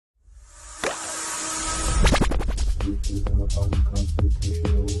This is our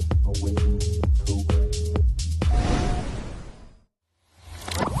Unconstitutional Awakening program.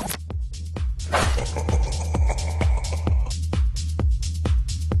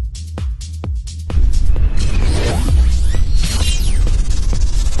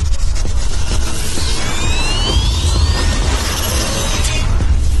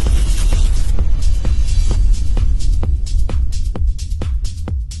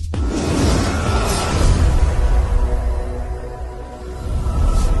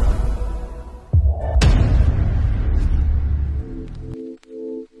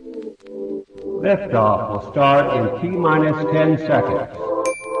 Liftoff will start in T-minus 10 seconds.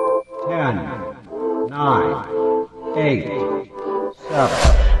 10, 9, 8,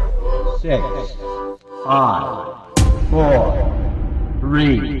 7, 6, 5, 4,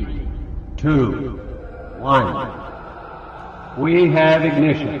 3, 2, 1. We have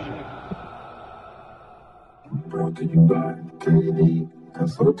ignition. Brought to you by KD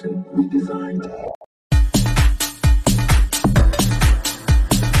Consulting Redesigned.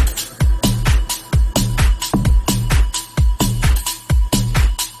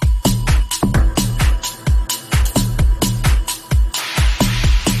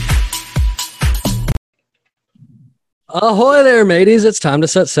 Ahoy there, mateys. It's time to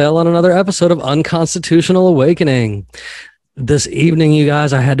set sail on another episode of Unconstitutional Awakening. This evening, you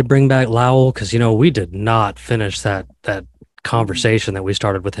guys, I had to bring back Lowell because, we did not finish that conversation that we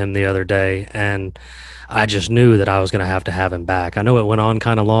started with him the other day, and I just knew that I was going to have him back. I know it went on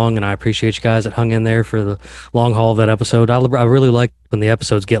kind of long, and I appreciate you guys that hung in there for the long haul of that episode. I really like when the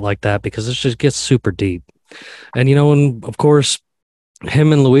episodes get like that because it just gets super deep. And, and of course,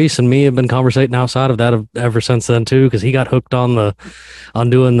 him and Luis and me have been conversating outside of that ever since then too, because he got hooked on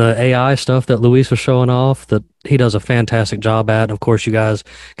doing the AI stuff that Luis was showing off that he does a fantastic job at. And of course, you guys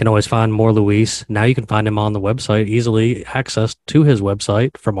can always find more Luis. Now you can find him on the website, easily access to his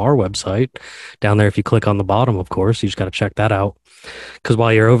website from our website down there. If you click on the bottom, of course, you just got to check that out. Because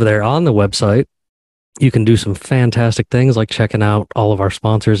while you're over there on the website, you can do some fantastic things like checking out all of our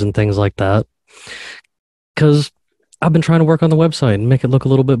sponsors and things like that. Because I've been trying to work on the website and make it look a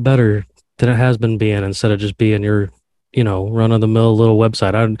little bit better than it has been being, instead of just being your, run-of-the-mill little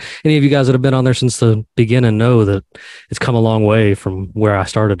website. Any of you guys that have been on there since the beginning know that it's come a long way from where I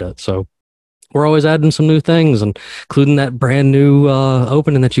started it. So we're always adding some new things, and including that brand new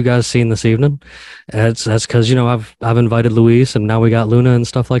opening that you guys seen this evening. That's because I've invited Luis, and now we got Luna and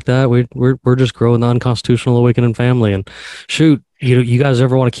stuff like that. We're just growing the Unconstitutional Awakening family. And shoot, you guys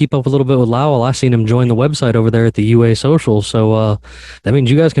ever want to keep up a little bit with Lowell? I seen him join the website over there at the UA Social, so that means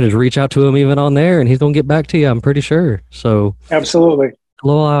you guys can just reach out to him even on there, and he's gonna get back to you, I'm pretty sure. So absolutely,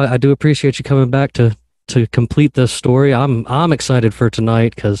 Lowell, I do appreciate you coming back to complete this story. I'm excited for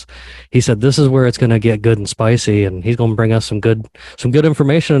tonight because he said this is where it's going to get good and spicy, and he's going to bring us some good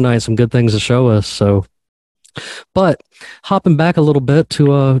information tonight, some good things to show us. So, but hopping back a little bit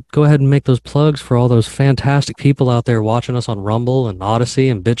to go ahead and make those plugs for all those fantastic people out there watching us on Rumble and Odyssey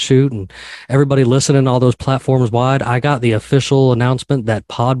and BitChute and everybody listening all those platforms wide. I got the official announcement that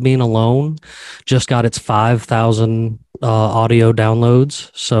Podbean alone just got its 5,000 audio downloads.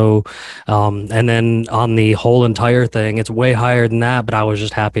 So, and then on the whole entire thing, it's way higher than that. But I was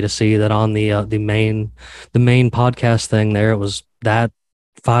just happy to see that on the main podcast thing there, it was that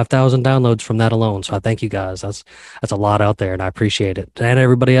 5,000 downloads from that alone. So I thank you guys. That's a lot out there, and I appreciate it. And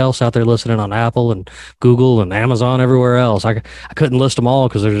everybody else out there listening on Apple and Google and Amazon, everywhere else. I couldn't list them all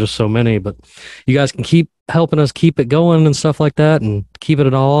because there's just so many, but you guys can keep helping us keep it going and stuff like that, and keep it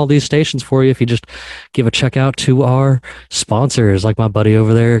at all these stations for you if you just give a check out to our sponsors, like my buddy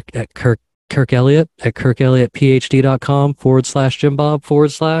over there at Kirk Elliott at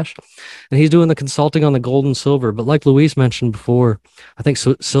kirkelliottphd.com/Jimbob/ and he's doing the consulting on the gold and silver. But like Luis mentioned before, I think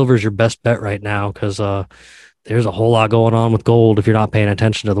silver is your best bet right now because there's a whole lot going on with gold if you're not paying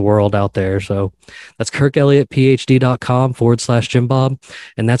attention to the world out there. So that's kirkelliottphd.com/Jimbob,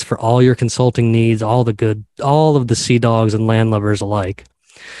 and that's for all your consulting needs, all of the sea dogs and land lovers alike.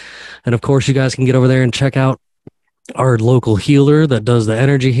 And of course, you guys can get over there and check out our local healer that does the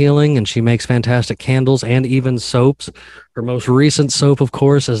energy healing, and she makes fantastic candles and even soaps. Her most recent soap, of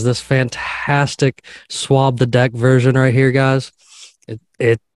course, is this fantastic Swab the Deck version right here, guys.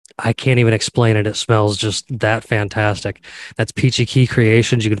 I can't even explain it. It smells just that fantastic. That's Peachy Key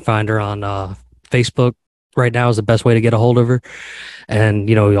Creations. You can find her on Facebook. Right now is the best way to get a hold of her. And,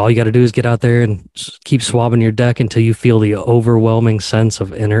 all you got to do is get out there and keep swabbing your deck until you feel the overwhelming sense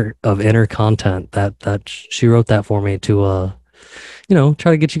of inner content that she wrote that for me to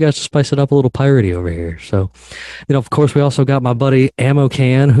try to get you guys to spice it up a little piratey over here. So, of course, we also got my buddy Ammo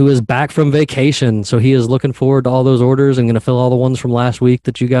Can, who is back from vacation. So he is looking forward to all those orders and going to fill all the ones from last week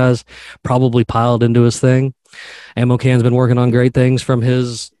that you guys probably piled into his thing. Ammo Can's been working on great things from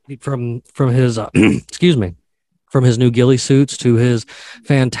his excuse me, from his new ghillie suits to his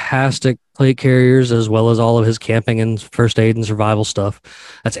fantastic plate carriers, as well as all of his camping and first aid and survival stuff.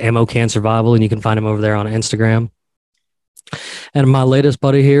 That's Ammo Can Survival, and you can find him over there on Instagram. And my latest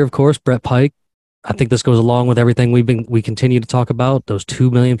buddy here, of course, Brett Pike. I think this goes along with everything we continue to talk about. Those 2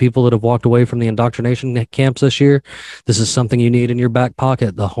 million people that have walked away from the indoctrination camps this year. This is something you need in your back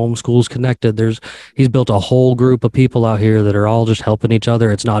pocket. The Homeschool's Connected. He's built a whole group of people out here that are all just helping each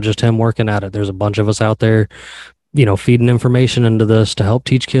other. It's not just him working at it. There's a bunch of us out there, feeding information into this to help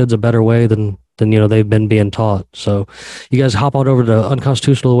teach kids a better way than they've been being taught. So you guys hop on over to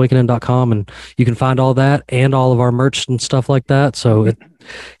unconstitutionalawakening.com and you can find all that and all of our merch and stuff like that. So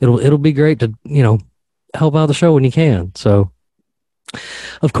it'll be great to, help out the show when you can. So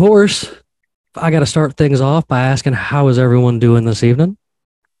of course, I got to start things off by asking, how is everyone doing this evening?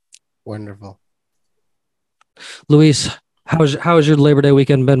 Wonderful. Luis, how has your Labor Day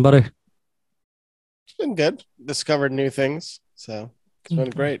weekend been, buddy? It's been good. Discovered new things. So it's been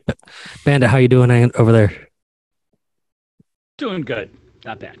great. Bandit, how you doing over there? Doing good.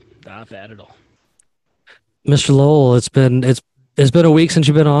 Not bad. Not bad at all. Mr. Lowell, it's been a week since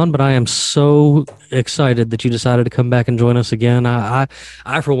you've been on, but I am so excited that you decided to come back and join us again. I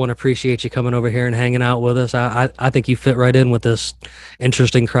for one, appreciate you coming over here and hanging out with us. I think you fit right in with this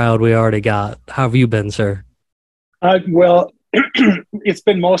interesting crowd we already got. How have you been, sir? Well, it's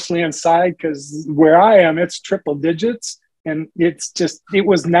been mostly inside because where I am, it's triple digits. And it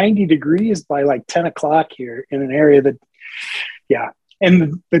was 90 degrees by like 10 o'clock here in an area that, yeah.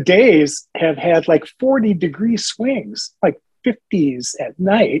 And the days have had like 40-degree swings, like 50s at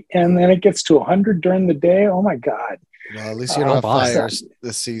night. And then it gets to 100 during the day. Oh my God. Well, at least you don't have fires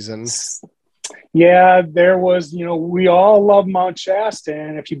this season. Yeah, there was, we all love Mount Shasta.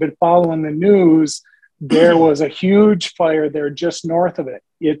 And if you've been following the news, there was a huge fire there just north of it.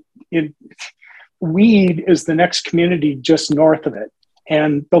 Weed is the next community just north of it.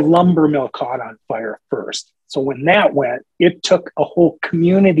 And the lumber mill caught on fire first. So when that went, it took a whole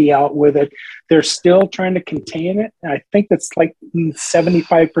community out with it. They're still trying to contain it. And I think that's like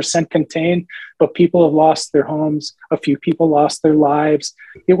 75% contained, but people have lost their homes. A few people lost their lives.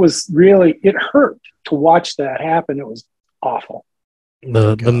 It hurt to watch that happen. It was awful.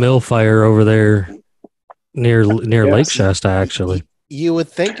 The mill fire over there near Yes. Lake Shasta, actually. You would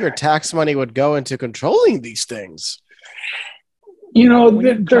think your tax money would go into controlling these things.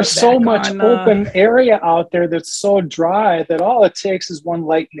 There's so much open area out there that's so dry that all it takes is one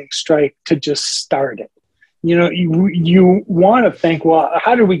lightning strike to just start it. You want to think, well,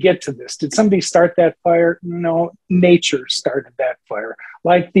 how did we get to this? Did somebody start that fire? No, nature started that fire.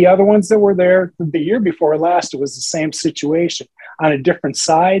 Like the other ones that were there the year before last, it was the same situation on a different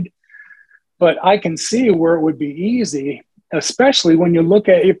side. But I can see where it would be easy, especially when you look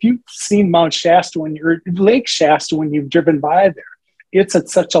at, if you've seen Mount Shasta Lake Shasta when you've driven by there, it's at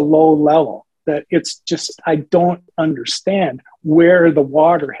such a low level that it's just, I don't understand where the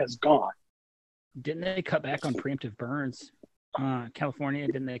water has gone. Didn't they cut back on preemptive burns? California,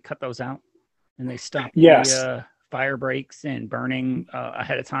 didn't they cut those out? And they stopped the fire breaks and burning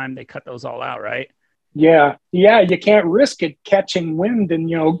ahead of time. They cut those all out, right? Yeah. You can't risk it catching wind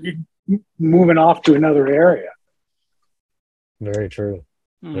and, moving off to another area. Very true.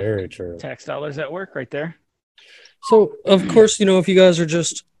 Very true. Tax dollars at work right there. So, of course, if you guys are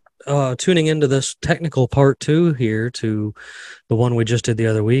just tuning into this technical part 2 here to the one we just did the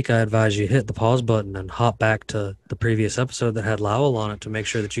other week, I advise you hit the pause button and hop back to the previous episode that had Lowell on it to make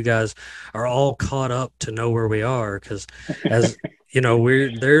sure that you guys are all caught up to know where we are. Because as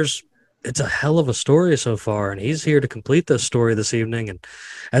it's a hell of a story so far, and he's here to complete this story this evening. And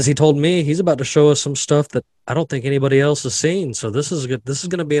as he told me, he's about to show us some stuff that I don't think anybody else has seen. So this is good. This is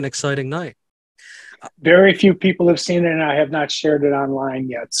going to be an exciting night. Very few people have seen it, and I have not shared it online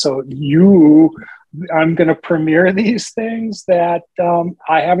yet. So I'm going to premiere these things that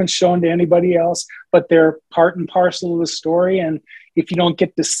I haven't shown to anybody else, but they're part and parcel of the story. And if you don't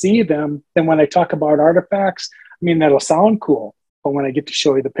get to see them, then when I talk about artifacts, that'll sound cool. But when I get to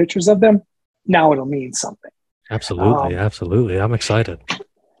show you the pictures of them, now it'll mean something. Absolutely. Absolutely. I'm excited.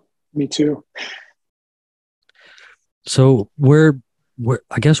 Me too. So where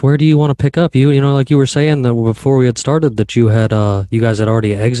do you want to pick up? Like you were saying that before we had started that you guys had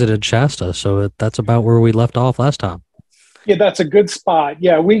already exited Shasta. So that's about where we left off last time. Yeah, that's a good spot.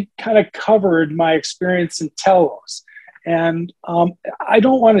 Yeah, we kind of covered my experience in Telos. And I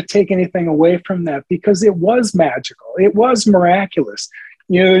don't want to take anything away from that because it was magical. It was miraculous.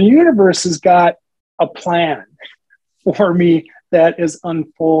 You know, the universe has got a plan for me that is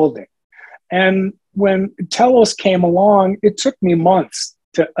unfolding. And when Telos came along, it took me months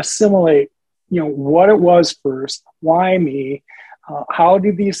to assimilate, you know, what it was first, why me, how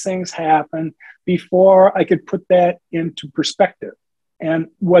did these things happen before I could put that into perspective. And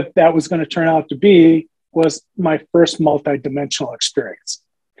what that was going to turn out to be was my first multidimensional experience.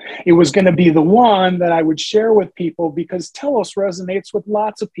 It was going to be the one that I would share with people because Telos resonates with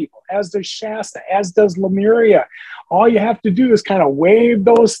lots of people, as does Shasta, as does Lemuria. All you have to do is kind of wave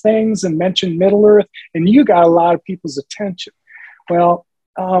those things and mention Middle Earth, and you got a lot of people's attention. Well,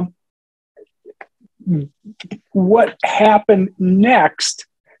 what happened next,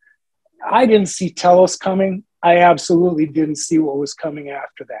 I didn't see Telos coming. I absolutely didn't see what was coming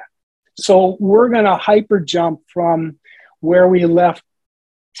after that. So we're going to hyper jump from where we left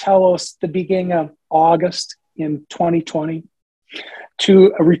Telos the beginning of August in 2020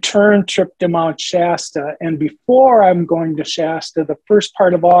 to a return trip to Mount Shasta. And before I'm going to Shasta, the first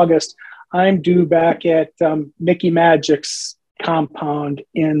part of August, I'm due back at Mickey Magic's compound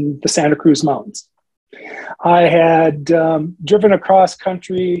in the Santa Cruz Mountains. I had driven across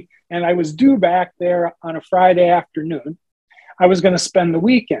country and I was due back there on a Friday afternoon. I was going to spend the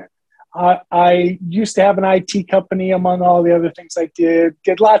weekend. I used to have an IT company among all the other things I did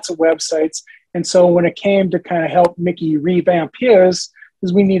lots of websites. And so when it came to kind of help Mickey revamp his,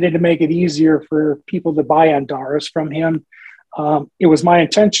 because we needed to make it easier for people to buy Andaras from him, it was my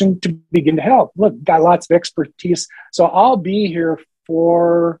intention to begin to help. Look, got lots of expertise. So I'll be here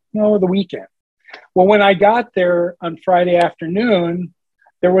for, you know, the weekend. Well, when I got there on Friday afternoon,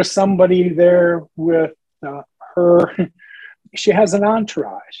 there was somebody there with her. She has an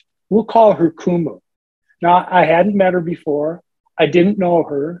entourage. We'll call her Kumu. Now, I hadn't met her before. I didn't know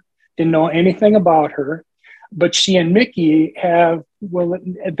her, didn't know anything about her. But she and Mickey have, well,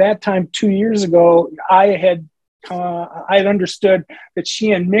 at that time, 2 years ago, I had understood that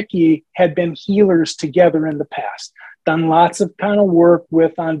she and Mickey had been healers together in the past, done lots of kind of work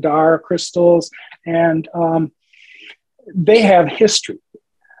with Andara crystals, and they have history.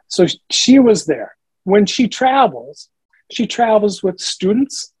 So she was there. When she travels with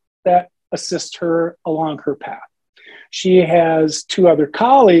students that assist her along her path. She has 2 other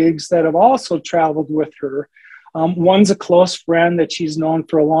colleagues that have also traveled with her. One's a close friend that she's known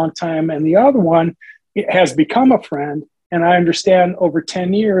for a long time, and the other one has become a friend. And I understand over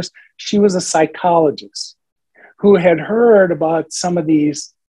 10 years, she was a psychologist who had heard about some of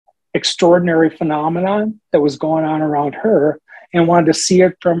these extraordinary phenomenon that was going on around her and wanted to see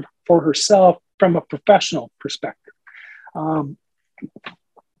it for herself from a professional perspective.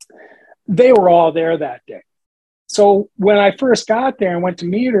 They were all there that day. So when I first got there and went to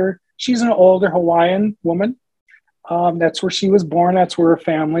meet her, she's an older Hawaiian woman. That's where she was born. That's where her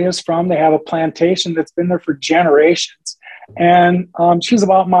family is from. They have a plantation that's been there for generations. And she's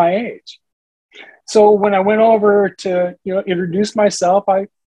about my age. So when I went over to, you know, introduce myself, I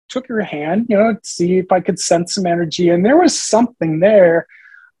took her hand, you know, to see if I could sense some energy. And there was something there.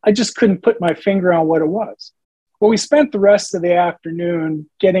 I just couldn't put my finger on what it was. Well, we spent the rest of the afternoon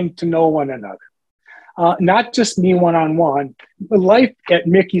getting to know one another. Not just me one-on-one. Life at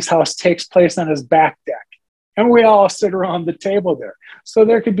Mickey's house takes place on his back deck. And we all sit around the table there. So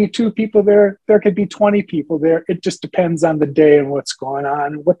there could be 2 people there. There could be 20 people there. It just depends on the day and what's going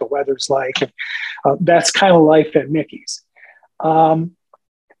on, what the weather's like. That's kind of life at Mickey's. When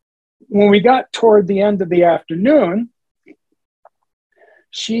we got toward the end of the afternoon,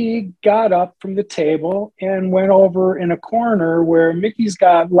 she got up from the table and went over in a corner where Mickey's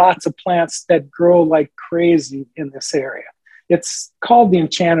got lots of plants that grow like crazy in this area. It's called the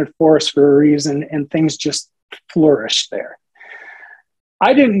Enchanted Forest for a reason, and things just flourish there.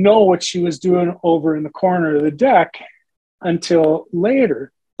 I didn't know what she was doing over in the corner of the deck until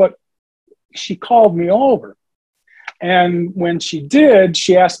later, but she called me over. And when she did,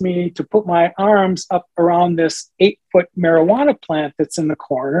 she asked me to put my arms up around this 8-foot marijuana plant that's in the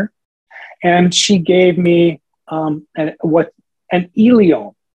corner. And she gave me an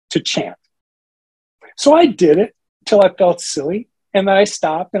ilium to chant. So I did it till I felt silly. And then I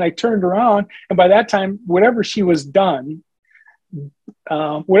stopped and I turned around. And by that time, whatever she was done,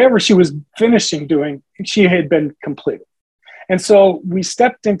 whatever she was finishing doing, she had been completed. And so we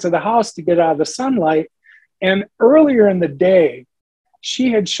stepped into the house to get out of the sunlight. And earlier in the day,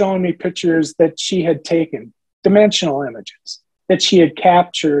 she had shown me pictures that she had taken, dimensional images that she had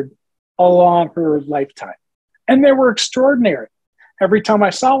captured along her lifetime. And they were extraordinary. Every time I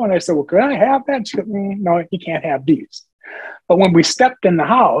saw one, I said, well, could I have that? She goes, no, you can't have these. But when we stepped in the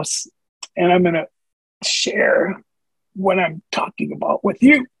house, and I'm going to share what I'm talking about with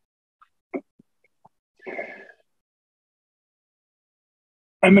you.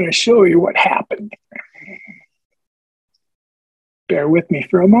 I'm going to show you what happened. Bear with me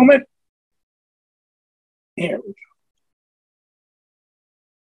for a moment. Here we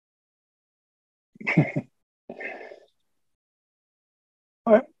go.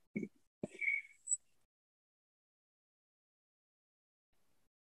 What?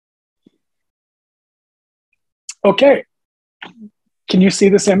 Okay. Can you see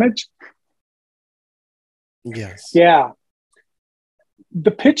this image? Yes. Yeah.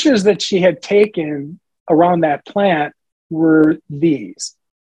 The pictures that she had taken around that plant were these.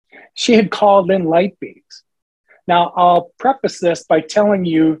 She had called in light beams. Now, I'll preface this by telling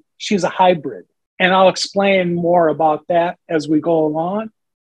you she's a hybrid, and I'll explain more about that as we go along.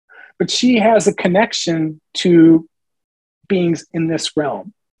 But she has a connection to beings in this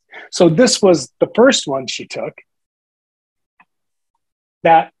realm. So this was the first one she took.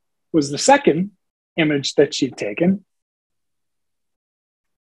 That was the second image that she'd taken.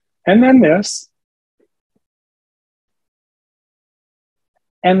 And then this.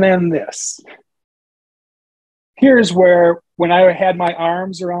 And then this. Here's where, when I had my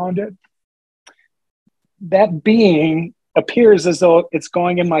arms around it, that being appears as though it's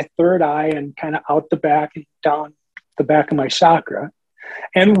going in my third eye and kind of out the back and down the back of my chakra.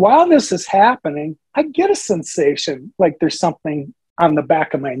 And while this is happening, I get a sensation like there's something on the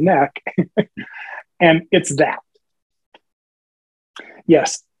back of my neck. And it's that.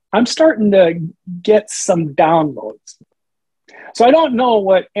 Yes, I'm starting to get some downloads. So I don't know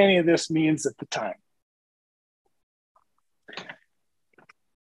what any of this means at the time.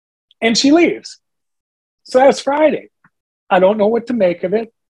 And she leaves. So that's Friday. I don't know what to make of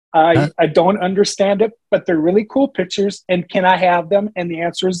it. I don't understand it, but they're really cool pictures. And can I have them? And the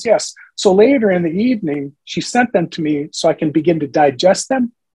answer is yes. So later in the evening, she sent them to me so I can begin to digest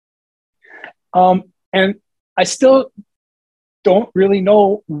them. And I still don't really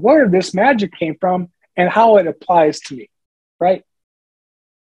know where this magic came from and how it applies to me, right?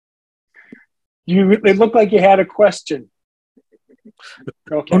 It looked like you had a question.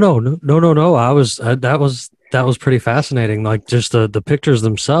 Okay. Oh no. I was that was pretty fascinating. Like just the pictures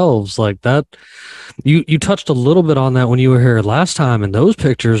themselves, like that. You touched a little bit on that when you were here last time, and those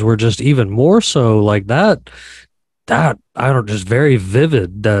pictures were just even more so like that. I don't just very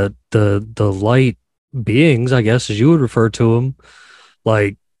vivid. The light beings, I guess, as you would refer to them,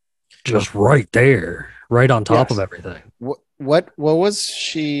 like just right there, right on top of everything. What was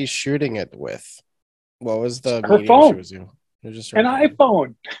she shooting it with? What was the her medium phone? She was using? It was just her an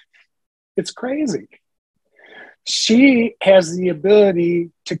iPhone. It's crazy. She has the ability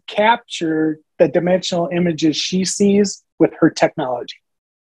to capture the dimensional images she sees with her technology.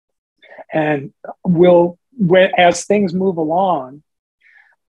 And as things move along,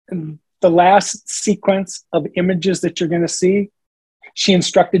 the last sequence of images that you're going to see, she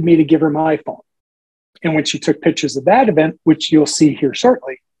instructed me to give her my phone. And when she took pictures of that event, which you'll see here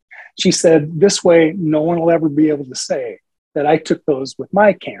shortly, she said, this way, no one will ever be able to say that I took those with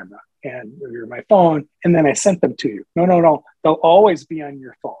my camera and or my phone, and then I sent them to you. No. They'll always be on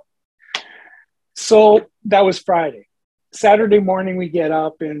your phone. So that was Friday. Saturday morning, we get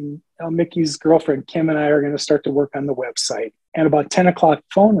up, and Mickey's girlfriend, Kim, and I are going to start to work on the website. And about 10 o'clock,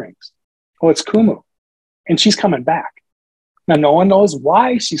 phone rings. Oh, it's Kumu. And she's coming back. Now, no one knows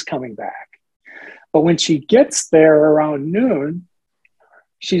why she's coming back. But when she gets there around noon,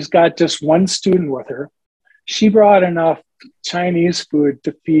 she's got just one student with her. She brought enough Chinese food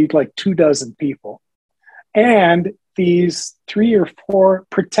to feed like 24 people. And these 3 or 4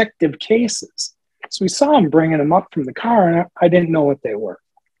 protective cases. So we saw them bringing them up from the car, and I didn't know what they were.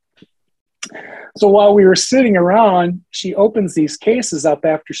 So while we were sitting around, she opens these cases up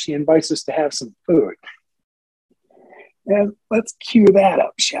after she invites us to have some food. And let's cue that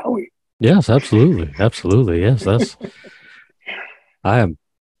up, shall we? Yes, absolutely. Absolutely. Yes,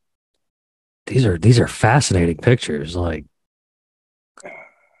 these are fascinating pictures. Like,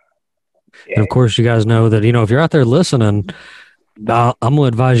 and of course, you guys know that, if you're out there listening, I'm going to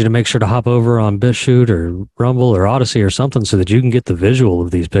advise you to make sure to hop over on BitChute or Rumble or Odyssey or something so that you can get the visual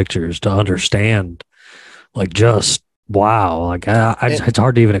of these pictures to understand, like, just wow. Like, it's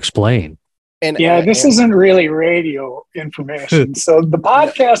hard to even explain. This isn't really radio information. So the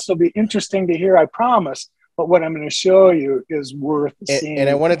podcast will be interesting to hear, I promise. But what I'm going to show you is worth seeing. And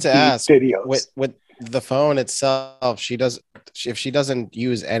I wanted to ask, videos. With the phone itself, if she doesn't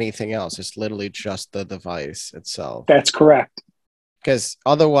use anything else, it's literally just the device itself. That's correct. Because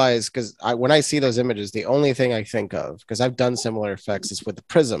otherwise, when I see those images, the only thing I think of, because I've done similar effects, is with the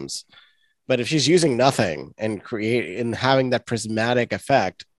prisms. But if she's using nothing and having that prismatic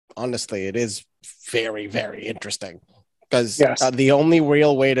effect, honestly, it is very, very interesting. Because the only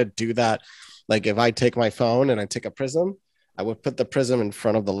real way to do that, like if I take my phone and I take a prism, I would put the prism in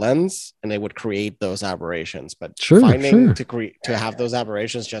front of the lens and it would create those aberrations. But to have those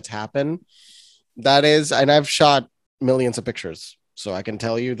aberrations just happen, that is, and I've shot millions of pictures, so I can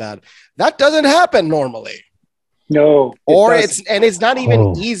tell you that doesn't happen normally. No, it's not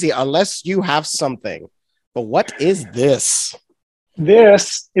even easy unless you have something. But what is this?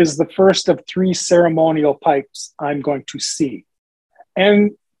 This is the first of 3 ceremonial pipes I'm going to see.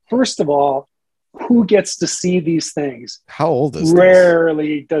 And first of all, who gets to see these things? How old is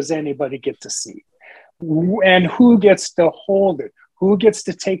Rarely does anybody get to see. And who gets to hold it? Who gets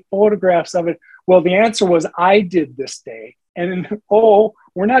to take photographs of it? Well, the answer was I did this day. And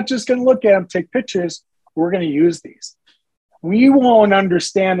we're not just going to look at them, take pictures. We're going to use these. We won't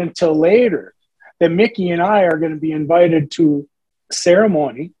understand until later that Mickey and I are going to be invited to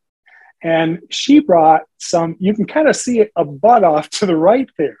ceremony. And she brought some, you can kind of see a bud off to the right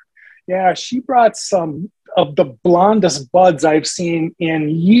there. Yeah, she brought some of the blondest buds I've seen in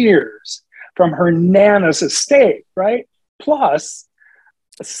years from her Nana's estate, right? Plus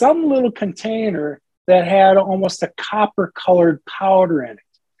some little container that had almost a copper colored powder in it.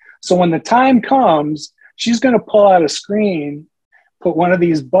 So when the time comes, she's going to pull out a screen, put one of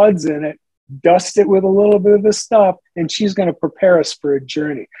these buds in it, dust it with a little bit of this stuff, and she's going to prepare us for a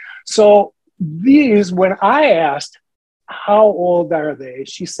journey. So these, when I asked, how old are they?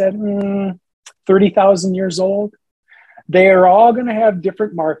 She said, 30,000 years old. They are all going to have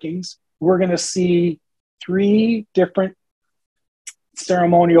different markings. We're going to see 3 different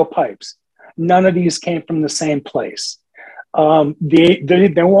ceremonial pipes. None of these came from the same place.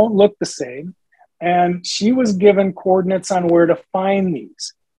 They won't look the same. And she was given coordinates on where to find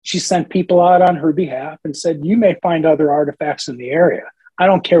these. She sent people out on her behalf and said, you may find other artifacts in the area. I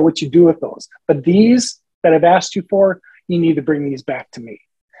don't care what you do with those. But these that I've asked you for, you need to bring these back to me.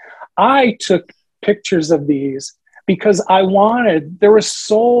 I took pictures of these because there was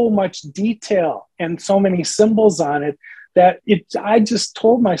so much detail and so many symbols on it that I just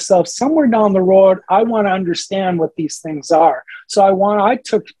told myself somewhere down the road, I want to understand what these things are. So I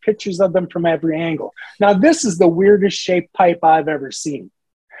took pictures of them from every angle. Now, this is the weirdest shaped pipe I've ever seen,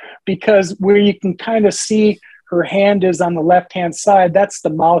 because where you can kind of see her hand is on the left-hand side, that's the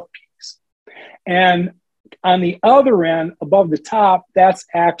mouthpiece. And on the other end, above the top, that's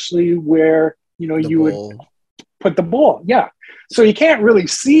actually where, you would put the bowl. Yeah. So you can't really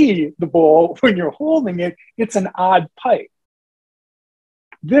see the bowl when you're holding it. It's an odd pipe.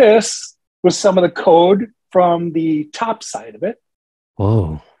 This was some of the code from the top side of it.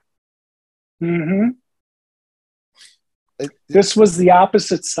 Whoa. Mm-hmm. This was the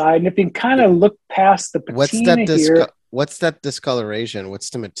opposite side. And if you can kind of look past the patina here. What's that discoloration? What's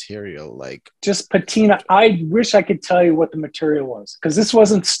the material like? Just patina. I wish I could tell you what the material was, because this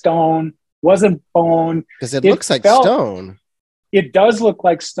wasn't stone, wasn't bone. Because it looks like stone. It does look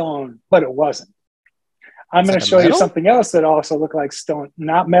like stone, but it wasn't. I'm going to show you something else that also looked like stone.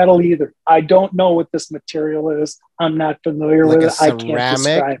 Not metal either. I don't know what this material is. I'm not familiar with it. I can't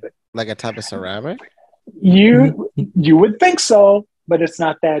describe it. Like a type of ceramic? You would think so, but it's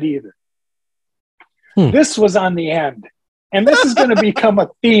not that either. This was on the end. And this is going to become a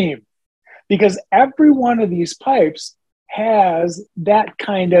theme, because every one of these pipes has that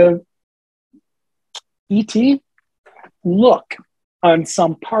kind of ET look on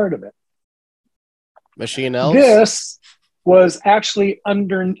some part of it. Machine elves? This was actually on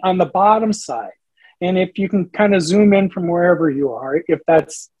the bottom side. And if you can kind of zoom in from wherever you are, if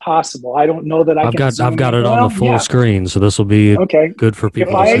that's possible. I don't know that I've got it on the full screen, so this will be good for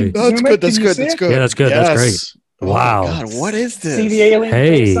people to see. That's good. That's good. Yeah, that's good. Yes. That's great. Wow. Oh my God, what is this? See the alien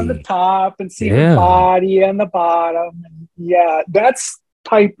face on the top and see the body on the bottom. Yeah, that's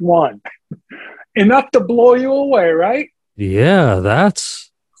pipe 1. Enough to blow you away, right? Yeah,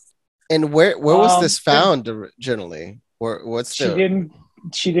 that's. And where was this found originally?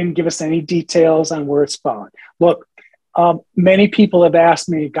 She didn't give us any details on where it's found. Look, many people have asked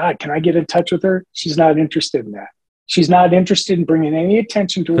me, God, can I get in touch with her? She's not interested in that. She's not interested in bringing any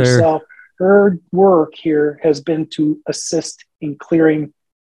attention to herself. Her work here has been to assist in clearing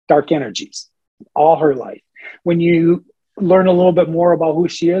dark energies all her life. When you learn a little bit more about who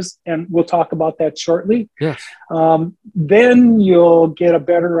she is, and we'll talk about that shortly, then you'll get a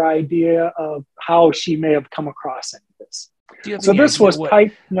better idea of how she may have come across any of this. Do you have So any this idea was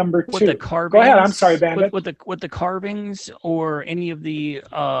pipe number 2. What the carvings, go ahead. I'm sorry, Bandit. What the carvings or any of the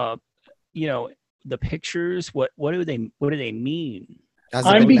the pictures? What do they mean?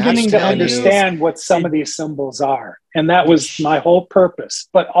 I'm beginning to understand what some of these symbols are, and that was my whole purpose.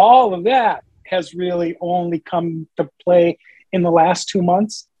 But all of that has really only come to play in the last 2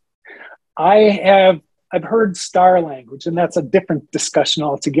 months. I've heard star language, and that's a different discussion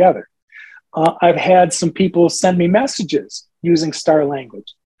altogether. I've had some people send me messages using star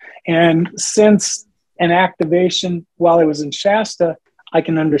language. And since an activation while I was in Shasta, I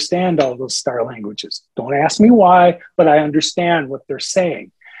can understand all those star languages. Don't ask me why, but I understand what they're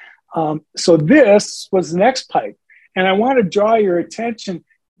saying. So this was the next pipe. And I want to draw your attention.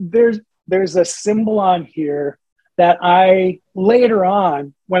 There's a symbol on here that I later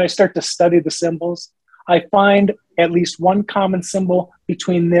on, when I start to study the symbols, I find at least one common symbol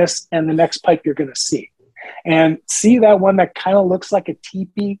between this and the next pipe you're going to see. And see that one that kind of looks like a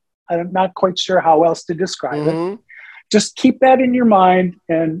teepee? I'm not quite sure how else to describe it. Just keep that in your mind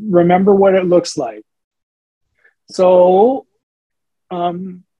and remember what it looks like. So that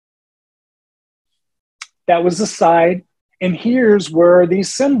was the side. And here's where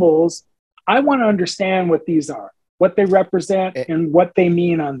these symbols, I want to understand what these are, what they represent, and what they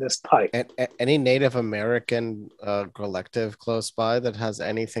mean on this pipe. Any Native American collective close by that has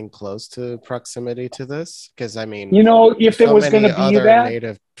anything close to proximity to this? Because I mean, if it was going to be other that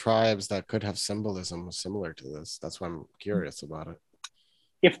Native tribes that could have symbolism similar to this. That's why I'm curious about it.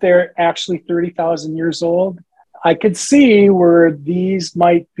 If they're actually 30,000 years old, I could see where these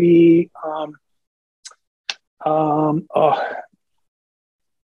might be.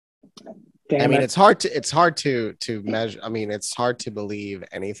 It's hard to measure. I mean, it's hard to believe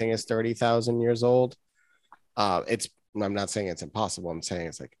anything is 30,000 years old. I'm not saying it's impossible. I'm saying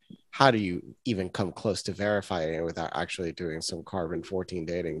it's like, how do you even come close to verifying it without actually doing some carbon-14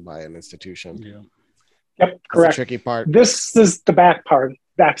 dating by an institution? Yeah. Yep, correct. That's the tricky part. This is the back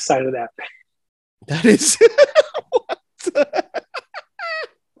side of that. That is.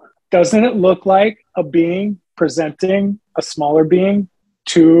 Doesn't it look like a being presenting a smaller being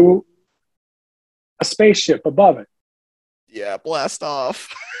to a spaceship above it? Yeah, blast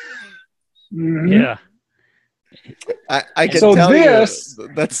off. Mm-hmm. Yeah. I can tell you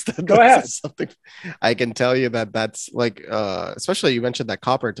that's go ahead. Something I can tell you that's like especially you mentioned that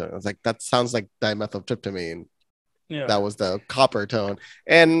copper tone. It's like that sounds like dimethyltryptamine. Yeah. That was the copper tone.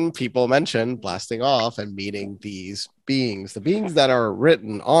 And people mentioned blasting off and meeting these beings. The beings that are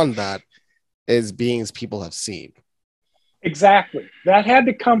written on that is beings people have seen. Exactly. That had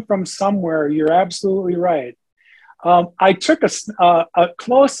to come from somewhere. You're absolutely right. I took a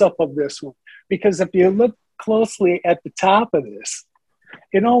close-up of this one because if you look closely at the top of this,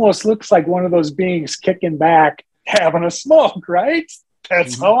 it almost looks like one of those beings kicking back, having a smoke, right?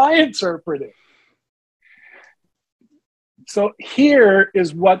 That's how I interpret it. So here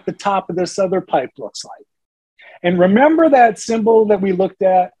is what the top of this other pipe looks like. And remember that symbol that we looked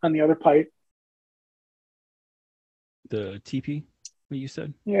at on the other pipe? The TP, what you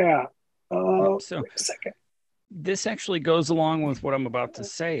said? Yeah. So wait a second. This actually goes along with what I'm about to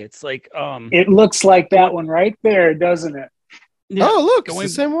say. It's like it looks like that one right there, doesn't it? Yeah, oh, look, it's the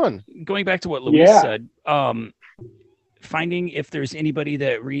same one. Going back to what Luis said, finding if there's anybody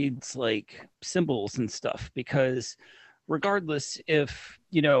that reads like symbols and stuff, because regardless if,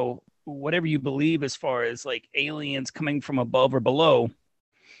 whatever you believe as far as like aliens coming from above or below,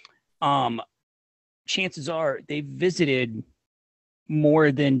 chances are they've visited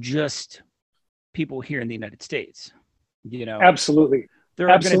more than just people here in the United States. Absolutely. There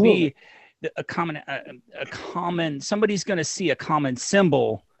are going to be a common, somebody's going to see a common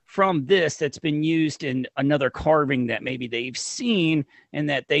symbol from this that's been used in another carving that maybe they've seen and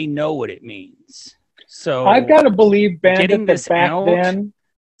that they know what it means. So I've got to believe, Bandit, that back then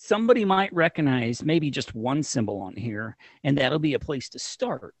somebody might recognize maybe just one symbol on here, and that'll be a place to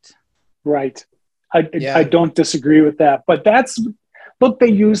start. Right. I don't disagree with that, but they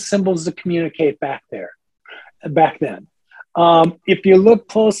use symbols to communicate back then. If you look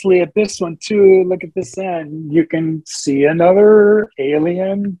closely at this one too, look at this end, you can see another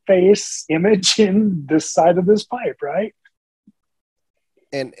alien face image in this side of this pipe, right?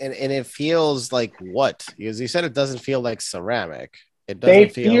 And it feels like what? Because you said it doesn't feel like ceramic. It doesn't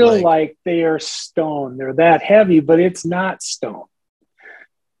feel like they are stone. They're that heavy, but it's not stone.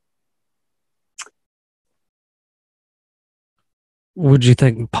 Would you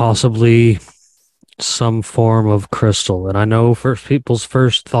think possibly some form of crystal? And I know people's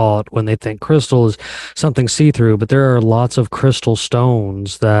first thought when they think crystal is something see-through, but there are lots of crystal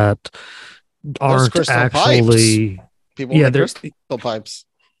stones that aren't actually People Yeah, make there's crystal pipes.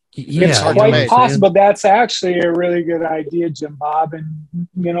 yeah, It's hard you know to what quite I'm make. possible. saying? That's actually a really good idea, Jim Bob. And,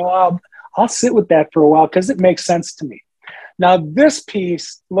 I'll sit with that for a while because it makes sense to me. Now, this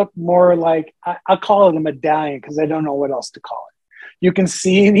piece looked more like, I'll call it a medallion because I don't know what else to call it. You can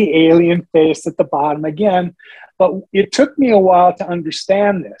see the alien face at the bottom again, but it took me a while to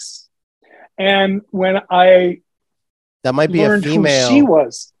understand this. And when I That might be a learned who female. she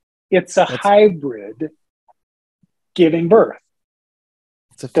was, it's a hybrid giving birth.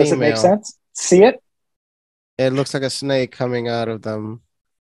 It's a Does female. it make sense? See it? It looks like a snake coming out of them.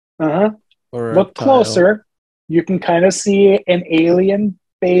 Uh-huh. Or a Look reptile. closer. You can kind of see an alien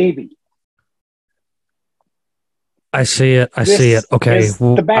baby. I see it. I This see it. Okay. is the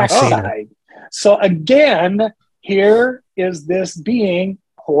I've seen it. backside. So again, here is this being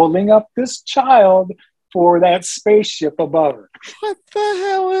holding up this child for that spaceship above her. What the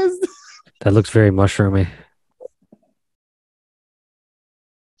hell is this? That looks very mushroomy.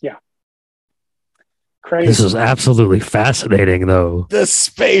 Crazy. This is absolutely fascinating, though. The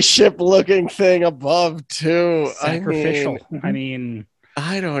spaceship looking thing above too. Sacrificial. Mhm. I mean,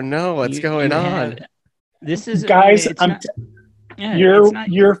 I don't know what's going you on. this is Guys, it's not, yeah, you're it's not,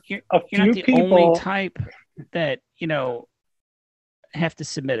 you're you're a you're not few the people. only type that have to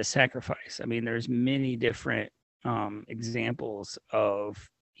submit a sacrifice. I mean, there's many different examples of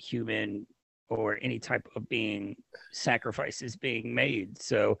human or any type of being sacrifices being made.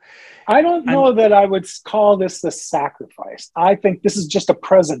 So I don't know that I would call this a sacrifice. I think this is just a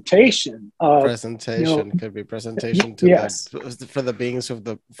presentation of Presentation could be presentation to yes. for the beings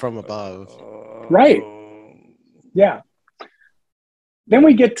from above. Right. Yeah. Then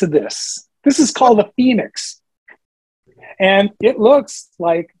we get to this. This is called a phoenix. And it looks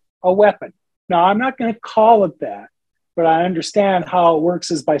like a weapon. Now, I'm not going to call it that, but I understand how it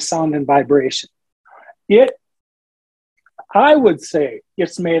works is by sound and vibration. I would say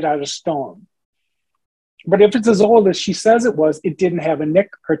it's made out of stone. But if it's as old as she says it was, it didn't have a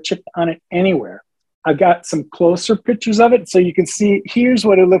nick or chip on it anywhere. I got some closer pictures of it so you can see, here's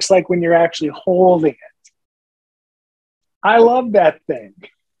what it looks like when you're actually holding it. I love that thing.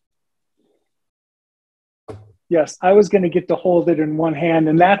 Yes, I was going to get to hold it in one hand,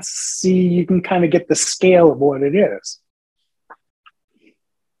 and you can kind of get the scale of what it is.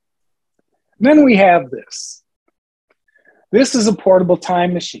 Then we have this. This is a portable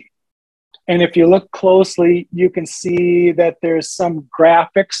time machine. And if you look closely, you can see that there's some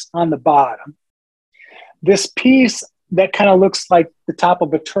graphics on the bottom. This piece that kind of looks like the top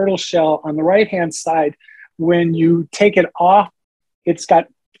of a turtle shell on the right-hand side, when you take it off, it's got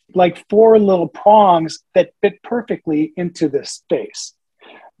like 4 little prongs that fit perfectly into this space.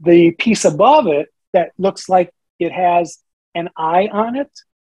 The piece above it that looks like it has an eye on it,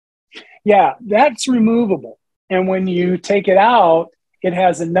 yeah, that's removable. And when you take it out, it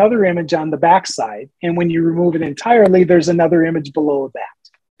has another image on the backside. And when you remove it entirely, there's another image below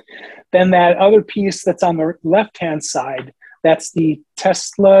that. Then that other piece that's on the left-hand side, that's the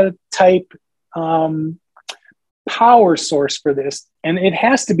Tesla type power source for this. And it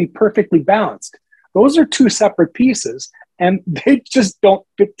has to be perfectly balanced. Those are 2 separate pieces, and they just don't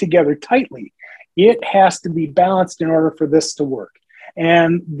fit together tightly. It has to be balanced in order for this to work.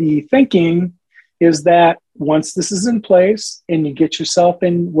 And the thinking is that once this is in place and you get yourself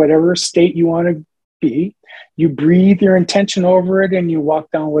in whatever state you want to be, you breathe your intention over it and you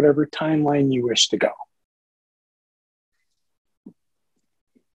walk down whatever timeline you wish to go.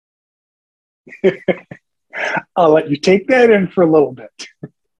 I'll let you take that in for a little bit.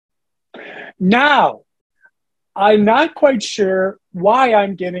 Now, I'm not quite sure why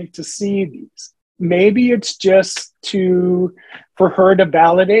I'm getting to see these. Maybe it's just for her to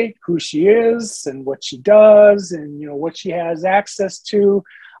validate who she is and what she does and what she has access to.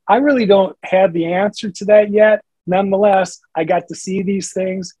 I really don't have the answer to that yet. Nonetheless, I got to see these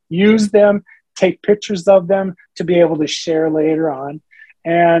things, use them, take pictures of them to be able to share later on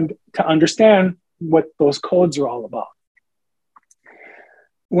and to understand what those codes are all about.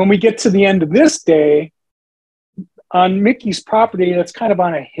 When we get to the end of this day, on Mickey's property, it's kind of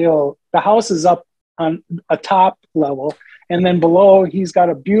on a hill. The house is up on a top level, and then below, he's got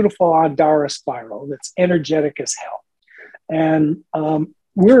a beautiful Andara spiral that's energetic as hell. And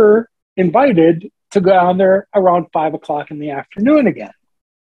we're invited to go down there around 5 o'clock in the afternoon again.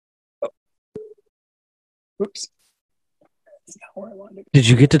 Oops. That's not where I wanted to go. Did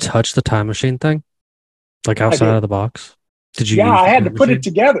you get to touch the time machine thing? Like outside of the box? Did you? Yeah, use I the had to time put machine? it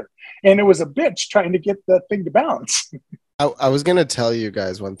together, and it was a bitch trying to get the thing to balance. I was gonna tell you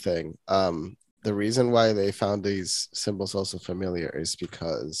guys one thing. The reason why they found these symbols also familiar is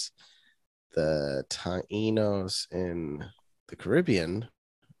because the Taínos in the Caribbean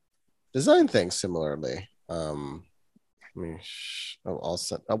design things similarly.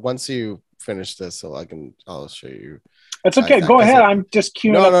 Once you finish this, so I'll show you. It's okay. Go ahead. I'm just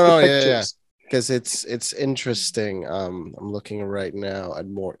queuing up the pictures. Yeah. Because it's interesting. I'm looking right now at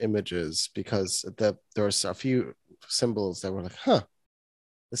more images because there's a few symbols that were like, huh,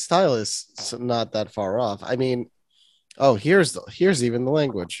 the style is not that far off. I mean, oh, here's even the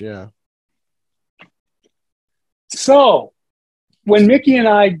language. Yeah. So when Mickey and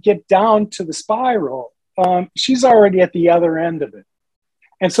I get down to the spiral, she's already at the other end of it.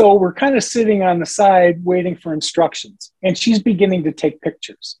 And so we're kind of sitting on the side waiting for instructions. And she's beginning to take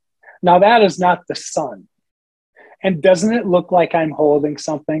pictures. Now, that is not the sun. And doesn't it look like I'm holding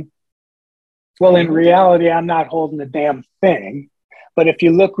something? Well, in reality, I'm not holding a damn thing. But if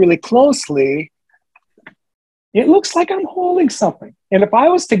you look really closely, it looks like I'm holding something. And if I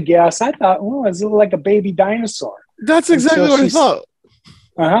was to guess, I thought, oh, it's like a baby dinosaur. That's exactly what I thought.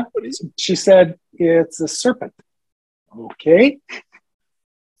 Uh-huh. She said, it's a serpent. Okay.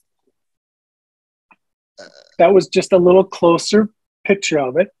 That was just a little closer picture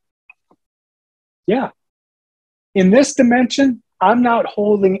of it. Yeah. In this dimension, I'm not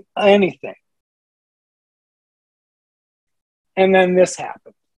holding anything. And then this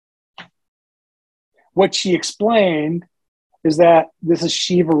happened. What she explained is that this is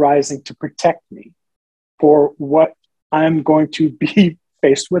Shiva rising to protect me for what I'm going to be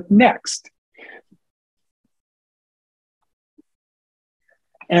faced with next.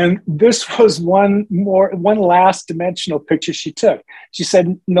 And this was one last dimensional picture she took. She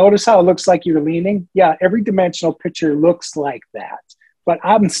said, notice how it looks like you're leaning? Yeah, every dimensional picture looks like that, but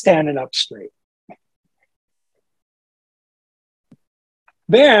I'm standing up straight.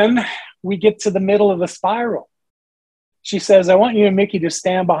 Then we get to the middle of the spiral. She says, I want you and Mickey to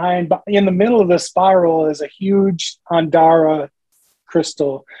stand behind. In the middle of the spiral is a huge Andara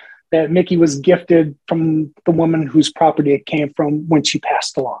crystal that Mickey was gifted from the woman whose property it came from when she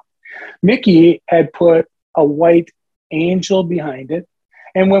passed along. Mickey had put a white angel behind it.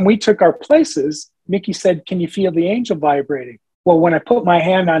 And when we took our places, Mickey said, can you feel the angel vibrating? Well, when I put my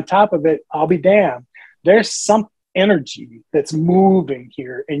hand on top of it, I'll be damned. There's some energy that's moving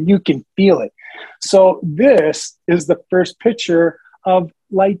here and you can feel it. So this is the first picture of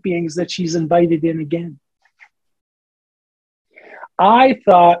light beings that she's invited in again. I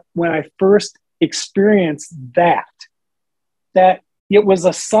thought when I first experienced that it was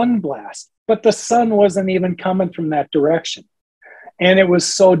a sun blast, but the sun wasn't even coming from that direction. And it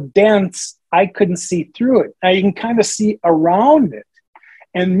was so dense, I couldn't see through it. Now you can kind of see around it.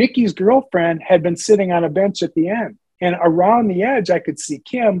 And Mickey's girlfriend had been sitting on a bench at the end. And around the edge, I could see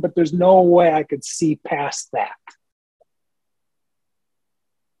Kim, but there's no way I could see past that.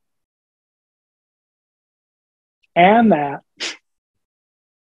 And that.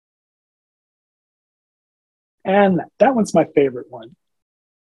 And that one's my favorite one.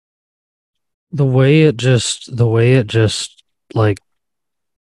 The way it just like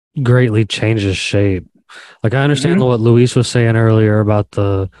greatly changes shape. Like I understand what Luis was saying earlier about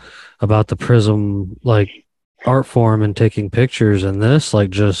the prism like art form and taking pictures, and this like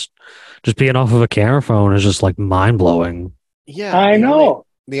just being off of a camera phone is just like mind blowing. Yeah, I know.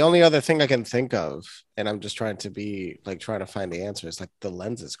 The only other thing I can think of, and I'm just trying to find the answer, is like the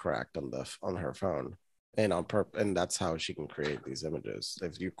lens is cracked on her phone. And on purpose, and that's how she can create these images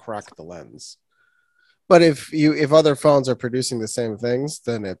if you crack the lens. But if other phones are producing the same things,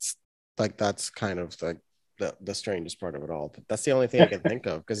 then it's like that's kind of like the strangest part of it all. But that's the only thing I can think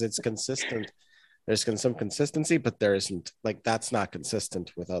of because it's consistent. There's some consistency, but there isn't, like, that's not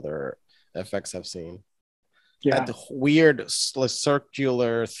consistent with other effects I've seen. Yeah, that weird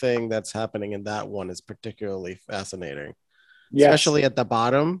circular thing that's happening in that one is particularly fascinating, especially at the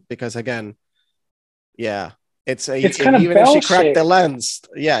bottom because again. Yeah, it's kind of even if she cracked the lens.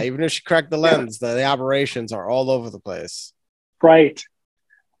 Yeah, even if she cracked the lens, the aberrations are all over the place. Right.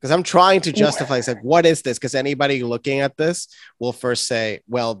 Because I'm trying to justify, it's like, what is this? Because anybody looking at this will first say,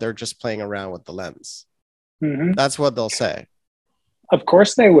 well, they're just playing around with the lens. Mm-hmm. That's what they'll say. Of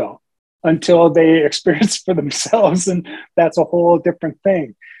course they will, until they experience for themselves, and that's a whole different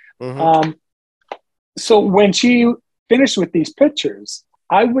thing. Mm-hmm. So when she finished with these pictures,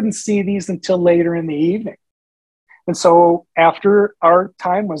 I wouldn't see these until later in the evening. And so after our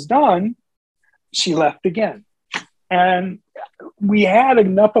time was done, she left again. And we had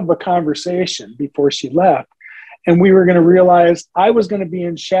enough of a conversation before she left. And we were going to realize I was going to be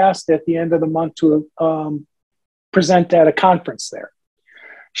in Shasta at the end of the month to present at a conference there.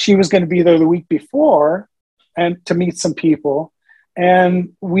 She was going to be there the week before and to meet some people.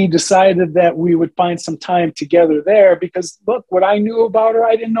 And we decided that we would find some time together there because, look, what I knew about her,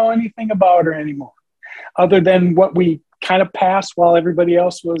 I didn't know anything about her anymore, other than what we kind of passed while everybody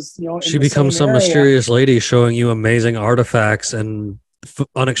else was, in She the becomes same some area. mysterious lady showing you amazing artifacts and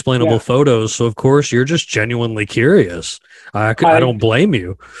unexplainable photos. So of course you're just genuinely curious. I don't blame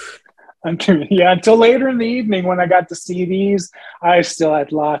you. Until later in the evening when I got to see these, I still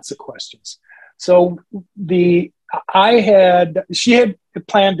had lots of questions. So she had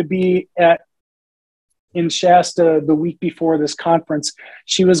planned to be in Shasta the week before this conference.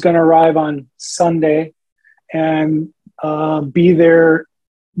 She was going to arrive on Sunday and be there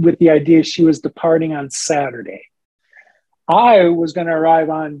with the idea she was departing on Saturday. I was going to arrive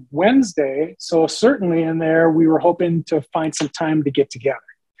on Wednesday, so certainly in there we were hoping to find some time to get together.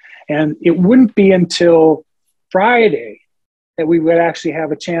 And it wouldn't be until Friday that we would actually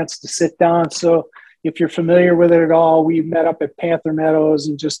have a chance to sit down. So if you're familiar with it at all, we met up at Panther Meadows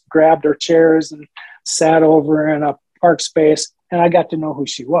and just grabbed our chairs and sat over in a park space, and I got to know who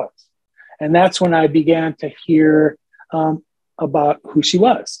she was. And that's when I began to hear about who she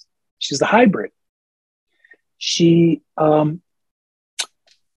was. She's a hybrid. She's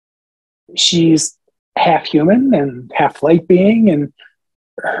half human and half light being. And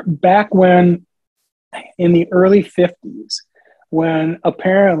back when, in the early 50s, when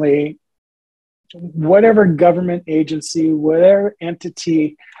apparently whatever government agency, whatever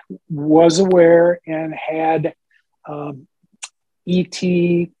entity was aware and had ET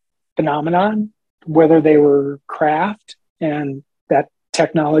phenomenon, whether they were craft and that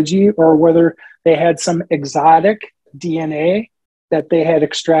technology, or whether they had some exotic DNA that they had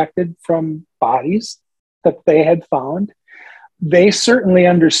extracted from bodies that they had found, they certainly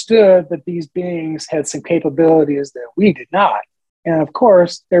understood that these beings had some capabilities that we did not. And of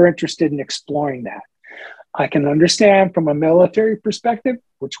course, they're interested in exploring that. I can understand from a military perspective,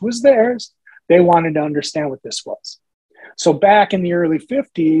 which was theirs, they wanted to understand what this was. So back in the early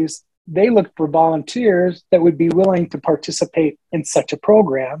 50s, they looked for volunteers that would be willing to participate in such a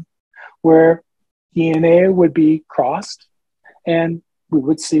program where DNA would be crossed and we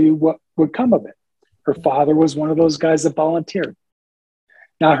would see what would come of it. Her father was one of those guys that volunteered.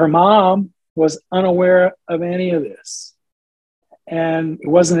 Now, her mom was unaware of any of this. And it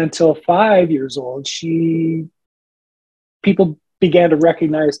wasn't until 5 years old, people began to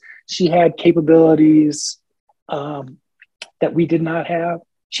recognize she had capabilities that we did not have.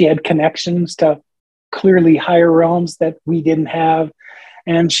 She had connections to clearly higher realms that we didn't have.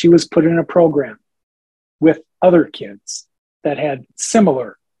 And she was put in a program with other kids that had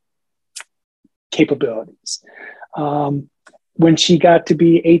similar capabilities. When she got to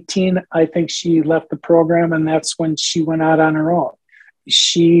be 18, I think she left the program, and that's when she went out on her own.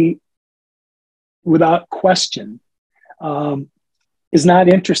 She, without question, is not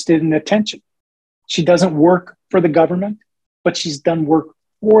interested in attention. She doesn't work for the government, but she's done work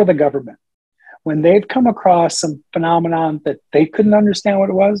for the government. When they've come across some phenomenon that they couldn't understand what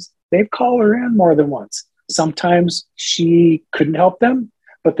it was, they've called her in more than once. Sometimes she couldn't help them,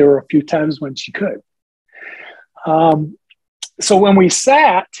 but there were a few times when she could. So when we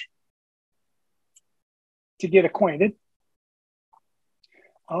sat to get acquainted,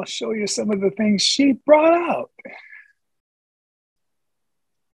 I'll show you some of the things she brought out.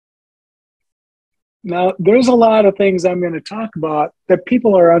 Now, there's a lot of things I'm going to talk about that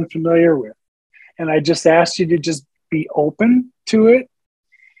people are unfamiliar with. And I just asked you to just be open to it.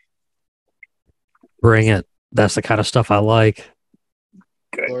 Bring it. That's the kind of stuff I like.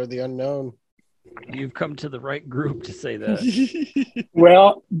 Good. Or the unknown. You've come to the right group to say that.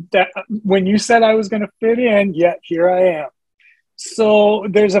 Well, when you said I was going to fit in, yet here I am. So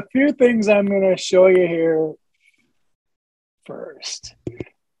there's a few things I'm going to show you here first.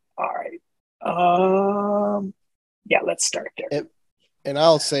 All right. Let's start there. And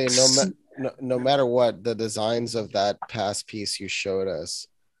I'll say, no matter what, the designs of that past piece you showed us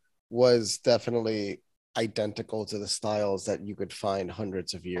was definitely identical to the styles that you could find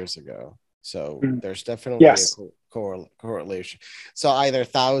hundreds of years ago. So there's definitely a correlation. So either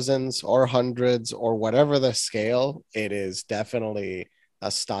thousands or hundreds or whatever the scale, it is definitely a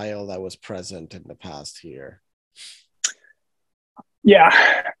style that was present in the past here. Yeah.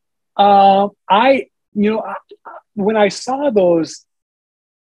 When I saw those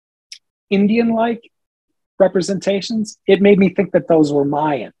Indian-like representations, it made me think that those were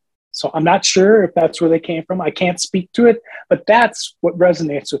Mayan. So I'm not sure if that's where they came from. I can't speak to it, but that's what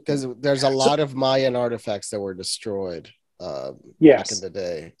resonates with me. Because there's a lot of Mayan artifacts that were destroyed back in the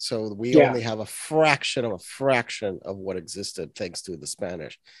day. So we only have a fraction of what existed thanks to the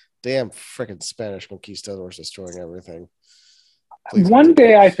Spanish. Damn freaking Spanish conquistadors destroying everything. Please one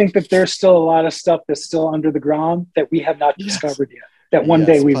continue. day I think that there's still a lot of stuff that's still under the ground that we have not discovered yet. That one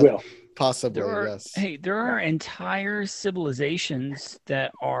day we will. Possibly, yes. There are entire civilizations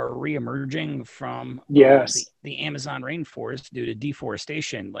that are reemerging from the Amazon rainforest due to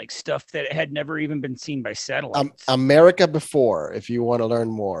deforestation, like stuff that had never even been seen by satellites. America Before, if you want to learn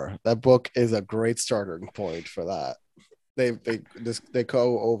more, that book is a great starting point for that. They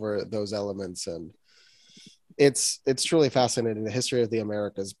go over those elements, and it's truly fascinating. The history of the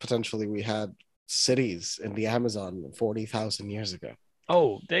Americas. Potentially, we had cities in the Amazon 40,000 years ago.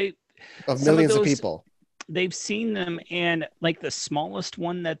 Oh, of millions of people. They've seen them, and like the smallest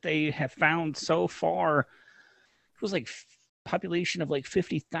one that they have found so far, it was like population of like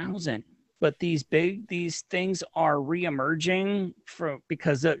 50,000. But these things are reemerging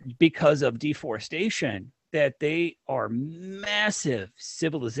because of deforestation. That they are massive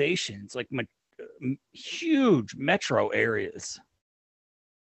civilizations, like huge metro areas.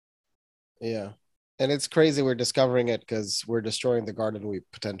 Yeah. And it's crazy we're discovering it because we're destroying the garden we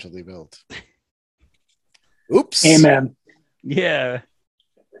potentially built. Oops. Amen. Yeah.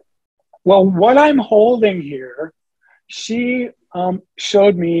 Well, what I'm holding here, she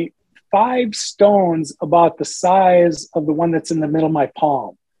showed me 5 stones about the size of the one that's in the middle of my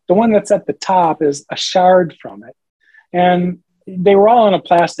palm. The one that's at the top is a shard from it. And they were all in a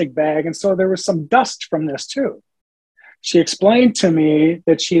plastic bag. And so there was some dust from this too. She explained to me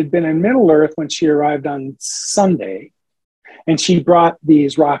that she had been in Middle Earth when she arrived on Sunday, and she brought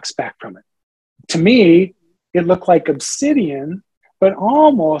these rocks back from it. To me, it looked like obsidian, but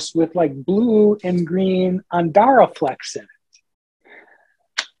almost with like blue and green Andara flecks in it.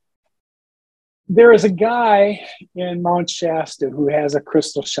 There is a guy in Mount Shasta who has a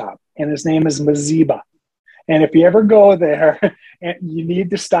crystal shop, and his name is Maziba. And if you ever go there, you need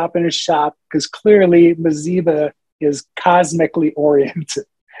to stop in his shop because clearly Maziba is cosmically oriented.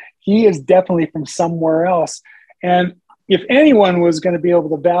 He is definitely from somewhere else. And if anyone was going to be able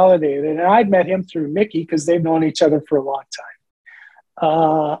to validate it, and I'd met him through Mickey because they've known each other for a long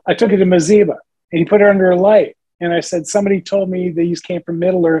time. I took it to Maziba and he put it under a light. And I said, somebody told me these came from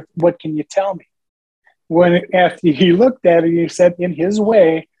Middle Earth. What can you tell me? After he looked at it, he said in his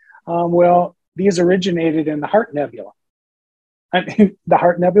way, well, these originated in the Heart Nebula. The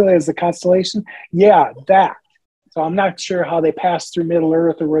Heart Nebula is the constellation? Yeah, that. So I'm not sure how they passed through Middle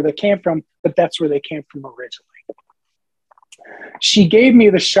Earth or where they came from, but that's where they came from originally. She gave me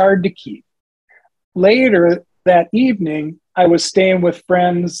the shard to keep. Later that evening, I was staying with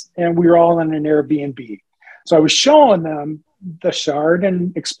friends and we were all in an Airbnb. So I was showing them the shard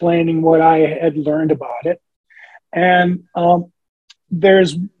and explaining what I had learned about it. And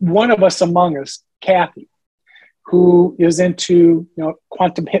there's one of us among us, Kathy, who is into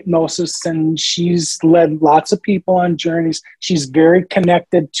quantum hypnosis, and she's led lots of people on journeys. She's very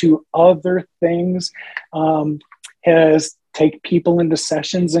connected to other things, has take people into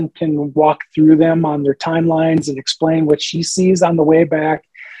sessions and can walk through them on their timelines and explain what she sees on the way back.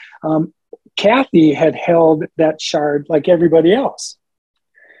 Kathy had held that shard like everybody else.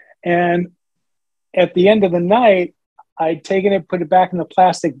 And at the end of the night, I'd taken it, put it back in the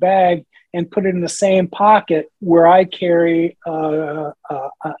plastic bag, and put it in the same pocket where I carry an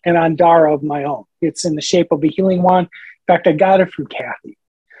Andara of my own. It's in the shape of a healing wand. In fact, I got it from Kathy.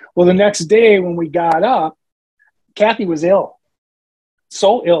 Well, the next day when we got up, Kathy was ill.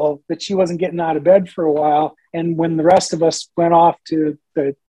 So ill that she wasn't getting out of bed for a while. And when the rest of us went off to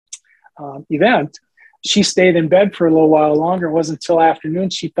the event, she stayed in bed for a little while longer. It wasn't until afternoon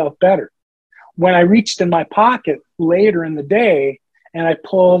she felt better. When I reached in my pocket later in the day and I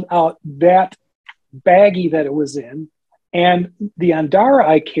pulled out that baggie that it was in and the Andara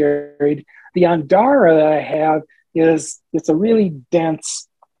I carried, the Andara that I have it's a really dense,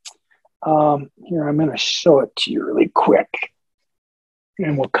 here, I'm going to show it to you really quick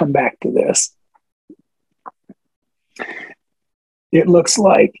and we'll come back to this. It looks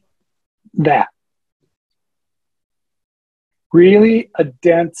like that. Really a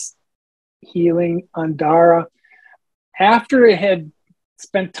dense healing Andara. After it had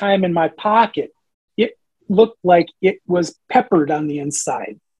spent time in my pocket, it looked like it was peppered on the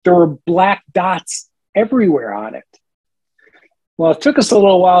inside. There were black dots everywhere on it. Well, it took us a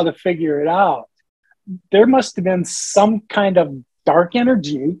little while to figure it out. There must have been some kind of dark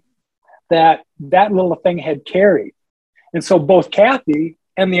energy that little thing had carried. And so both Kathy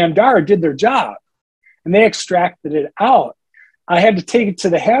and the Andara did their job and they extracted it out. I had to take it to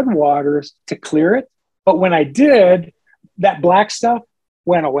the headwaters to clear it. But when I did, that black stuff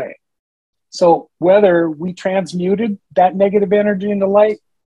went away. So whether we transmuted that negative energy into light,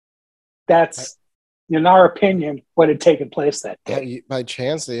 that's in our opinion, what had taken place that day. By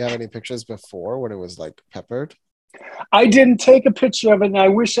chance, do you have any pictures before when it was like peppered? I didn't take a picture of it, and I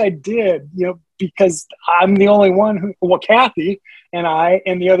wish I did, because I'm the only one who, Kathy and I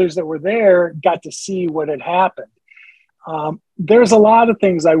and the others that were there got to see what had happened. There's a lot of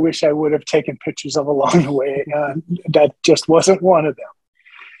things I wish I would have taken pictures of along the way. That just wasn't one of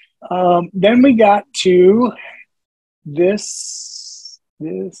them. Then we got to this,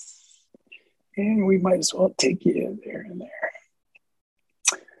 and we might as well take you in there and there.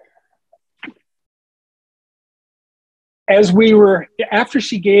 After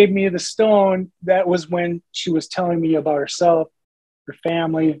she gave me the stone, that was when she was telling me about herself, her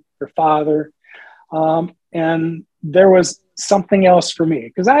family, her father. And there was something else for me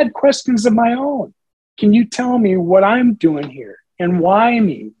because I had questions of my own. Can you tell me what I'm doing here and why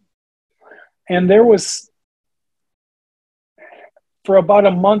me? And there was, for about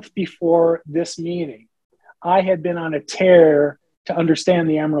a month before this meeting, I had been on a tear to understand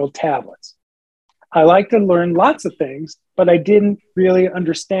the Emerald Tablets. I like to learn lots of things, but I didn't really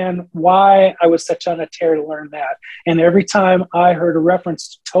understand why I was such on a tear to learn that. And every time I heard a reference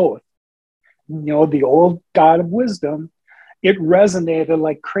to Thoth, the old god of wisdom, it resonated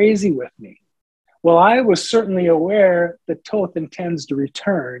like crazy with me. Well, I was certainly aware that Thoth intends to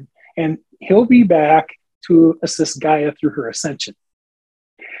return, and he'll be back to assist Gaia through her ascension.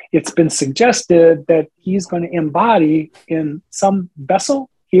 It's been suggested that he's going to embody in some vessel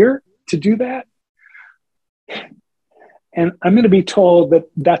here to do that. And I'm going to be told that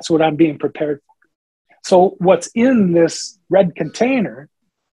that's what I'm being prepared for. So what's in this red container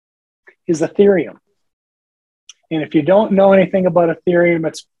is Ethereum. And if you don't know anything about Ethereum,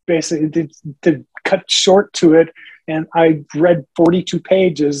 it's basically to cut short to it. And I read 42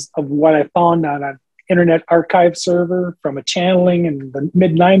 pages of what I found on an Internet Archive server from a channeling in the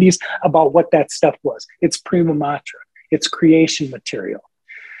mid-90s about what that stuff was. It's prima matra. It's creation material.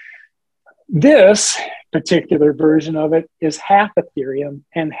 This particular version of it is half Ethereum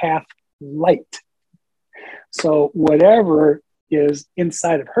and half light. So whatever is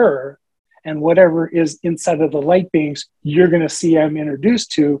inside of her and whatever is inside of the light beings you're going to see I'm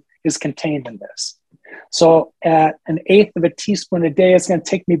introduced to is contained in this. So at 1/8 of a teaspoon a day, it's going to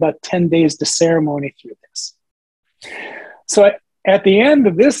take me about 10 days to ceremony through this. So at the end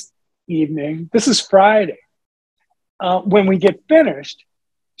of this evening, this is Friday, when we get finished,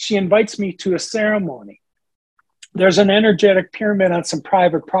 she invites me to a ceremony. There's an energetic pyramid on some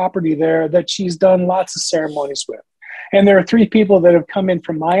private property there that she's done lots of ceremonies with. And there are 3 people that have come in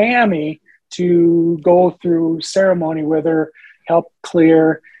from Miami to go through ceremony with her, help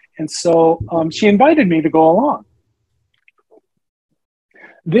clear. And so she invited me to go along.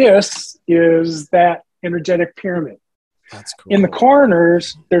 This is that energetic pyramid. That's cool. In the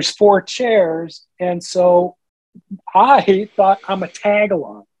corners, there's 4 chairs. And so I thought I'm a tag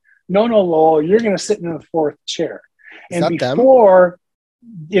along. No, Lowell, you're going to sit in the 4th chair. Is and that before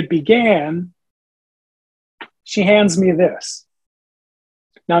it began, she hands me this.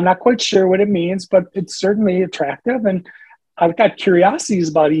 Now, I'm not quite sure what it means, but it's certainly attractive. And I've got curiosities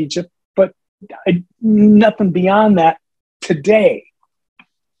about Egypt, but nothing beyond that today.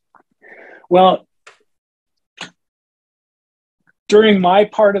 Well, during my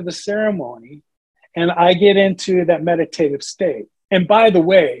part of the ceremony, and I get into that meditative state. And by the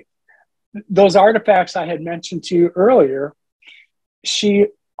way, those artifacts I had mentioned to you earlier, she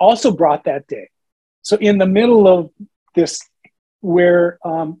also brought that day. So in the middle of this, where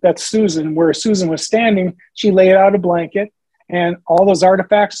that's Susan, where Susan was standing, she laid out a blanket, and all those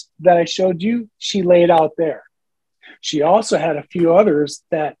artifacts that I showed you, she laid out there. She also had a few others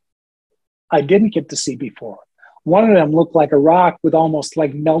that I didn't get to see before. One of them looked like a rock with almost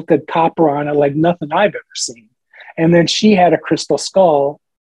like melted copper on it, like nothing I've ever seen. And then she had a crystal skull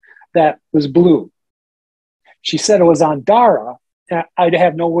that was blue. She said it was on Dara. I'd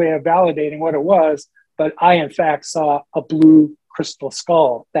have no way of validating what it was, but I, in fact, saw a blue crystal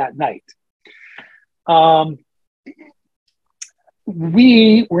skull that night.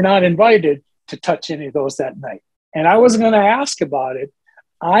 We were not invited to touch any of those that night. And I wasn't going to ask about it.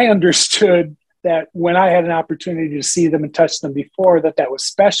 I understood that when I had an opportunity to see them and touch them before, that was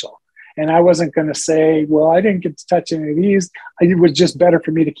special. And I wasn't going to say, well, I didn't get to touch any of these. It was just better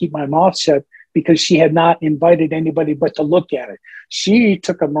for me to keep my mouth shut because she had not invited anybody but to look at it. She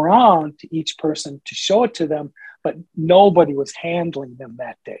took them around to each person to show it to them, but nobody was handling them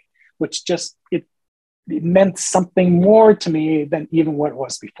that day, which just, it meant something more to me than even what it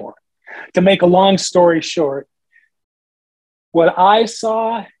was before. To make a long story short, what I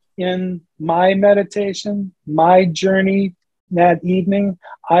saw in my meditation, my journey that evening,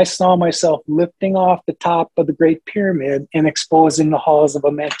 I saw myself lifting off the top of the Great Pyramid and exposing the halls of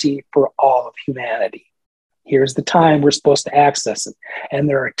Amenti for all of humanity. Here's the time we're supposed to access it. And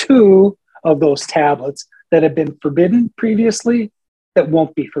there are 2 of those tablets that have been forbidden previously that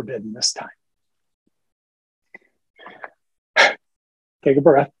won't be forbidden this time. Take a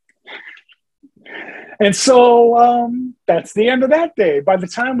breath. And so that's the end of that day. By the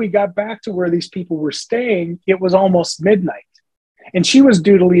time we got back to where these people were staying, it was almost midnight. And she was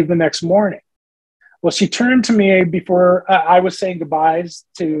due to leave the next morning. Well, she turned to me before I was saying goodbyes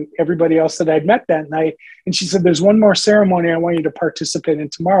to everybody else that I'd met that night. And she said, there's one more ceremony I want you to participate in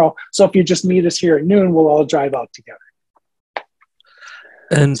tomorrow. So if you just meet us here at noon, we'll all drive out together.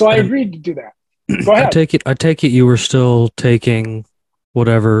 And so I agreed to do that. Go ahead. I take it you were still taking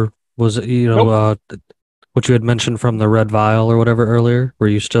whatever was, Nope. what you had mentioned from the red vial or whatever earlier. Were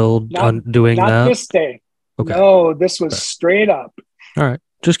you still doing that? Not this day. Okay. No, this was straight up. All right.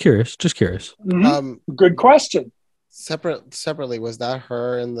 Just curious. Mm-hmm. Good question. Separately, was that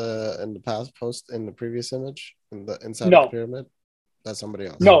her in the past post in the previous image in the inside of the pyramid? That's somebody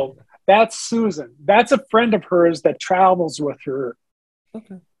else. No, that's Susan. That's a friend of hers that travels with her.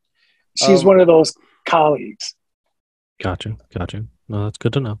 Okay. She's one of those colleagues. Gotcha. No, that's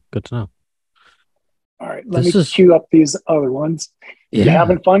good to know. All right, let me queue up these other ones. Yeah. You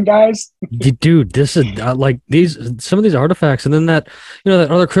having fun, guys? Dude, this is like some of these artifacts, and then that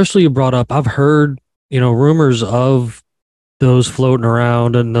other crystal you brought up. I've heard rumors of those floating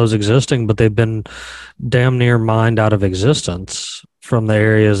around and those existing, but they've been damn near mined out of existence from the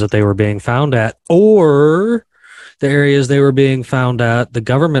areas that they were being found at, or the areas they were being found at. The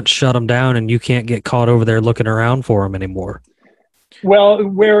government shut them down, and you can't get caught over there looking around for them anymore. Well,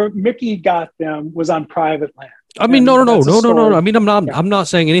 where Mickey got them was on private land. I mean, no. I mean, I'm not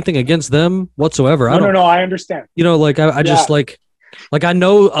saying anything against them whatsoever. No, I understand. I just like I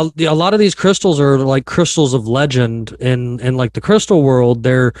know a lot of these crystals are like crystals of legend in like the crystal world.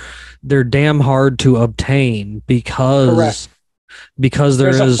 They're damn hard to obtain because there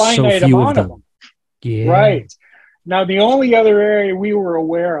is so few of them. Yeah. Right. Now, the only other area we were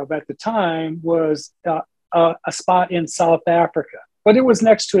aware of at the time was a spot in South Africa, but it was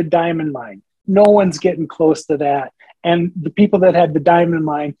next to a diamond mine. No one's getting close to that. And the people that had the diamond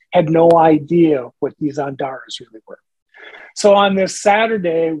mine had no idea what these Andaras really were. So on this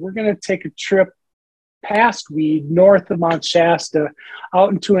Saturday, we're going to take a trip past Weed, north of Mount Shasta,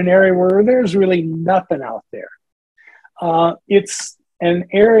 out into an area where there's really nothing out there. It's an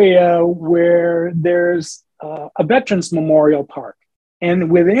area where there's a Veterans Memorial Park. And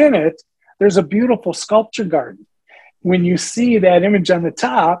within it, there's a beautiful sculpture garden. When you see that image on the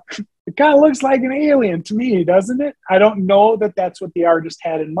top, it kind of looks like an alien to me, doesn't it? I don't know that that's what the artist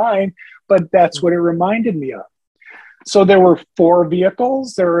had in mind, but that's what it reminded me of. So there were 4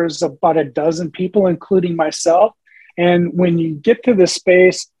 vehicles. There was about a dozen people, including myself. And when you get to this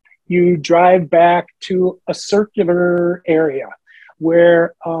space, you drive back to a circular area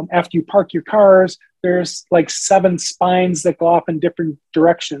where after you park your cars, there's like 7 spines that go off in different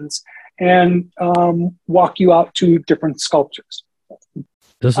directions and walk you out to different sculptures.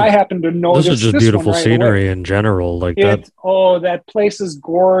 I happen to notice this is just beautiful scenery in general. That place is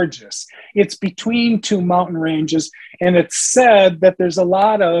gorgeous. It's between 2 mountain ranges, and it's said that there's a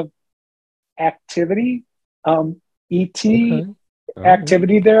lot of activity,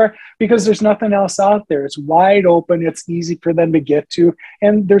 activity there, because there's nothing else out there. It's wide open. It's easy for them to get to,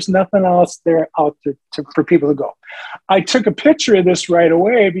 and there's nothing else there out there for people to go. I took a picture of this right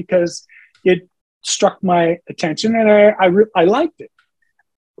away because it struck my attention, and I liked it.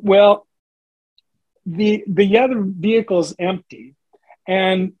 Well, the other vehicle's empty,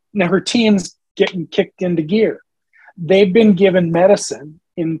 and now her team's getting kicked into gear. They've been given medicine.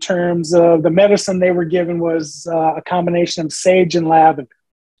 In terms of the medicine they were given was a combination of sage and lavender.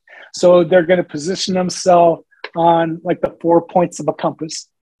 So they're going to position themselves on like the 4 points of a compass,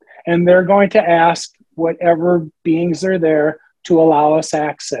 and they're going to ask whatever beings are there to allow us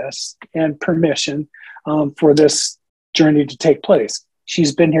access and permission for this journey to take place.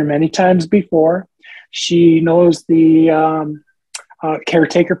 She's been here many times before. She knows the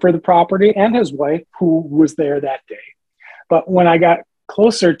caretaker for the property and his wife, who was there that day. But when I got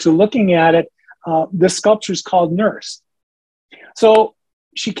closer to looking at it, this sculpture is called Nurse. So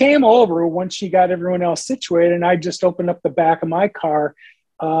she came over once she got everyone else situated, and I just opened up the back of my car.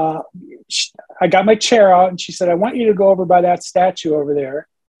 I got my chair out, and she said, I want you to go over by that statue over there.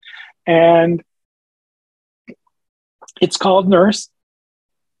 And it's called Nurse.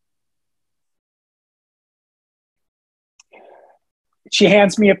 She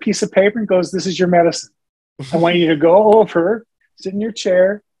hands me a piece of paper and goes, this is your medicine. I want you to go over, sit in your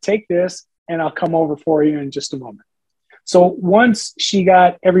chair, take this, and I'll come over for you in just a moment. So once she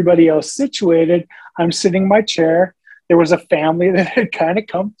got everybody else situated, I'm sitting in my chair. There was a family that had kind of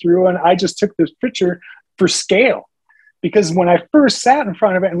come through, and I just took this picture for scale. Because when I first sat in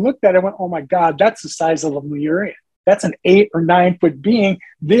front of it and looked at it, I went, oh my God, that's the size of a Lemurian. That's an 8 or 9 foot being.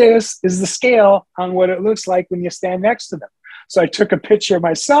 This is the scale on what it looks like when you stand next to them. So I took a picture of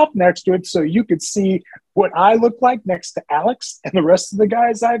myself next to it so you could see what I look like next to Alex and the rest of the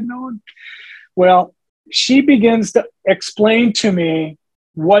guys I've known. Well, she begins to explain to me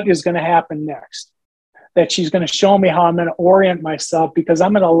what is going to happen next. That she's going to show me how I'm going to orient myself because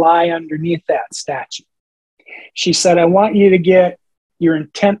I'm going to lie underneath that statue. She said, I want you to get your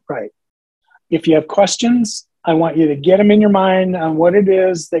intent right. If you have questions, I want you to get them in your mind on what it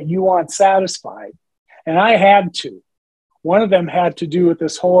is that you want satisfied. And I had to. One of them had to do with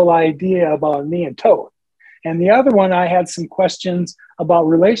this whole idea about me and Toad. And the other one, I had some questions about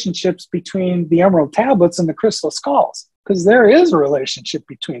relationships between the emerald tablets and the crystal skulls, because there is a relationship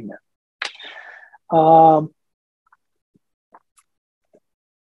between them.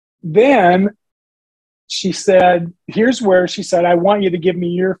 Then she said, here's where she said, I want you to give me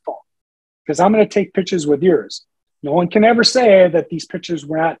your phone because I'm going to take pictures with yours. No one can ever say that these pictures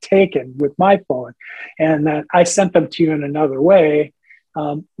were not taken with my phone and that I sent them to you in another way.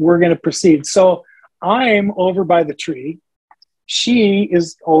 We're going to proceed. So I'm over by the tree. She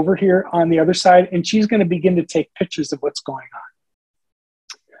is over here on the other side, and she's going to begin to take pictures of what's going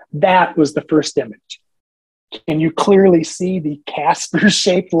on. That was the first image. Can you clearly see the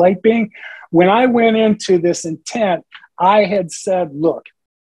Casper-shaped light being? When I went into this intent, I had said, look,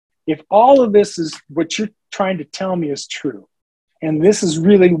 if all of this is what you're trying to tell me is true, and this is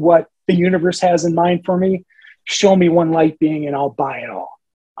really what the universe has in mind for me, show me one light being and I'll buy it all.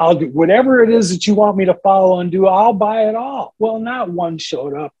 I'll do whatever it is that you want me to follow and do. I'll buy it all. Well, not one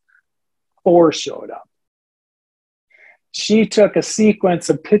showed up, 4 showed up. She took a sequence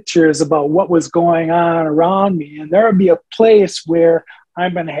of pictures about what was going on around me, and there would be a place where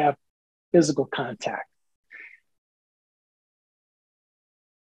I'm going to have physical contact.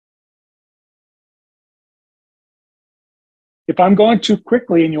 If I'm going too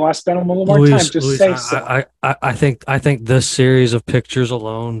quickly and you want to spend a little more time, just say so. I think this series of pictures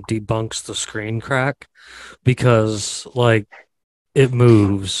alone debunks the screen crack because like it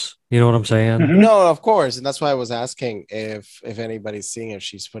moves. You know what I'm saying? Mm-hmm. No, of course, and that's why I was asking if anybody's seeing if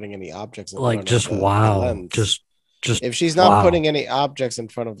she's putting any objects in Like front just of the wow, lens. just If she's not wow. putting any objects in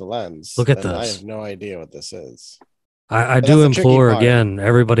front of the lens, Look at then I this. have no idea what this is. I But do that's the tricky implore part. again,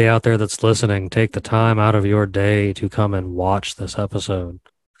 everybody out there that's listening, take the time out of your day to come and watch this episode.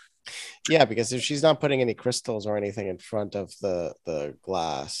 Yeah, because if she's not putting any crystals or anything in front of the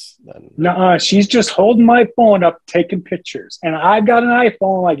glass, then No, she's just holding my phone up, taking pictures. And I've got an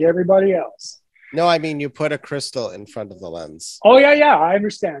iPhone like everybody else. no, I mean you put a crystal in front of the lens. Oh, yeah, I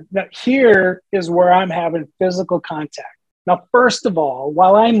understand. Now, here is where I'm having physical contact. Now, first of all,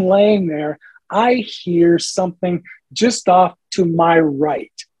 while I'm laying there, I hear something just off to my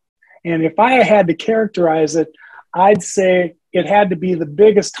right. And if I had to characterize it, I'd say it had to be the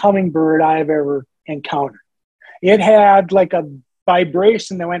biggest hummingbird I've ever encountered. It had like a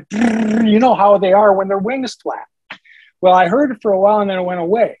vibration that went, you know how they are when their wings flap. Well, I heard it for a while and then it went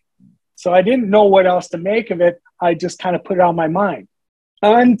away. So I didn't know what else to make of it. I just kind of put it on my mind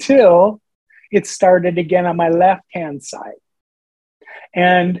until it started again on my left-hand side.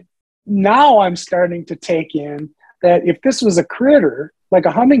 And now I'm starting to take in that if this was a critter, like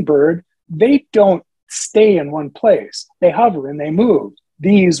a hummingbird, they don't stay in one place. They hover and they move.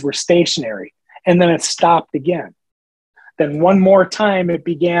 These were stationary. And then it stopped again. Then one more time, it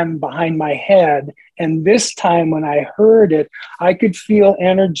began behind my head. And this time when I heard it, I could feel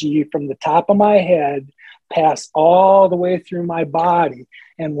energy from the top of my head pass all the way through my body.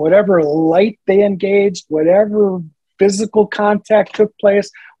 And whatever light they engaged, whatever physical contact took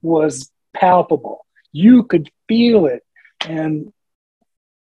place was palpable. You could feel it. And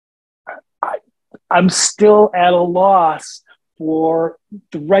I'm still at a loss for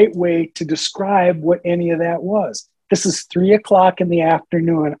the right way to describe what any of that was. This is 3:00 in the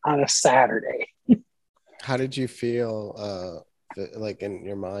afternoon on a Saturday. How did you feel like in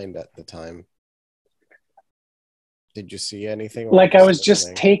your mind at the time? Did you see anything? Like I was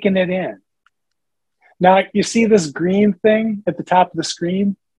just taking it in. Now, you see this green thing at the top of the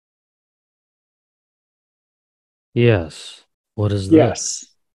screen? Yes. What is this? Yes.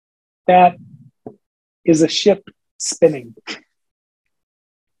 That is a ship spinning.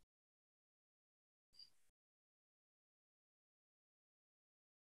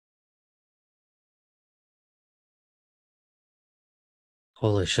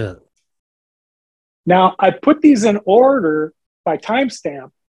 Holy shit. Now, I put these in order by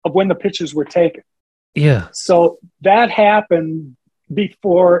timestamp of when the pictures were taken. Yeah. So that happened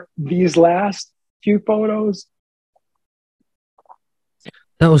before these last few photos.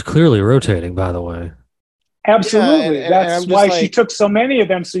 That was clearly rotating, by the way. Absolutely. Yeah, and That's I'm just why she like, took so many of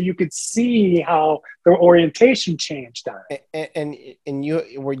them, so you could see how their orientation changed on it. and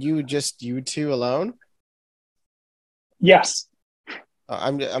you just you two alone? Yes.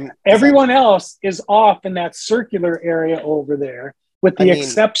 I'm 'cause Everyone else is off in that circular area over there, with the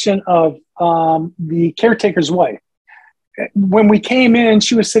exception of the caretaker's wife. When we came in,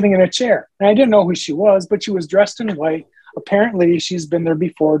 she was sitting in a chair. And I didn't know who she was, but she was dressed in white. Apparently, she's been there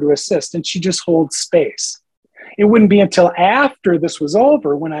before to assist, and she just holds space. It wouldn't be until after this was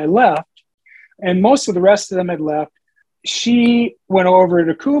over, when I left, and most of the rest of them had left, she went over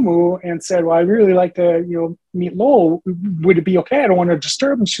to Kumu and said, well, I'd really like to, meet Lowell. Would it be okay? I don't want to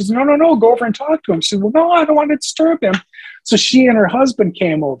disturb him. She said, no, go over and talk to him. She said, well, no, I don't want to disturb him. So she and her husband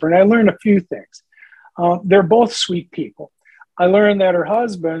came over, and I learned a few things. They're both sweet people. I learned that her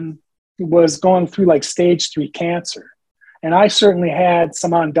husband was going through like stage 3 cancer. And I certainly had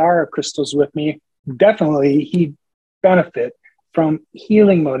some Andara crystals with me. Definitely he'd benefit from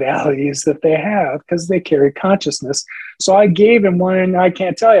healing modalities that they have because they carry consciousness. So I gave him one, and I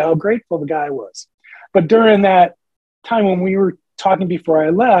can't tell you how grateful the guy was. But during that time when we were talking before I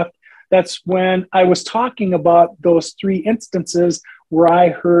left, that's when I was talking about those 3 instances where I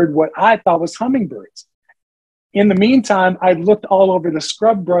heard what I thought was hummingbirds. In the meantime, I looked all over the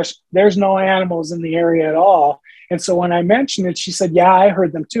scrub brush. There's no animals in the area at all. And so when I mentioned it, she said, yeah, I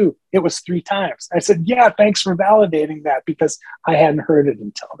heard them too. It was 3 times. I said, yeah, thanks for validating that, because I hadn't heard it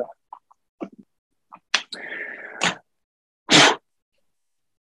until then.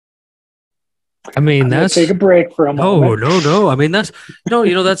 I mean, that's take a break for a moment. No. I mean, that's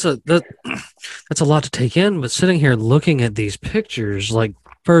a lot to take in. But sitting here looking at these pictures like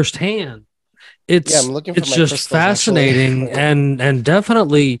firsthand, it's I'm looking for it's my just crystals, fascinating and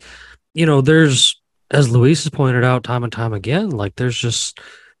definitely, there's, as Luis has pointed out time and time again, like there's just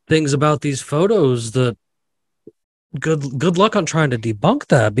things about these photos that good luck on trying to debunk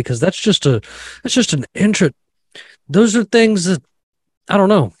that, because that's just an interest. Those are things that, I don't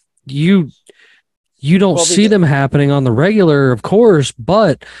know, you don't see them happening on the regular, of course,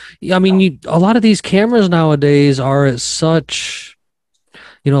 but I mean, a lot of these cameras nowadays are at such,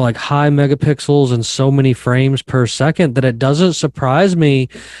 like high megapixels and so many frames per second that it doesn't surprise me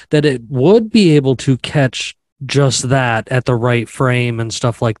that it would be able to catch just that at the right frame and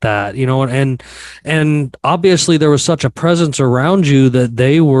stuff like that, and obviously there was such a presence around you that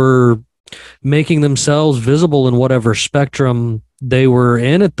they were making themselves visible in whatever spectrum they were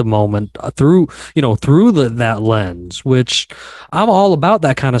in at the moment, through that lens, which I'm all about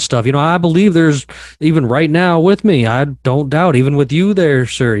that kind of stuff. I believe there's, even right now with me, I don't doubt, even with you there,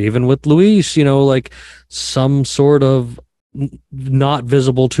 sir, even with Luis, like some sort of not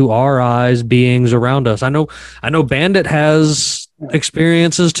visible to our eyes beings around us. I know Bandit has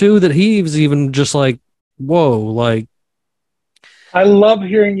experiences too that he's even just like, whoa, like, I love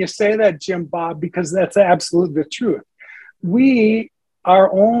hearing you say that, Jim Bob, because that's absolutely the truth. We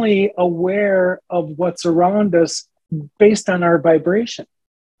are only aware of what's around us based on our vibration.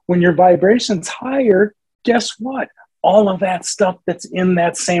 When your vibration's higher, guess what? All of that stuff that's in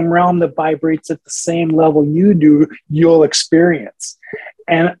that same realm that vibrates at the same level you do, you'll experience.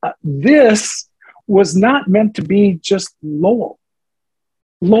 And this was not meant to be just Lowell.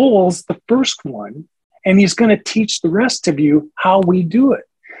 Lowell's the first one, and he's going to teach the rest of you how we do it.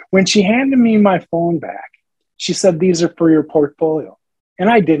 When she handed me my phone back, she said, these are for your portfolio. And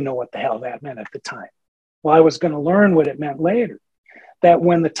I didn't know what the hell that meant at the time. Well, I was going to learn what it meant later, that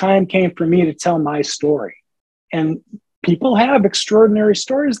when the time came for me to tell my story, and people have extraordinary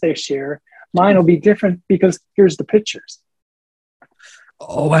stories they share, mine will be different because here's the pictures.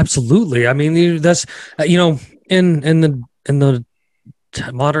 Oh, absolutely. I mean, that's, in the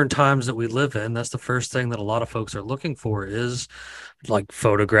modern times that we live in, that's the first thing that a lot of folks are looking for, is like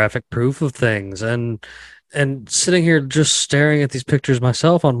photographic proof of things. And sitting here just staring at these pictures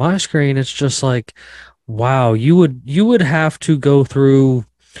myself on my screen, it's just like, wow, you would have to go through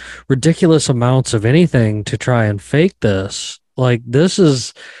ridiculous amounts of anything to try and fake this. Like,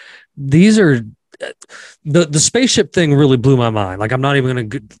 these are the spaceship thing really blew my mind. Like, I'm not even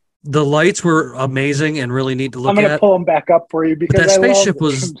gonna. The lights were amazing and really neat to look at. I'm going to pull them back up for you, because that spaceship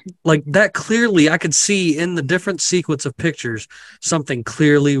was like that. Clearly, I could see in the different sequence of pictures something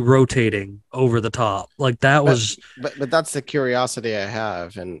clearly rotating over the top. Like that was. But that's the curiosity I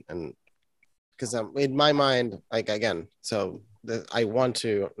have, and because in my mind, like, again, so I want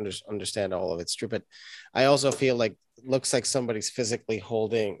to understand all of it's true, but I also feel like looks like somebody's physically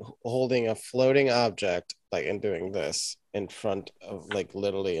holding a floating object, like, and doing this in front of, like,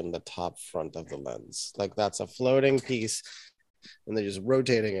 literally in the top front of the lens, like that's a floating piece, and they're just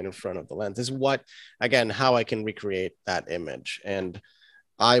rotating it in front of the lens. This is what, again, how I can recreate that image. And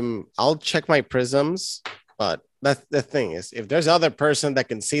I'll check my prisms, but that's the thing is, if there's other person that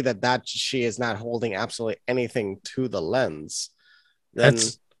can see that she is not holding absolutely anything to the lens, then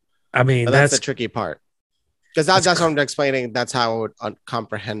that's the tricky part. Because that's what I'm explaining. That's how I would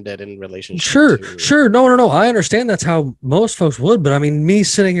comprehend it in relationship. Sure. No. I understand that's how most folks would, but I mean, me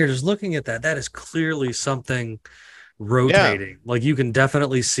sitting here just looking at that is clearly something rotating. Yeah. Like you can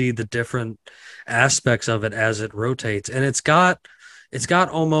definitely see the different aspects of it as it rotates, and it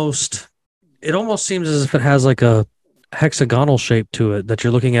almost seems as if it has like a hexagonal shape to it, that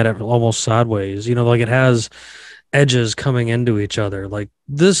you're looking at it almost sideways. You know, like it has edges coming into each other. Like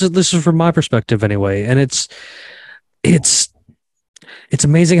this is from my perspective anyway, and it's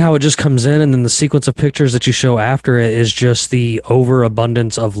amazing how it just comes in, and then the sequence of pictures that you show after it is just the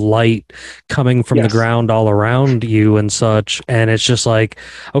overabundance of light coming from the ground all around you and such. And it's just like,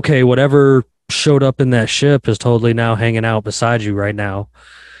 okay, whatever showed up in that ship is totally now hanging out beside you right now.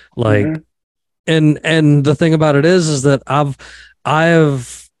 Like, and the thing about it is that I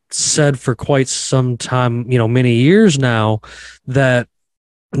have said for quite some time, many years now, that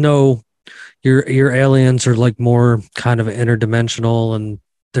no, your aliens are like more kind of interdimensional, and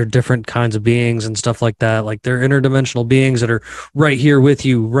they're different kinds of beings and stuff like that. Like they're interdimensional beings that are right here with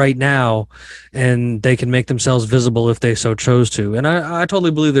you right now, and they can make themselves visible if they so chose to. And I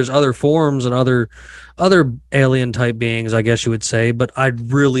totally believe there's other forms and other alien type beings, I guess you would say, but I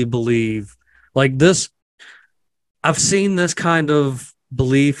really believe like this. I've seen this kind of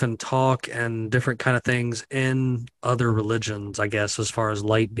belief and talk and different kind of things in other religions, I guess, as far as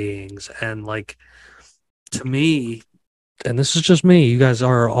light beings. And like, to me, and this is just me, you guys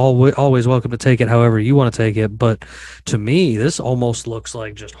are always welcome to take it however you want to take it, but to me, this almost looks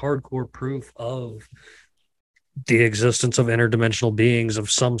like just hardcore proof of the existence of interdimensional beings of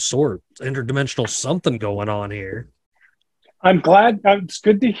some sort, interdimensional something going on here. I'm glad. It's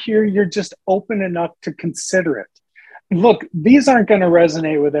good to hear you're just open enough to consider it. Look, these aren't going to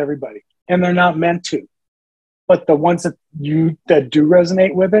resonate with everybody, and they're not meant to. But the ones that do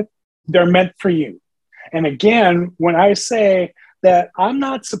resonate with it, they're meant for you. And again, when I say that I'm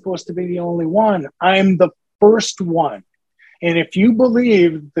not supposed to be the only one, I'm the first one. And if you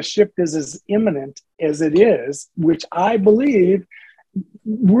believe the shift is as imminent as it is, which I believe,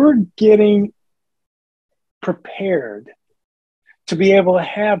 we're getting prepared to be able to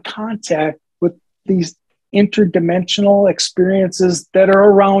have contact with these interdimensional experiences that are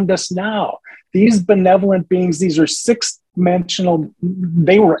around us now. These benevolent beings, these are six-dimensional,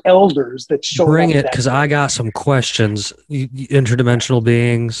 they were elders that showed Bring up. It, because I got some questions, interdimensional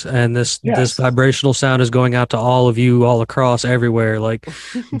beings, and this vibrational sound is going out to all of you all across everywhere. Like,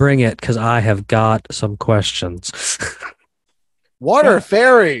 bring it, because I have got some questions. What are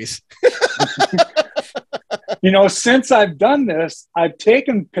fairies? Since I've done this, I've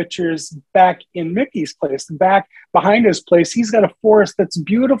taken pictures back in Mickey's place, back behind his place. He's got a forest that's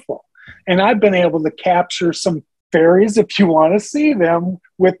beautiful. And I've been able to capture some fairies, if you want to see them,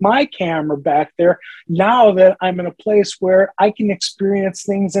 with my camera back there, now that I'm in a place where I can experience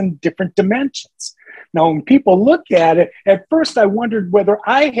things in different dimensions. Now, when people look at it, at first I wondered whether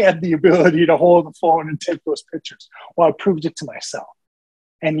I had the ability to hold the phone and take those pictures. Well, I proved it to myself.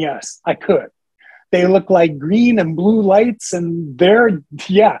 And yes, I could. They look like green and blue lights, and they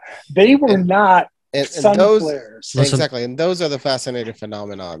were not sun flares. Exactly, and those are the fascinating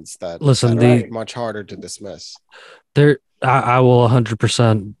phenomenons that are much harder to dismiss. I will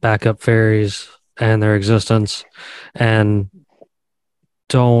 100% back up fairies and their existence, and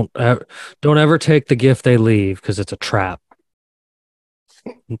don't ever take the gift they leave, because it's a trap.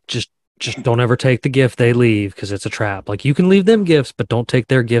 Just don't ever take the gift they leave, because it's a trap. Like, you can leave them gifts, but don't take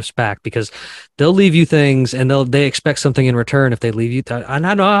their gifts back, because they'll leave you things and they expect something in return if they leave you. And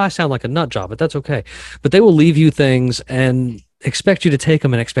I know I sound like a nut job, but that's okay. But they will leave you things and expect you to take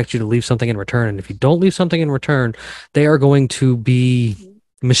them and expect you to leave something in return. And if you don't leave something in return, they are going to be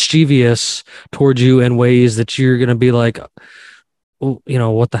mischievous towards you in ways that you're going to be like, oh,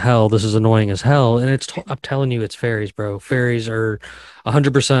 what the hell? This is annoying as hell. And I'm telling you, it's fairies, bro. Fairies are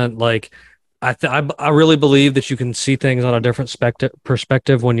 100% like, I really believe that you can see things on a different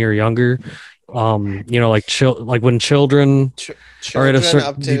perspective when you're younger. Like when children are at a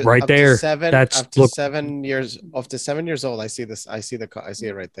certain right there. That's 7 years. Up to 7 years old, I see this. I see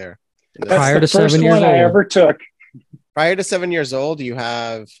it right there. That's the first one I ever took. Prior to 7 years old, you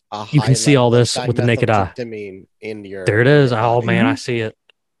have a You high can see all level of this with the naked eye. dimethyltryptamine in your. There it in is. your Oh body. man, I see it.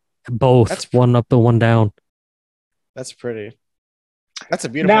 Both. That's one up and one down. That's pretty. That's a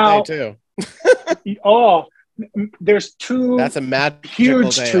beautiful Now- day too. Oh, there's two That's a magical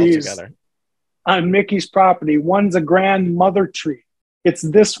huge day trees altogether. on Mickey's property. One's a grandmother tree. It's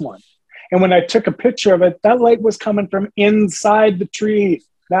this one. And when I took a picture of it, that light was coming from inside the tree,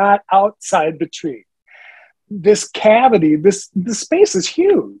 not outside the tree. This cavity, this space is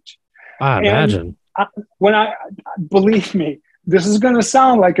huge. I imagine. Believe me, this is going to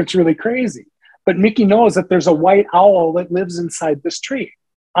sound like it's really crazy, but Mickey knows that there's a white owl that lives inside this tree.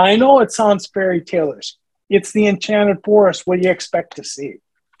 I know it sounds fairy tale-ish. It's the enchanted forest. What do you expect to see?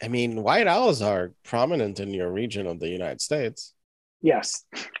 I mean, white owls are prominent in your region of the United States. Yes.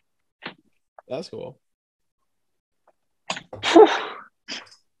 That's cool.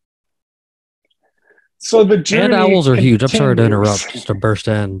 So the journey And owls are huge. I'm sorry to continues. interrupt, just to burst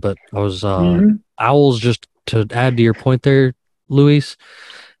in, but I was owls. Just to add to your point there, Luis.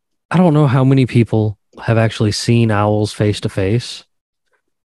 I don't know how many people have actually seen owls face to face,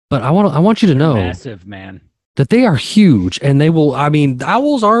 but I want you to know Massive, man. that they are huge, and they will. I mean,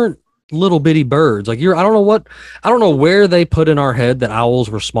 owls aren't little bitty birds. Like I don't know where they put in our head that owls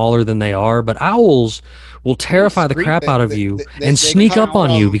were smaller than they are, but owls will terrify the crap out of you and sneak up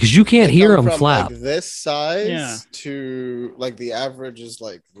on you because you can't hear them flap. Like this size Yeah. to like the average is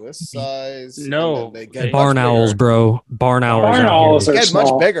like this size. No. and then they get Barn much owls, bigger. bro. Barn owls. Barn out owls here. are They get much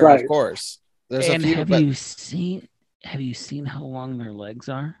small, bigger, right. of course. There's And a few, have but you seen how long their legs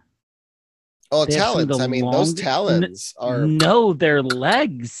are? oh, They have some of talons. the I mean, those talons are. No, their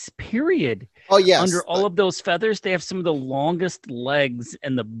legs, period. Oh yes, Under all of those feathers, they have some of the longest legs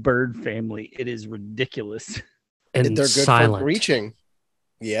in the bird family. It is ridiculous. And they're good silent. for reaching.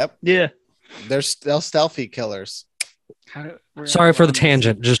 Yep, Yeah. they're stealthy killers. Sorry for the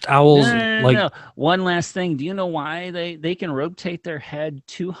tangent. Just owls. No. One last thing. Do you know why they can rotate their head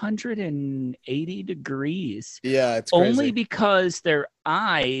 280 degrees? Yeah, it's crazy. Only because their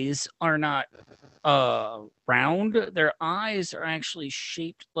eyes are not round. Their eyes are actually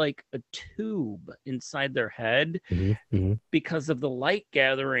shaped like a tube inside their head. Mhm. Because of the light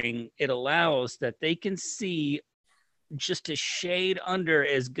gathering, it allows that they can see just a shade under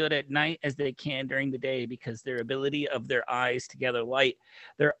as good at night as they can during the day, because their ability of their eyes to gather light.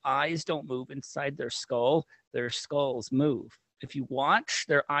 Their eyes don't move inside their skull. Their skulls move. If you watch,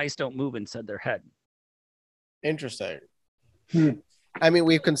 their eyes don't move inside their head. Interesting. I mean,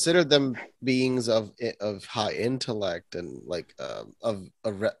 we've considered them beings of high intellect and like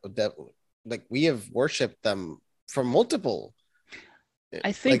like we have worshipped them from multiple.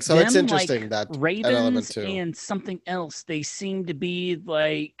 I think like, so them, it's interesting like that element ravens too. and something else, they seem to be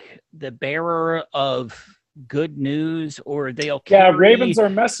like the bearer of good news, or they'll carry... Yeah, ravens are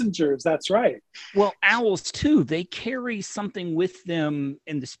messengers. That's right. Well, owls too. They carry something with them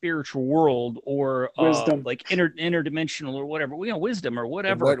in the spiritual world, or Wisdom. like interdimensional or whatever. We know wisdom or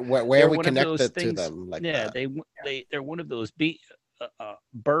whatever. Where we connected to them, like yeah, that. they're one of those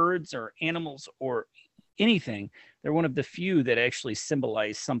birds or animals or anything. They're one of the few that actually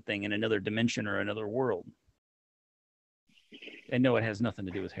symbolize something in another dimension or another world. And no, it has nothing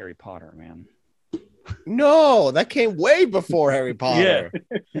to do with Harry Potter, man. No, that came way before Harry Potter.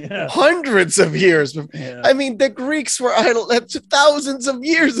 Yeah. Hundreds of years. Yeah. I mean, the Greeks were idle thousands of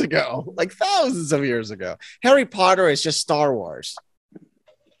years ago. Like thousands of years ago. Harry Potter is just Star Wars.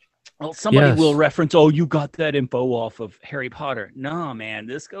 Well, somebody Yes. will reference, oh, you got that info off of Harry Potter. No, man,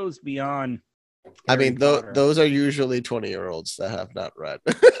 this goes beyond I Harry mean, Potter. those are usually 20-year-olds that have not read.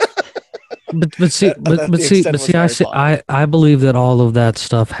 But see, I believe that all of that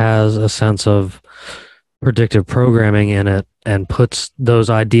stuff has a sense of predictive programming in it and puts those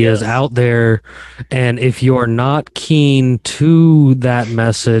ideas Yes. out there. And if you're not keen to that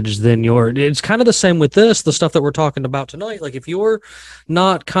message, then it's kind of the same with the stuff that we're talking about tonight. Like if you're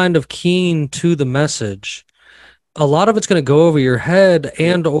not kind of keen to the message, a lot of it's going to go over your head,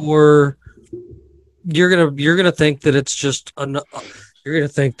 and or you're gonna think that it's just you're gonna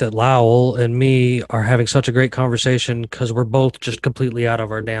think that Lowell and me are having such a great conversation because we're both just completely out of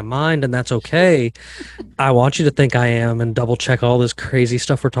our damn mind, and that's okay. I want you to think I am, and double check all this crazy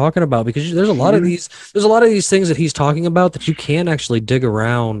stuff we're talking about, because there's a lot of these things that he's talking about that you can actually dig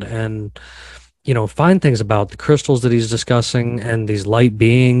around and find things about the crystals that he's discussing and these light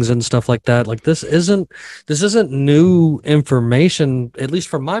beings and stuff like that. Like this isn't new information, at least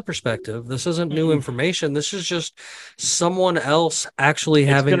from my perspective. This isn't new information. This is just someone else actually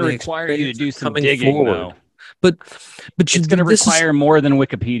having going to the require you to do experience some coming digging, forward. though. But it's going to require more than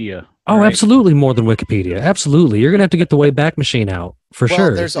Wikipedia. Oh, right? absolutely more than Wikipedia. Absolutely. You're going to have to get the Wayback Machine out for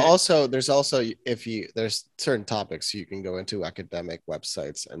sure. There's also there's certain topics you can go into academic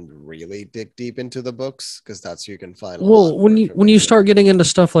websites and really dig deep into the books, because that's you can find. Well, when you start getting into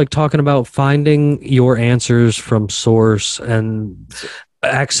stuff like talking about finding your answers from source and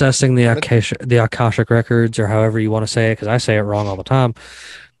accessing the Akashic records, or however you want to say it, because I say it wrong all the time.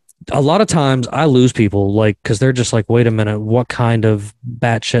 A lot of times I lose people, like, because they're just like, wait a minute, what kind of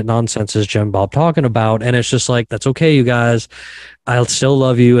batshit nonsense is Jim Bob talking about? And it's just like, that's okay, you guys. I'll still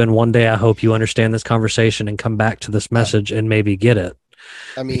love you. And one day I hope you understand this conversation and come back to this message and maybe get it.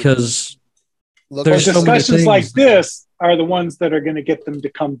 I mean, because there's discussions like this are the ones that are going to get them to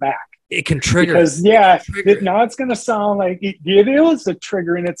come back. It can trigger. Because, now it's going to sound like it is a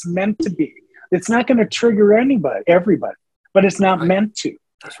trigger, and it's meant to be. It's not going to trigger everybody, but it's not meant to.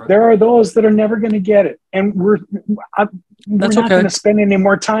 That's right. There are those that are never going to get it, and we're not going to spend any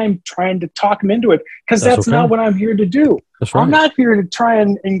more time trying to talk them into it, because that's not what I'm here to do. That's right. I'm not here to try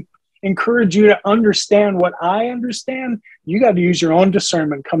and encourage you to understand what I understand. You got to use your own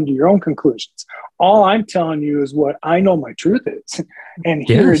discernment, come to your own conclusions. All I'm telling you is what I know my truth is, and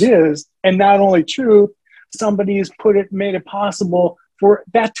here it is. And not only true, somebody has made it possible for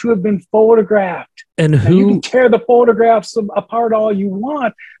that to have been photographed. And you can tear the photographs apart all you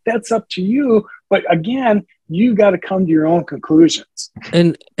want. That's up to you. But again, you got to come to your own conclusions.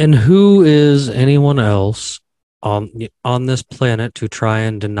 And who is anyone else on this planet to try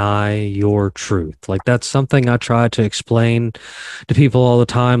and deny your truth? Like, that's something I try to explain to people all the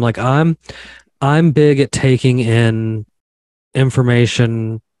time. Like, I'm big at taking in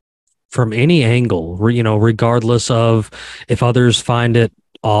information from any angle, regardless of if others find it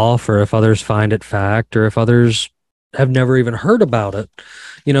off, or if others find it fact, or if others have never even heard about it.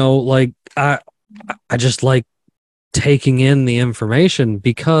 Like, I just like taking in the information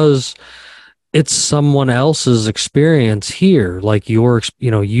because it's someone else's experience here. Like, you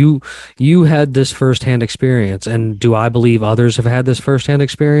had this firsthand experience. And do I believe others have had this firsthand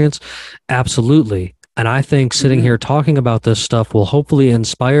experience? Absolutely. And I think sitting here talking about this stuff will hopefully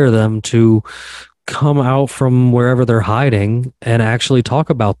inspire them to come out from wherever they're hiding and actually talk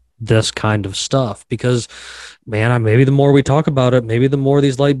about this kind of stuff. Because, man, maybe the more we talk about it, maybe the more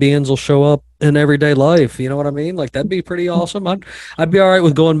these light beings will show up in everyday life. You know what I mean? Like, that'd be pretty awesome. I'd be all right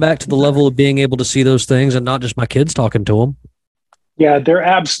with going back to the level of being able to see those things and not just my kids talking to them. Yeah, they're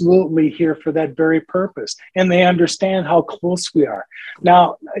absolutely here for that very purpose, and they understand how close we are.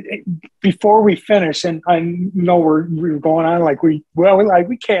 Now, before we finish, and I know we're going on like we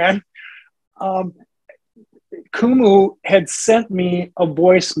can. Kumu had sent me a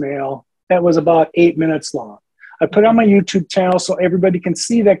voicemail that was about 8 minutes long. I put it on my YouTube channel so everybody can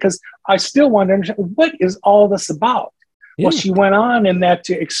see that, because I still want to understand, what is all this about? Yeah. Well, she went on in that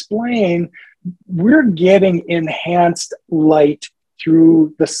to explain we're getting enhanced light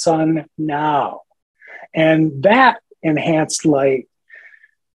through the sun now. And that enhanced light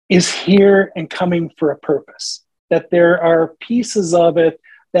is here and coming for a purpose. That there are pieces of it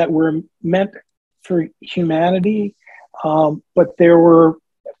that were meant for humanity, but there were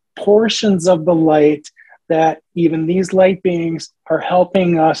portions of the light that even these light beings are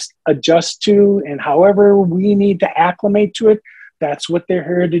helping us adjust to, and however we need to acclimate to it, that's what they're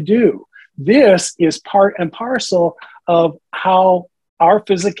here to do. This is part and parcel of how our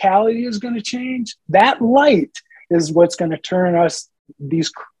physicality is going to change. That light is what's going to turn us,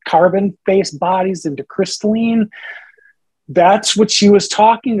 these carbon-based bodies, into crystalline. That's what she was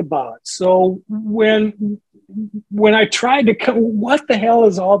talking about. So when I tried to what the hell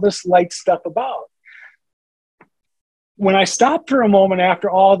is all this light stuff about? When I stopped for a moment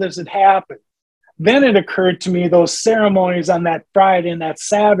after all this had happened, then it occurred to me those ceremonies on that Friday and that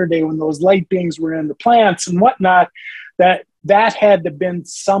Saturday when those light beings were in the plants and whatnot, that had to have been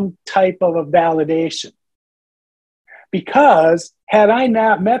some type of a validation. Because had I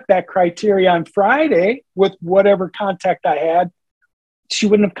not met that criteria on Friday with whatever contact I had, she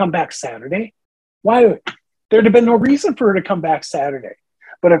wouldn't have come back Saturday. Why? There'd have been no reason for her to come back Saturday.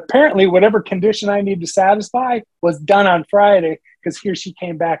 But apparently whatever condition I needed to satisfy was done on Friday, because here she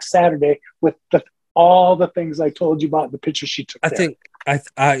came back Saturday with all the things I told you about, the picture she took.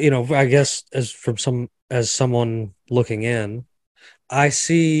 I guess as someone looking in, I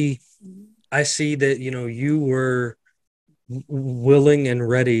see that, you were willing and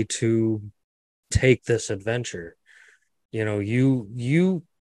ready to take this adventure. You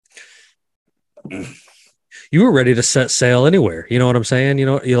were ready to set sail anywhere. You know what I'm saying?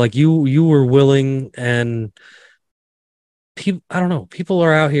 You were willing, and I don't know, people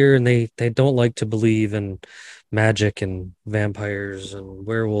are out here and they don't like to believe in magic and vampires and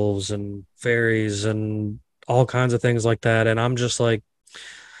werewolves and fairies and all kinds of things like that. And I'm just like,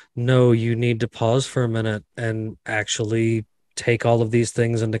 no, you need to pause for a minute and actually take all of these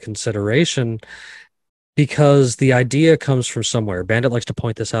things into consideration, because the idea comes from somewhere. Bandit likes to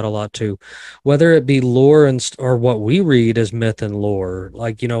point this out a lot too, whether it be lore or what we read as myth and lore.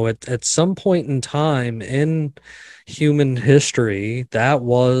 Like, at some point in time in human history, that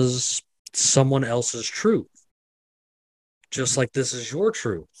was someone else's truth, just like this is your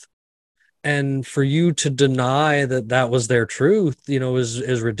truth. And for you to deny that that was their truth,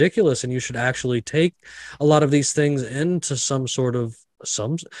 is ridiculous. And you should actually take a lot of these things into some sort of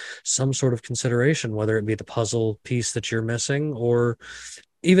consideration, whether it be the puzzle piece that you're missing, or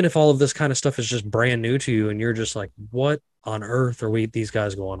even if all of this kind of stuff is just brand new to you and you're just like, what on earth are these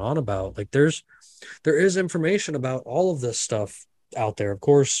guys going on about? Like, there is information about all of this stuff out there. Of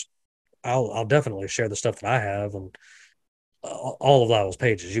course, I'll definitely share the stuff that I have, and all of Lyle's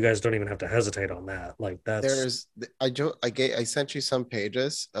pages. You guys don't even have to hesitate on that. Like, that's I sent you some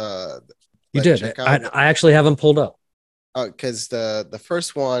pages. You did. I actually have them pulled up. Because the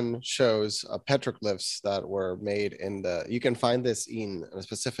first one shows petroglyphs that were made you can find this in a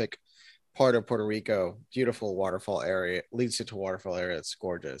specific part of Puerto Rico, beautiful waterfall area, leads you to waterfall area. It's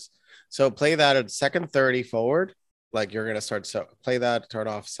gorgeous. So play that at second 30 forward, like you're gonna start. So play that, turn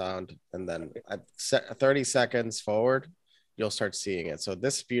off sound, and then at 30 seconds forward, you'll start seeing it. So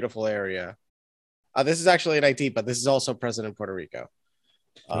this beautiful area, this is actually an IT, but this is also present in Puerto Rico.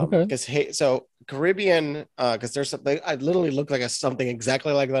 Okay. Because so Caribbean, because there's something I literally look like something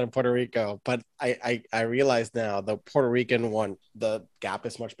exactly like that in Puerto Rico, but I realize now the Puerto Rican one, the gap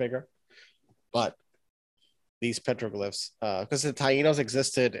is much bigger. But these petroglyphs, because the Taínos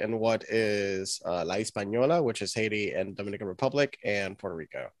existed in what is La Hispaniola, which is Haiti and Dominican Republic and Puerto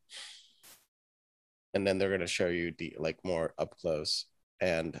Rico. And then they're going to show you more up close.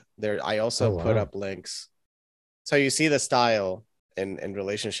 And I also put up links. So you see the style in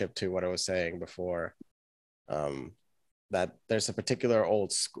relationship to what I was saying before, that there's a particular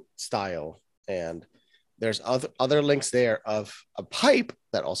old style, and there's other links there of a pipe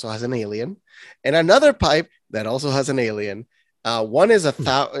that also has an alien and another pipe that also has an alien. One is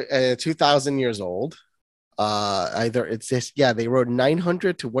 2,000 years old. Either it's this, they wrote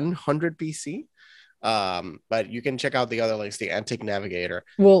 900 to 100 BC. But you can check out the other links, the Antique Navigator.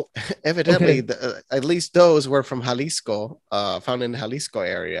 Well, evidently, at least those were from Jalisco, found in the Jalisco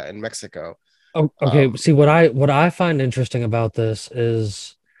area in Mexico. Oh, okay. See, what I find interesting about this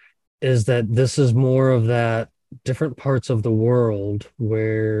is that this is more of that different parts of the world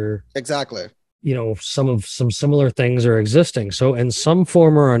where exactly, some similar things are existing. So in some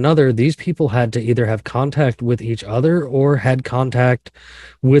form or another, these people had to either have contact with each other or had contact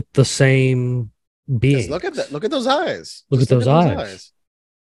with the same being. Look at that! Look at those eyes! Look at those eyes!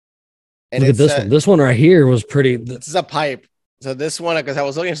 And look at this one. This one right here was pretty. This is a pipe. So this one, because I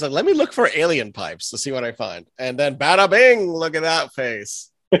was looking, it's like, let me look for alien pipes to see what I find. And then bada bing! Look at that face.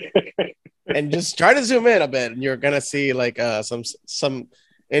 And just try to zoom in a bit, and you're gonna see some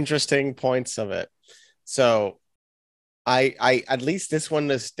interesting points of it. So I at least this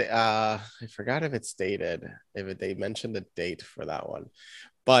one is I forgot if it's dated, if they mentioned the date for that one,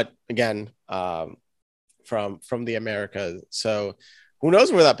 but again, from the Americas. So who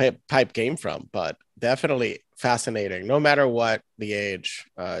knows where that pipe came from, but definitely fascinating. No matter what the age,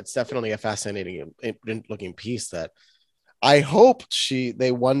 it's definitely a fascinating looking piece that I hope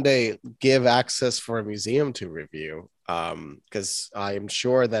they one day give access for a museum to review, because I'm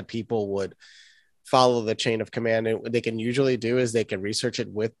sure that people would follow the chain of command. And what they can usually do is they can research it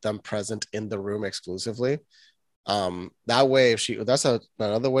with them present in the room exclusively. That way, if that's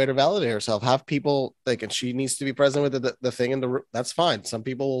another way to validate herself, have people and she needs to be present with the thing in the room. That's fine. Some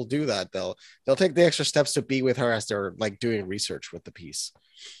people will do that. They'll take the extra steps to be with her as they're doing research with the piece.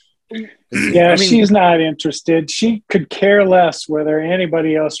 Yeah, she's not interested. She could care less whether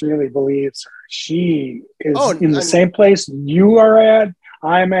anybody else really believes her. She is in the same place you are at,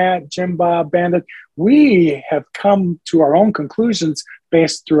 I'm at, Jim Bob, Bandit. We have come to our own conclusions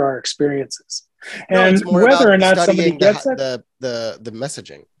based through our experiences. And whether or not somebody gets the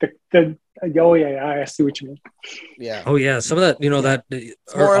messaging. I see what you mean. Yeah. Oh yeah, some of that, that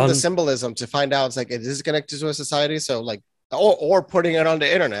it's more of the symbolism to find out. It's like, is this connected to a society? So or putting it on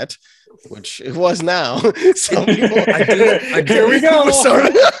the internet, which it was now. Some people, here we go.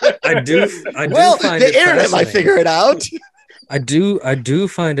 I do. Well, find the internet might figure it out. I do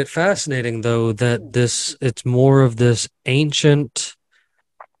find it fascinating though that it's more of this ancient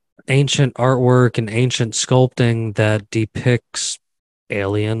ancient artwork and ancient sculpting that depicts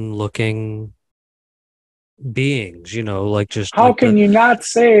alien looking beings, like just How like can you not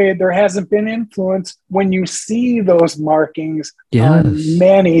say there hasn't been influence when you see those markings on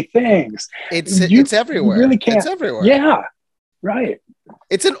many things? It's everywhere. You really can't. It's everywhere. Yeah, right.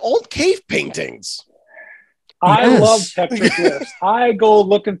 It's in old cave paintings. I love petroglyphs. I go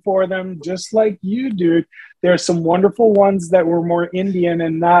looking for them just like you do. There's some wonderful ones that were more Indian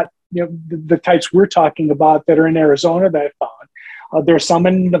and not the types we're talking about that are in Arizona that I found. There's some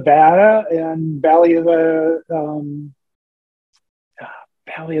in Nevada and Valley of the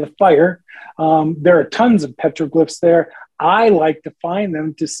Fire. There are tons of petroglyphs there. I like to find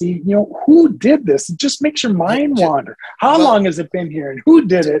them to see, who did this. It just makes your mind wander. How long has it been here, and who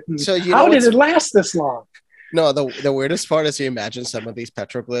did it, and how did it last this long? No, the weirdest part is you imagine some of these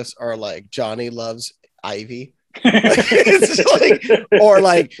petroglyphs are like Johnny loves Ivy. Or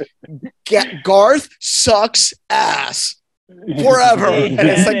like Garth sucks ass forever. And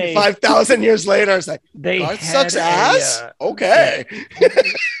it's like 5,000 years later. It's like, Garth sucks ass? Okay.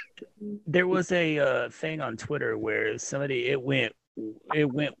 There was a thing on Twitter where it went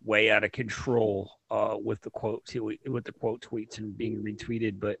way out of control with the quote tweets and being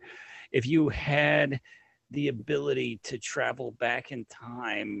retweeted. But if you had the ability to travel back in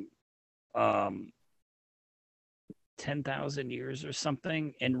time 10,000 years or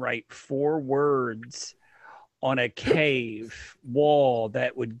something and write 4 words on a cave wall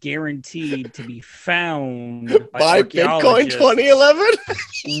that would guaranteed to be found by Bitcoin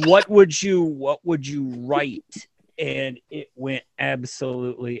 2011, what would you write? And it went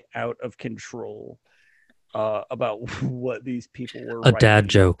absolutely out of control about what these people were writing. Dad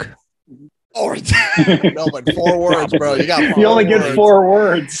joke. Or no, but 4 words, bro. You got 4 You only get 4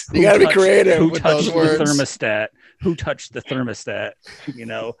 words. You got to be creative. Who with touched those words. the thermostat? Who touched the thermostat?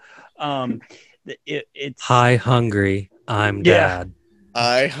 It's hi hungry. I'm dad.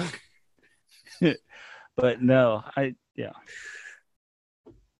 But no,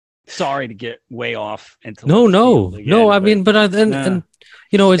 sorry to get way off into no. I mean, but we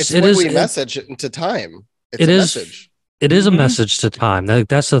message it into time. It's a message. It is a message to time.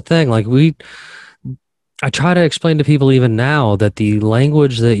 That's the thing. Like I try to explain to people even now that the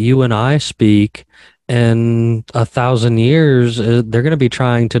language that you and I speak in 1,000 years, they're going to be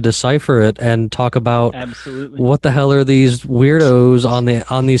trying to decipher it and talk about what the hell are these weirdos on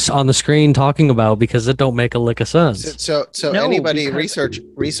the screen talking about, because it don't make a lick of sense. So anybody research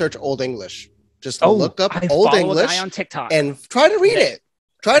Old English. Just look up Old English on TikTok and try to read it.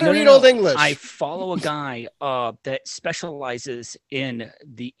 Try to read Old English. I follow a guy that specializes in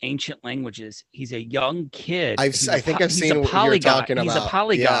the ancient languages. He's a young kid. I think I've seen what you're talking about. He's a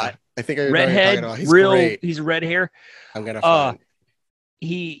polyglot. Yeah, I think I redhead, great. He's red hair. I'm gonna find.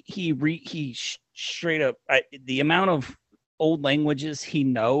 He straight up. The amount of old languages he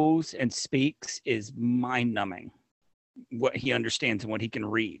knows and speaks is mind numbing. What he understands and what he can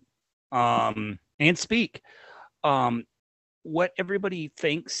read, and speak. What everybody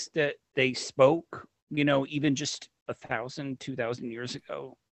thinks that they spoke, even just 1,000, 2,000 years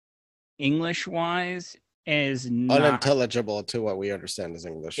ago, English wise, is not unintelligible to what we understand as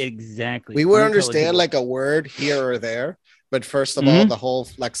English. Exactly. We would understand like a word here or there, but first of all, the whole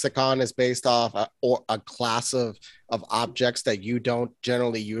lexicon is based off a class of objects that you don't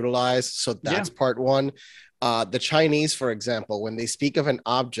generally utilize. So that's part one. The Chinese, for example, when they speak of an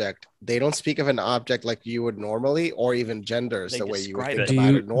object, they don't speak of an object like you would normally, or even genders the way you would think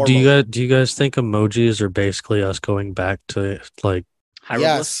about it normally. Do you guys think emojis are basically us going back to like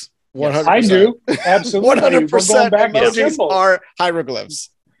hieroglyphs? Yes, 100%. I do. Absolutely. 100% emojis are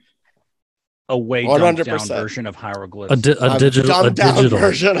hieroglyphs. A way dumbed down version of hieroglyphs. A digital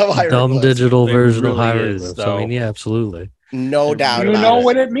version of hieroglyphs. Dumb digital version of really hieroglyphs. I mean, yeah, absolutely. No doubt. You know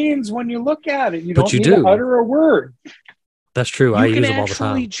what it means when you look at it. You don't need to utter a word. That's true. I use them all the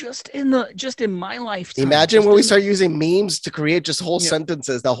time. Just in my lifetime. Imagine when we start using memes to create just whole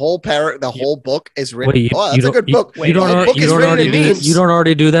sentences. The whole whole book is written. Wait, that's a good book. You don't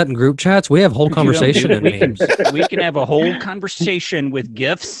already do that in group chats? We have whole conversation in memes. We can have a whole conversation with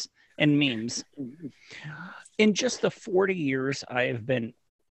GIFs and memes. In just the 40 years I have been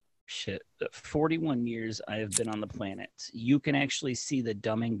 41 years I have been on the planet, you can actually see the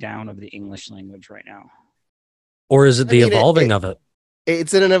dumbing down of the English language right now. Or is it the evolving of it?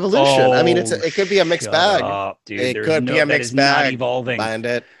 It's in an evolution. I mean, it could be a mixed bag. Up, dude. It could be a mixed bag. Not evolving.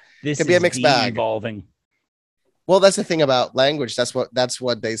 It This could be a mixed bag. Evolving. Well, that's the thing about language. That's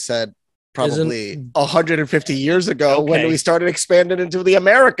what they said probably 150 years ago when we started expanding into the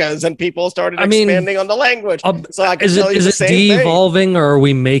Americas and people started expanding on the language. So I can tell you the same thing. Is it de-evolving, or are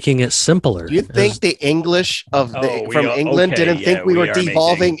we making it simpler? Do you think the English from England didn't think we were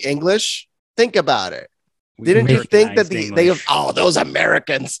devolving English? Think about it. Didn't you think that those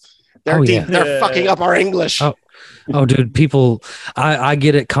Americans, they're fucking up our English? Oh, dude, people, I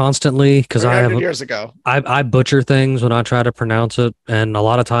get it constantly because years ago. I butcher things when I try to pronounce it, and a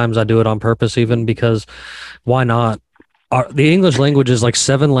lot of times I do it on purpose, even because why not? The English language is like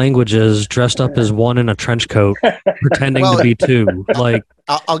 7 languages dressed up as one in a trench coat, pretending to be 2. Like,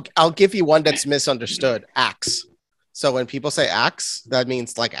 I'll give you one that's misunderstood. Axe. So when people say axe, that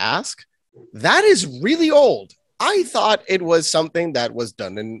means like ask. That is really old. I thought it was something that was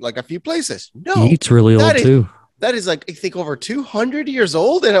done in like a few places. No, yeet's really old too. That is like, I think, over 200 years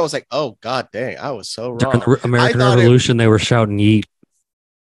old. And I was like, oh, God dang, I was so wrong. During the American Revolution, they were shouting yeet.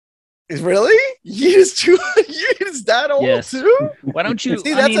 Really? Yeet is that old too? Why don't you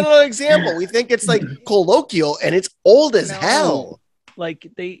see? That's another example. We think it's like colloquial and it's old as hell. Like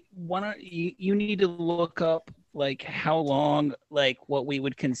you need to look up like how long, like what we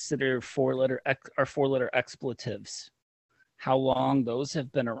would consider 4-letter expletives, how long those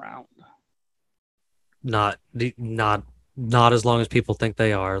have been around. Not as long as people think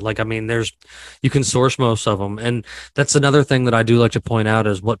they are. Like, I mean, you can source most of them. And that's another thing that I do like to point out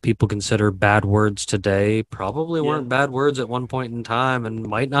is what people consider bad words today probably weren't bad words at one point in time and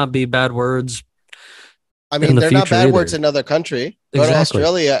might not be bad words. I mean, they're not bad words in another country. Go to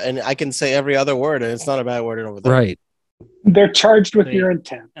Australia and I can say every other word and it's not a bad word over there. Right. They're charged with your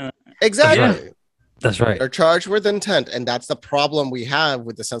intent. Exactly. Yeah. That's right. They're charged with intent. And that's the problem we have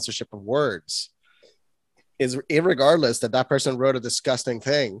with the censorship of words. Is irregardless that person wrote a disgusting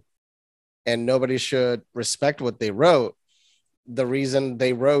thing and nobody should respect what they wrote. The reason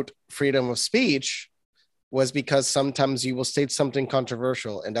they wrote freedom of speech was because sometimes you will state something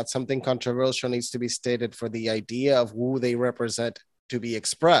controversial and that something controversial needs to be stated for the idea of who they represent to be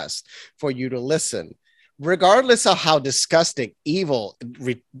expressed, for you to listen. Regardless of how disgusting, evil,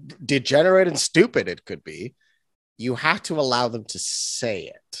 degenerate, and stupid it could be, you have to allow them to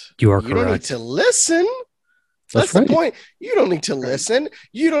say it. You are correct. You don't need to listen. That's the point. You don't need to listen.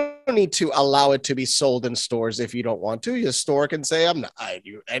 You don't need to allow it to be sold in stores if you don't want to. Your store can say,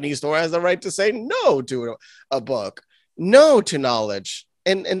 any store has the right to say no to a book, no to knowledge.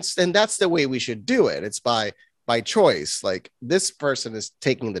 And that's the way we should do it. It's by choice. Like, this person is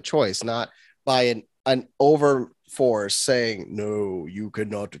taking the choice, not by an over force saying, no, you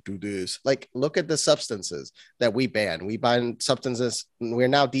cannot do this. Like, look at the substances that we ban. We ban substances. We're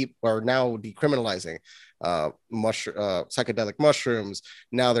now decriminalizing psychedelic mushrooms.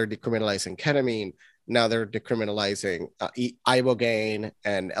 Now they're decriminalizing ketamine. Now they're decriminalizing ibogaine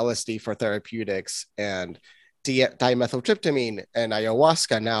and LSD for therapeutics, and dimethyltryptamine and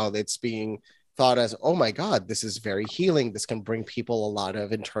ayahuasca. Now it's being thought as, oh my God, this is very healing. This can bring people a lot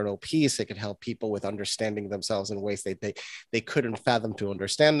of internal peace. It can help people with understanding themselves in ways they couldn't fathom to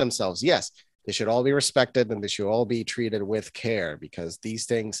understand themselves. Yes, they should all be respected and they should all be treated with care, because these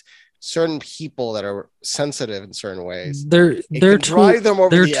things, certain people that are sensitive in certain ways, they're drive them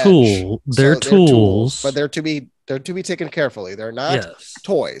over the edge. They're tools, but they're to be taken carefully. They're not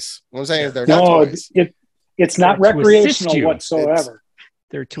toys. What I'm saying is they're not toys. It's not recreational whatsoever.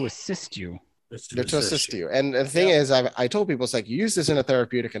 They're to assist you. They're to assist you. And the thing is, I told people, it's like, use this in a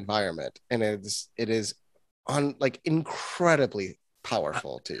therapeutic environment, and it is on like incredibly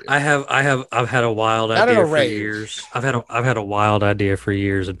powerful to you. I've had a wild idea for years. I've had a wild idea for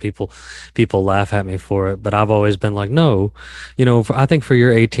years, and people laugh at me for it, but I've always been like, no, I think for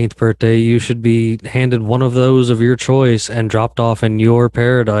your 18th birthday, you should be handed one of those of your choice and dropped off in your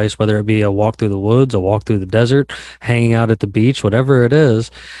paradise, whether it be a walk through the woods, a walk through the desert, hanging out at the beach, whatever it is.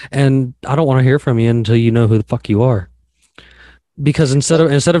 And I don't want to hear from you until you know who the fuck you are. Because instead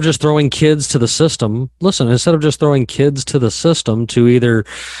of just throwing kids to the system, to either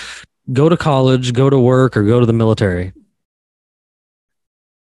go to college, go to work, or go to the military,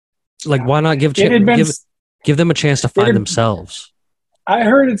 like, why not give them a chance to find themselves? I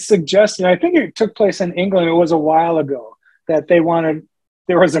heard it suggested, I think it took place in England, it was a while ago, that there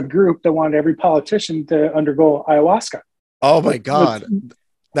was a group that wanted every politician to undergo ayahuasca. Oh my God.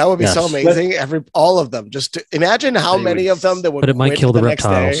 That would be so amazing. All of them. Just to imagine how many of them that would. But it might kill the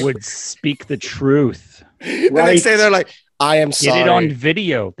reptiles. Would speak the truth. The next day, they're like, "I am sorry." Get it on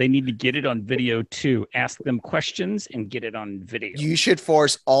video. They need to get it on video too. Ask them questions and get it on video. You should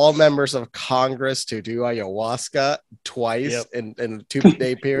force all members of Congress to do ayahuasca twice in a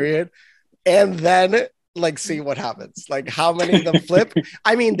 2-day period, and then like see what happens. Like how many of them flip.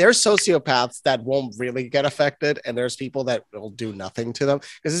 I mean, there's sociopaths that won't really get affected, and there's people that will do nothing to them,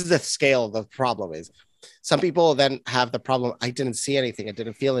 because this is the scale of the problem. Is some people then have the problem, I didn't see anything, I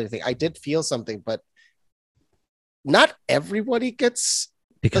didn't feel anything, I did feel something, but not everybody gets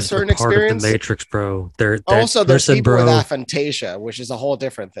because a certain they're part experience of the matrix, bro. They're also there's listen, people bro, with aphantasia, which is a whole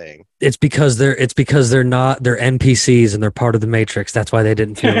different thing. It's because they're NPCs and they're part of the matrix. That's why they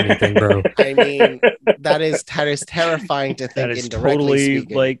didn't feel anything, bro. I mean, that is terrifying to think. That is indirectly totally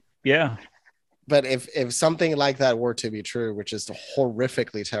speaking. like, yeah. But if something like that were to be true, which is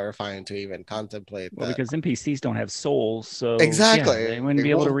horrifically terrifying to even contemplate, well, that. because NPCs don't have souls, so exactly, yeah, they wouldn't be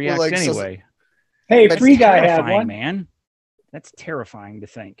able to react anyway. Hey, That's Free Guy had one. Man. That's terrifying to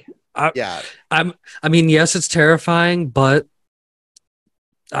think. I mean, yes, it's terrifying, but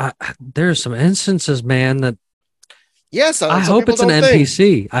there's some instances, man, that yes, I hope it's an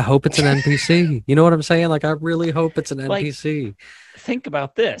NPC. I hope it's an NPC. You know what I'm saying? Like, I really hope it's an NPC. Think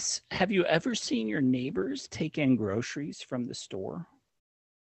about this. Have you ever seen your neighbors take in groceries from the store?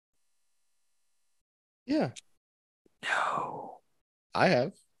 Yeah. No. I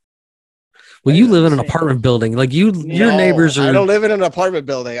have. Well, you live in an apartment building. Like your neighbors are. I don't live in an apartment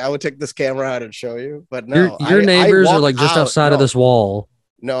building. I would take this camera out and show you, but no. Your neighbors are like just outside of this wall.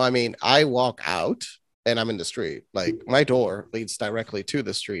 No, I mean, I walk out and I'm in the street. Like my door leads directly to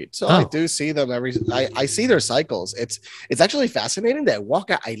the street. So I do see them I see their cycles. It's actually fascinating that I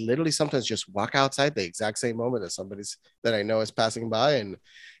walk out. I literally sometimes just walk outside the exact same moment as somebody's that I know is passing by. And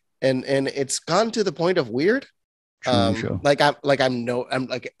it's gone to the point of weird. My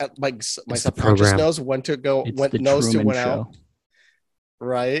subconscious knows when to go, when knows to went out.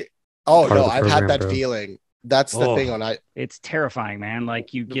 Right. Oh no, I've had that feeling. That's the thing on it's terrifying, man.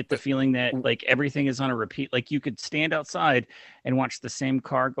 Like you get the feeling that like everything is on a repeat. Like you could stand outside and watch the same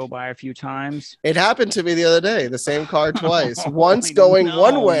car go by a few times. It happened to me the other day, the same car twice. Once going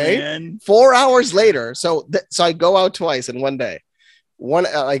one way, man. 4 hours later. So I go out twice in one day. One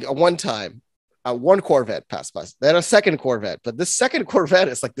time. One Corvette passed by, then a second Corvette, but this second Corvette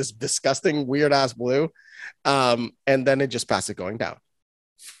is like this disgusting weird ass blue, and then it just passes going down.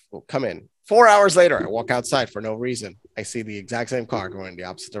 We'll come in 4 hours later. I walk outside for no reason. I see the exact same car going in the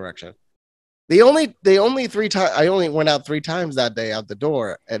opposite direction. The only 3 times I only went out 3 times that day out the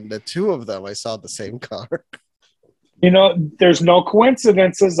door, and the 2 of them I saw the same car. You know, there's no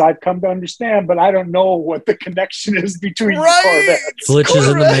coincidences. I've come to understand, but I don't know what the connection is between Corvettes.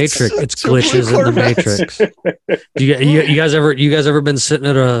 Glitches in the matrix. It's glitches in the matrix. You guys ever been sitting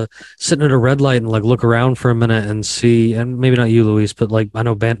at a red light and like look around for a minute and see, and maybe not you, Luis, but like I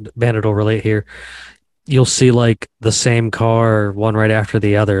know Bandit will relate here. You'll see like the same car, one right after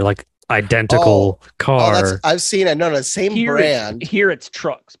the other, like identical car. I've seen it. No, same brand. Here it's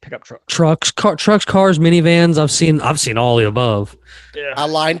trucks, pickup trucks. Trucks, cars, minivans. I've seen all the above. Yeah.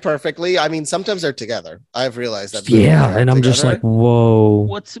 Aligned perfectly. I mean, sometimes they're together. I've realized that. Yeah, and I'm just like, whoa.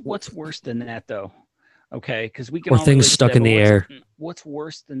 What's worse than that though? Okay, because we can. Or things stuck in the air. What's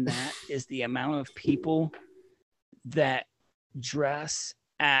worse than that is the amount of people that dress,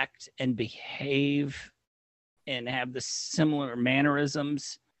 act, and behave, and have the similar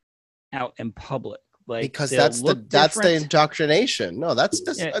mannerisms out in public, like because that's the indoctrination. No,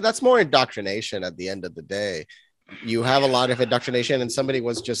 that's more indoctrination at the end of the day. You have a lot of indoctrination, and somebody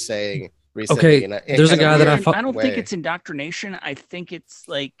was just saying recently. Okay, there's a guy that I don't think it's indoctrination. I think it's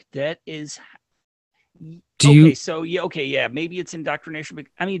like that is. Maybe it's indoctrination, but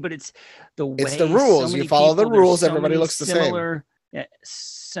I mean, but it's the way. It's the rules. You follow the rules. Everybody looks the same. Yeah,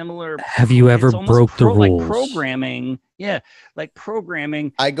 similar. Have you ever broke the rules? Like programming. Yeah, like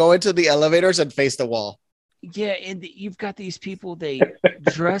programming. I go into the elevators and face the wall. Yeah, and you've got these people. They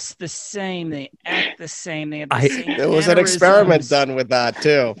dress the same. They act the same. They have the same. There was an experiment done with that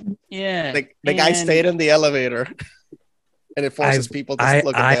too. Yeah, the guy stayed in the elevator, and it forces people to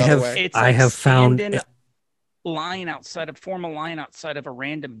look at the other way. It's I have found form a line outside of a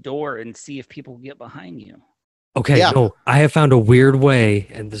random door and see if people get behind you. Okay, no, I have found a weird way,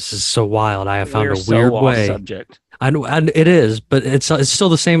 and this is so wild. I have found a weird way. Subject. I know, and it is, but it's still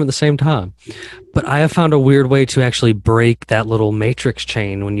the same at the same time. But I have found a weird way to actually break that little matrix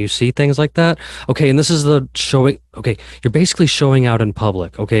chain when you see things like that. Okay, and this is the showing. Okay, you're basically showing out in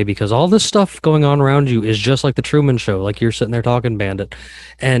public. Okay, because all this stuff going on around you is just like the Truman Show, like you're sitting there talking, Bandit.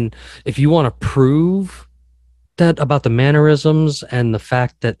 And if you want to prove that about the mannerisms and the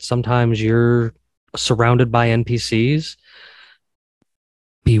fact that sometimes you're surrounded by NPCs,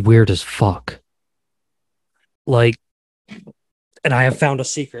 be weird as fuck. Like, and I have found a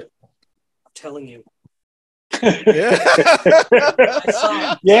secret. I'm telling you.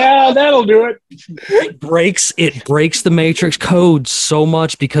 Yeah, that'll do it. It breaks the matrix code so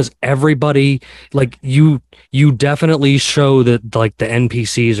much because everybody, like, you definitely show that, like, the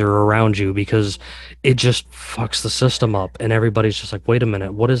NPCs are around you because it just fucks the system up and everybody's just like, wait a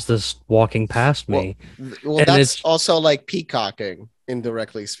minute, what is this walking past me? Well, And that's it's also like peacocking,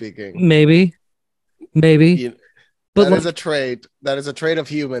 indirectly speaking. maybe but That like, is a trait. That is a trait of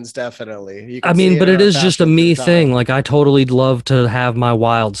humans, definitely. You I can see mean, it but in it our is just a fashion me through thing. time. Like, I totally love to have my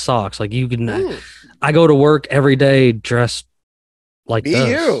wild socks. Like, you can, Mm, I go to work every day dressed like be this.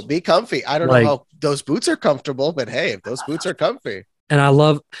 you. Be comfy. I don't know Like, how those boots are comfortable, but hey, if those boots are comfy. and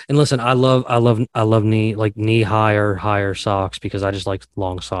listen, I love knee high or higher socks because I just like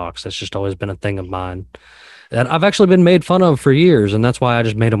long socks. It's just always been a thing of mine. And I've actually been made fun of for years, and that's why I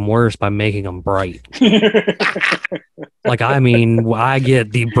just made them worse by making them bright. Like, I mean, I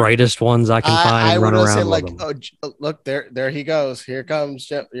get the brightest ones I can find I and run would have said around with like, them. oh, look, there he goes. Here comes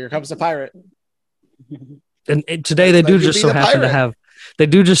the pirate. And today they Let do you just be so the happen to pirate.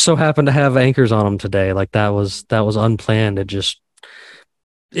 have anchors on them today. Like, that was unplanned. It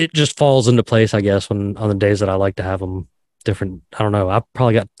just falls into place, I guess, when on the days that I like to have them different. I don't know. I've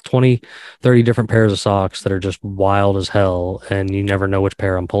probably got 20, 30 different pairs of socks that are just wild as hell, and you never know which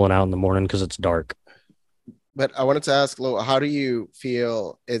pair I'm pulling out in the morning because it's dark. But I wanted to ask, Lo, how do you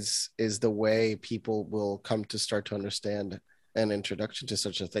feel is the way people will come to start to understand an introduction to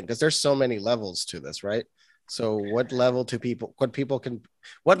such a thing? Because there's so many levels to this, right? So what level can people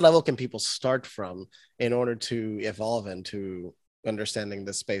start from in order to evolve into understanding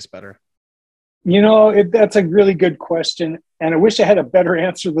this space better? That's a really good question. And I wish I had a better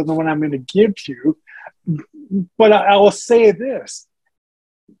answer than the one I'm going to give you. But I will say this.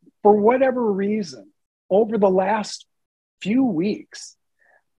 For whatever reason, over the last few weeks,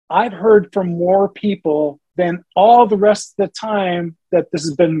 I've heard from more people than all the rest of the time that this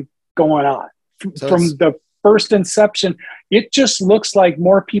has been going on. From the first inception, it just looks like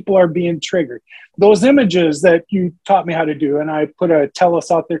more people are being triggered. Those images that you taught me how to do, and I put a tell us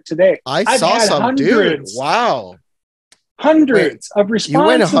out there today. I saw some dude. Wow. Hundreds of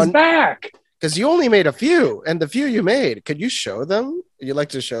responses back. Because you only made a few, and the few you made, could you show them? You like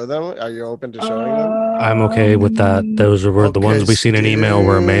to show them? Are you open to showing them? I'm okay with that. Those were the ones we seen in email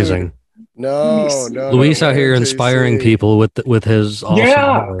were amazing. No. Luis out here inspiring people with his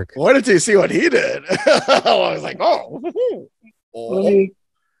awesome work. Why did you see what he did? I was like, oh.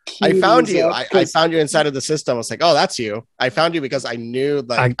 I found you. I found you inside of the system. I was like, oh, that's you. I found you because I knew,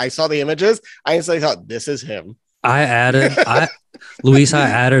 like, I saw the images. I instantly thought, this is him. Luis, I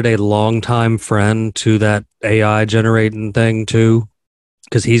added a longtime friend to that AI generating thing too,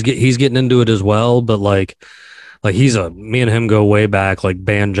 because he's getting into it as well. But like me and him go way back, like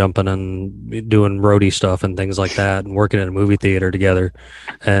band jumping and doing roadie stuff and things like that, and working at a movie theater together.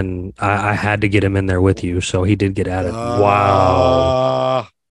 And I had to get him in there with you, so he did get added. Wow.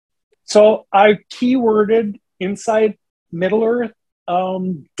 So I keyworded inside Middle Earth,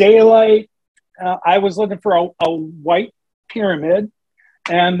 daylight. I was looking for a white pyramid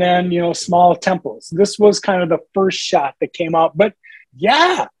and then, small temples. This was kind of the first shot that came out. But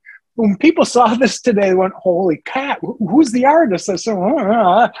yeah, when people saw this today, they went, holy cat, who's the artist? I said,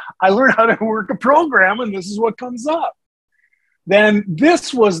 I learned how to work a program and this is what comes up. Then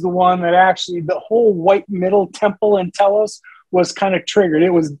this was the one that actually the whole white middle temple and telos was kind of triggered.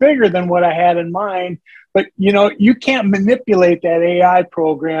 It was bigger than what I had in mind. But, you can't manipulate that AI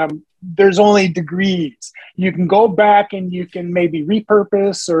program. There's only degrees. You can go back and you can maybe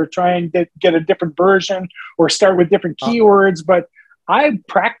repurpose or try and get a different version or start with different keywords. But I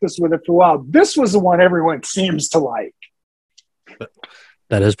practiced with it for a while. This was the one everyone seems to like.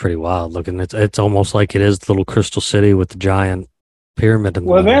 That is pretty wild looking. It's almost like it is the little crystal city with the giant pyramid in the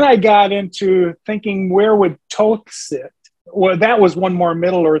middle. Then I got into thinking, where would Toth sit? Well, that was one more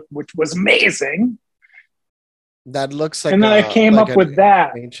Middle Earth, which was amazing. That looks like, and then I came up with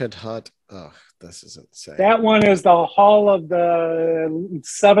that ancient hut. Oh, this is insane. That one is the Hall of the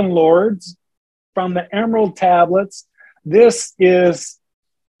Seven Lords from the Emerald Tablets. This is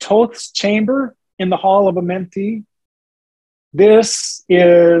Toth's chamber in the Hall of Amenti. This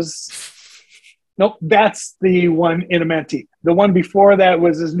is that's the one in Amenti. The one before that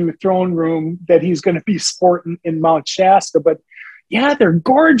was his new throne room that he's going to be sporting in Mount Shasta. But yeah, they're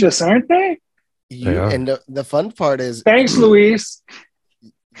gorgeous, aren't they? And the fun part is, thanks, Luis.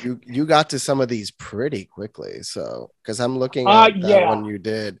 You got to some of these pretty quickly. So, because I'm looking at that one you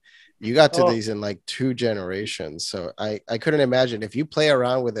did, you got to these in like 2 generations. So I couldn't imagine if you play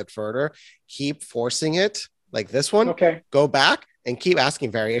around with it further, keep forcing it like this one. Okay. Go back. and keep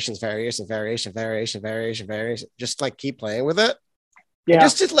asking variation, just like keep playing with it. Yeah.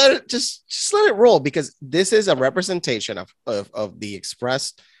 Just let it just let it roll, because this is a representation of the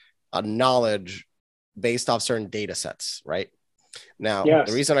expressed knowledge based off certain data sets, right? Now, Yes.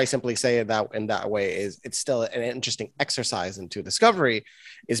 The reason I simply say it that in that way is it's still an interesting exercise into discovery,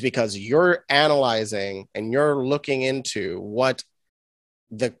 is because you're analyzing and you're looking into what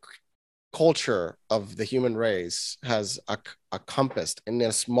the culture of the human race has encompassed in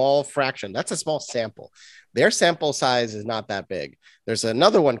a small fraction. That's a small sample. Their sample size is not that big. There's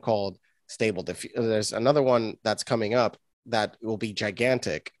another one called stable there's another one that's coming up that will be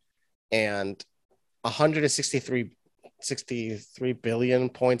gigantic, and 163 billion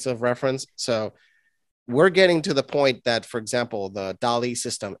points of reference. So we're getting to the point that, for example, the DALL-E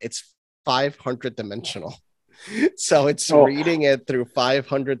system, it's 500 dimensional. So it's reading it through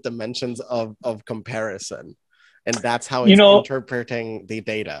 500 dimensions of comparison. And that's how it's interpreting the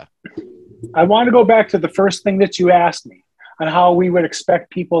data. I want to go back to the first thing that you asked me on how we would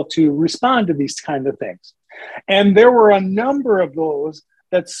expect people to respond to these kind of things. And there were a number of those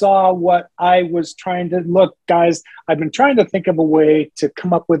that saw what I was trying to look, guys. I've been trying to think of a way to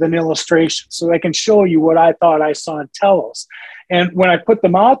come up with an illustration so I can show you what I thought I saw in Telos. And when I put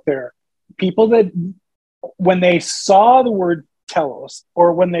them out there, people that, when they saw the word Telos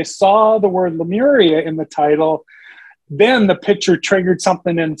or when they saw the word Lemuria in the title, then the picture triggered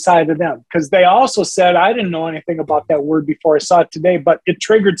something inside of them, because they also said, I didn't know anything about that word before I saw it today, but it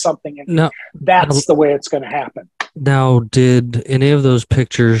triggered something in me. That's the way it's going to happen. Now, did any of those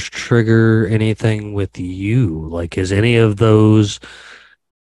pictures trigger anything with you? Like, is any of those,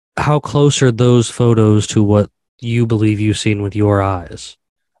 how close are those photos to what you believe you've seen with your eyes?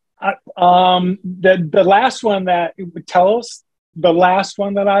 The last one that would tell us, the last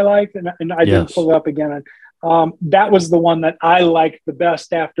one that I liked, and I didn't pull it up again. That was the one that I liked the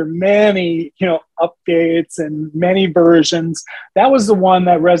best after many, updates and many versions. That was the one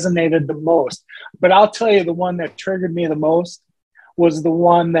that resonated the most. But I'll tell you, the one that triggered me the most was the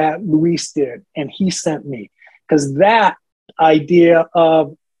one that Luis did, and he sent me, because that idea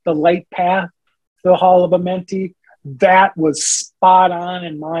of the light path to the Hall of Amenti, that was spot on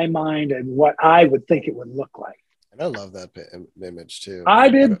in my mind and what I would think it would look like. I love that image too. I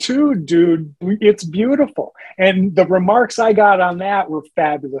did too, dude. It's beautiful. And the remarks I got on that were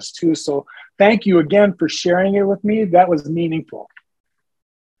fabulous too. So thank you again for sharing it with me. That was meaningful.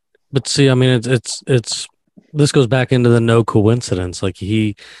 But see, I mean, it's this goes back into the no coincidence. Like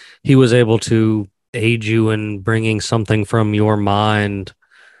he was able to aid you in bringing something from your mind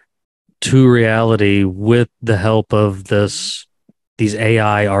to reality with the help of these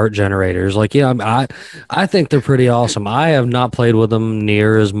AI art generators. Like, yeah, I think they're pretty awesome. I have not played with them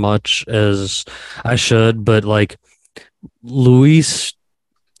near as much as I should, but like Luis,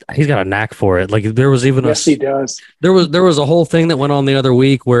 he's got a knack for it. Like there was even he does. There was a whole thing that went on the other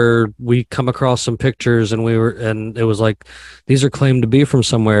week where we come across some pictures and it was like, these are claimed to be from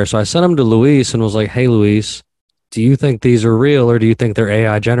somewhere. So I sent them to Luis and was like, hey, Luis, do you think these are real or do you think they're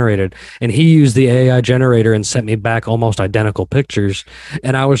AI generated? And he used the AI generator and sent me back almost identical pictures.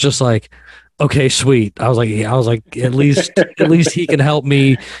 And I was just like, okay, sweet. I was like, at least he can help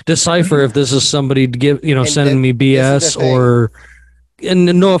me decipher if this is somebody sending me BS or, and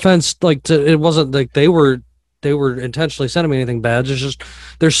no offense, it wasn't like they were intentionally sending me anything bad.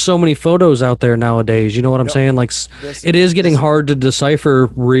 There's so many photos out there nowadays. You know what I'm saying? Like it is getting hard to decipher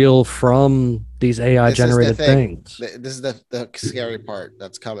real from these AI generated things. This is the scary part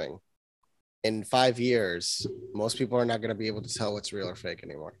that's coming. In 5 years, most people are not going to be able to tell what's real or fake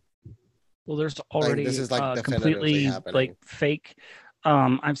anymore. Well, there's already this is completely happening. Fake.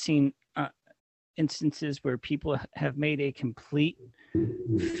 I've seen instances where people have made a complete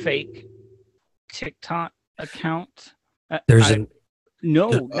fake TikTok account. There's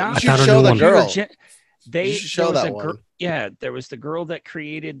not you should show the girl. You should show that one. There was the girl that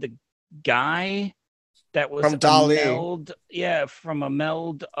created the guy that was from DALL-E. From a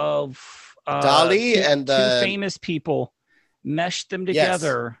meld of DALL-E and two famous people, meshed them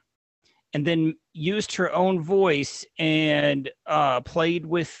together, and then used her own voice and played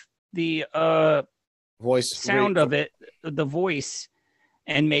with the voice sound of it, the voice,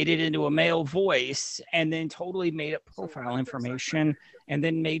 and made it into a male voice, and then totally made up profile information, and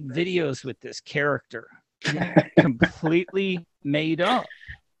then made videos with this character. Completely made up.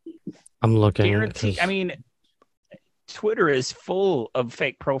 I'm looking. Guarantee. I mean, Twitter is full of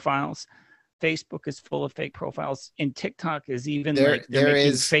fake profiles. Facebook is full of fake profiles, and TikTok is even there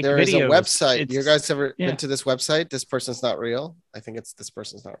is fake there videos. Is a website. You guys ever been to this website? This person's not real. I think it's this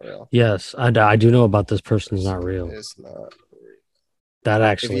person's not real. Yes, I do know about this person's not real. It's not real. That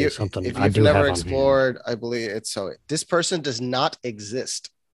actually is something if I you've do never have on explored, I believe it's so this person does not exist.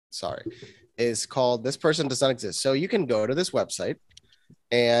 Sorry, is called this person does not exist. So you can go to this website,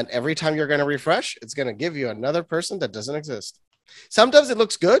 and every time you're going to refresh, it's going to give you another person that doesn't exist. Sometimes it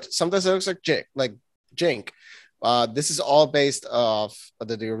looks good. Sometimes it looks like Jink. This is all based off of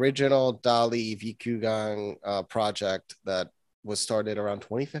the original DALI Vikugang project that was started around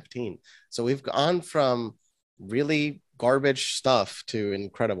 2015. So we've gone from really garbage stuff to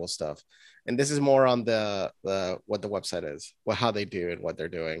incredible stuff. And this is more on the what the website is, how they do and what they're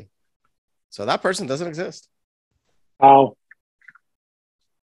doing. So that person doesn't exist. Wow.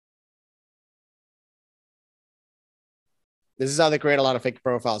 This is how they create a lot of fake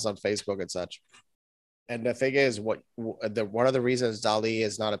profiles on Facebook and such. And the thing is, one of the reasons DALI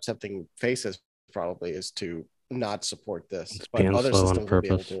is not accepting faces probably is to not support this. It's But being other slow on systems will be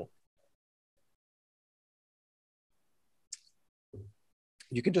able purpose. to.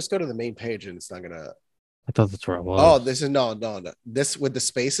 You can just go to the main page and it's not gonna. I thought that's where it was. Oh, this is no. This with the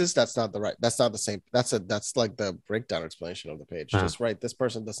spaces, that's not the right. That's not the same. That's like the breakdown explanation of the page. Oh. Just right. This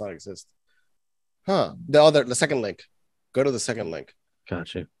person does not exist. Huh. The second link. Go to the second link.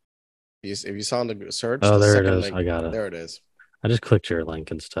 Got you. If you saw in the search, Oh, the there it second is. link, I got it. there it is. I just clicked your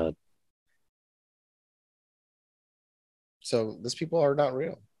link instead. So these people are not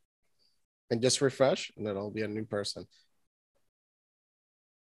real. And just refresh, and it'll be a new person.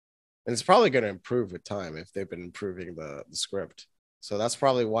 And it's probably going to improve with time if they've been improving the script. So that's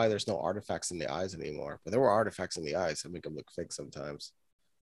probably why there's no artifacts in the eyes anymore. But there were artifacts in the eyes that make them look fake sometimes.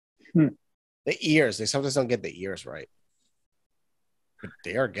 The ears, they sometimes don't get the ears right. But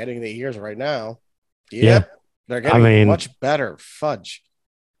they are getting the ears right now. Yep. Yeah. They're getting much better. Fudge.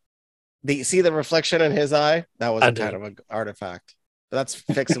 See the reflection in his eye? That was kind of an artifact. But that's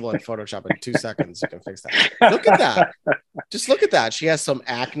fixable in Photoshop in 2 seconds. You can fix that. Look at that. Just look at that. She has some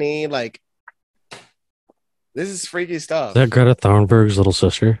acne. Like, this is freaky stuff. Is that Greta Thunberg's little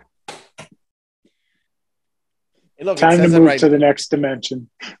sister? Hey, look, time to move to the next dimension.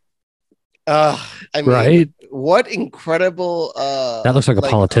 I mean, right? What incredible. That looks like a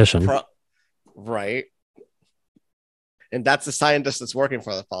politician. Right. And that's the scientist that's working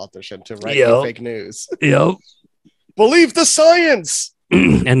for the politician to write fake news. Yep. Believe the science.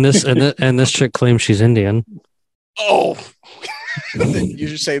 and this chick claims she's Indian. Oh, you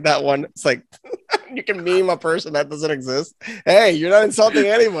should say that one. It's like you can meme a person that doesn't exist. Hey, you're not insulting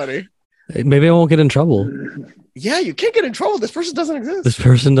anybody. Maybe I won't get in trouble. Yeah, you can't get in trouble. This person doesn't exist. This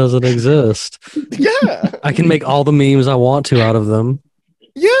person doesn't exist. Yeah. I can make all the memes I want to out of them.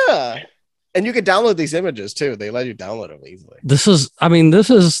 Yeah. And you can download these images too. They let you download them easily. This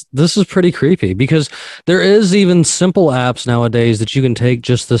is pretty creepy because there is even simple apps nowadays that you can take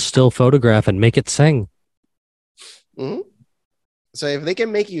just the still photograph and make it sing. Mm-hmm. So if they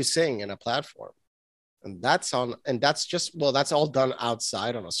can make you sing in a platform, and that's all done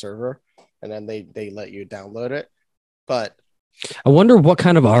outside on a server, and then they let you download it. But I wonder what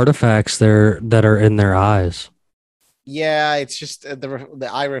kind of artifacts that are in their eyes. Yeah, it's just the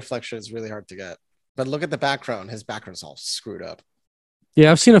eye reflection is really hard to get. But look at the background. His background's all screwed up.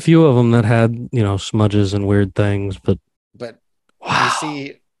 Yeah, I've seen a few of them that had, smudges and weird things, but wow. You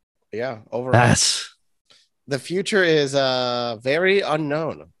see, overall. The future is very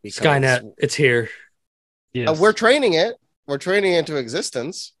unknown. Skynet, it's here. Yes. We're training it. We're training it into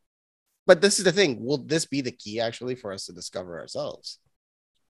existence. But this is the thing. Will this be the key actually for us to discover ourselves?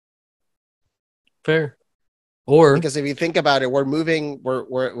 Fair. Or because if you think about it, we're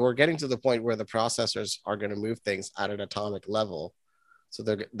getting to the point where the processors are going to move things at an atomic level. So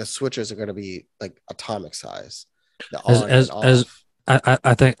the switches are going to be like atomic size.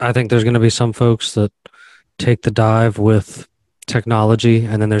 I think there's going to be some folks that take the dive with technology,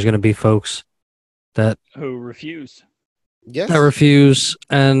 and then there's going to be folks who refuse. Yes. That refuse,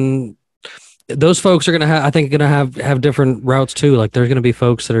 and those folks are going to have different routes too. Like there's going to be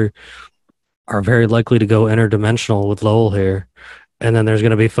folks that are very likely to go interdimensional with Lowell here, and then there's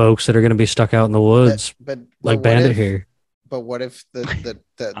going to be folks that are going to be stuck out in the woods, but like Bandit here. But what if the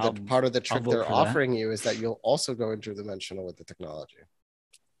part of the trick they're offering you is that you'll also go interdimensional with the technology?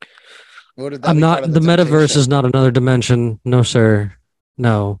 I'm not. The metaverse is not another dimension. No, sir.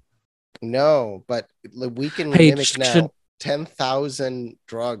 No, but we can mimic now 10,000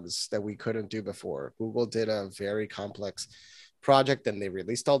 drugs that we couldn't do before. Google did a very complex project and they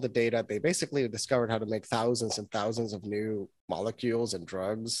released all the data. They basically discovered how to make thousands and thousands of new molecules and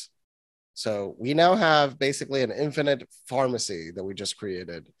drugs. So we now have basically an infinite pharmacy that we just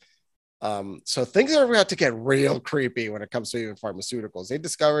created. So things are about to get real creepy when it comes to even pharmaceuticals. They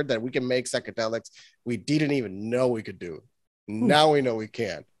discovered that we can make psychedelics we didn't even know we could do. Now we know we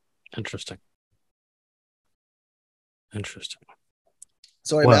can. Interesting.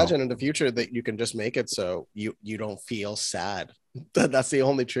 So I imagine in the future that you can just make it so you don't feel sad. That's the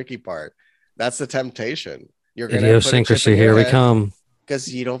only tricky part. That's the temptation. You're gonna idiosyncrasy. Here we come.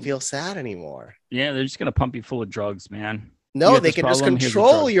 Because you don't feel sad anymore. Yeah, they're just gonna pump you full of drugs, man. No, they can just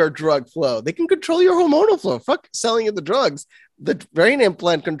control your drug flow. They can control your hormonal flow. Fuck selling you the drugs. The brain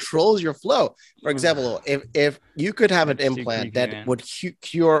implant controls your flow. For example, if you could have an implant that would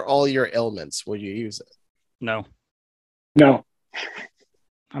cure all your ailments, would you use it? No.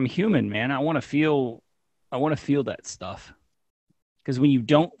 I'm human, man. I want to feel that stuff. Because when you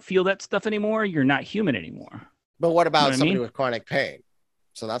don't feel that stuff anymore, you're not human anymore. But what about somebody with chronic pain?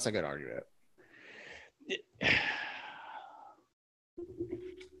 So that's a good argument.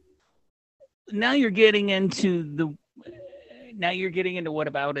 Now you're getting into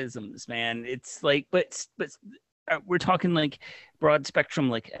whataboutisms, man. It's like, but we're talking like broad spectrum,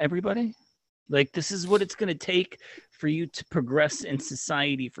 like everybody. Like this is what it's going to take for you to progress in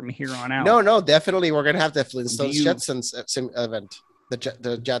society from here on out. No, definitely. We're going to have the Flintstones Jetsons event. The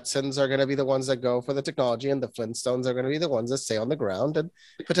Jetsons are going to be the ones that go for the technology, and the Flintstones are going to be the ones that stay on the ground and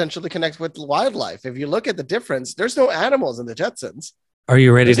potentially connect with wildlife. If you look at the difference, there's no animals in the Jetsons. Are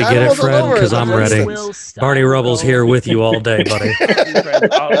you ready to get it, Fred? Because I'm ready. Barney Rubble's here with you all day, buddy.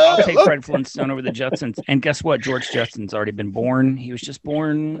 I'll take Fred Flintstone over the Jetsons. And guess what? George Jetson's already been born. He was just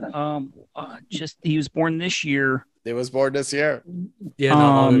born. He was born this year. It was born this year. Yeah,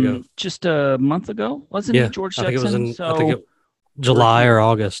 not long ago. Just a month ago, wasn't it? George Jetson. I think it was July or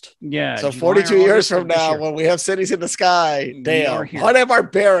August. Yeah. So 42 years from now, when we have cities in the sky, damn,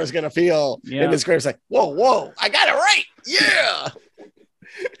 Hanna-Barbera is going to feel in his grave. It's like, whoa, I got it right. Yeah.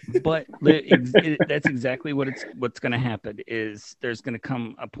 But that's exactly what's going to happen. Is there's going to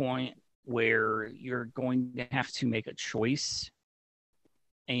come a point where you're going to have to make a choice,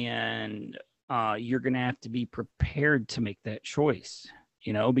 and you're going to have to be prepared to make that choice.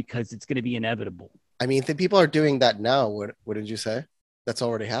 Because it's going to be inevitable. I mean, the people are doing that now. What did you say? That's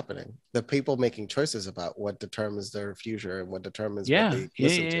already happening. The people making choices about what determines their future and what determines what they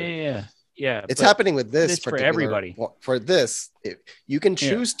listen to. Yeah, it's happening with this for everybody. For this, you can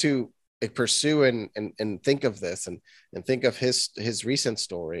choose to pursue and think of this and think of his recent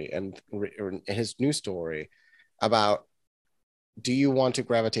story and his new story about, do you want to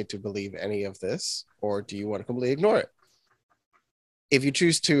gravitate to believe any of this, or do you want to completely ignore it? If you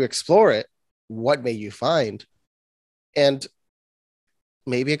choose to explore it, what may you find? And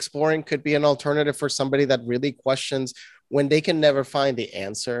maybe exploring could be an alternative for somebody that really questions when they can never find the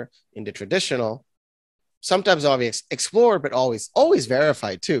answer in the traditional. Sometimes obvious explore, but always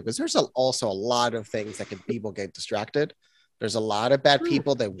verify too, because there's also a lot of things that people get distracted. There's a lot of bad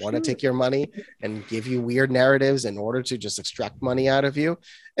people that want to take your money and give you weird narratives in order to just extract money out of you.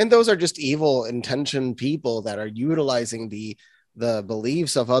 And those are just evil intentioned people that are utilizing the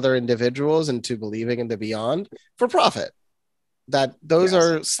beliefs of other individuals into believing in the beyond for profit. That those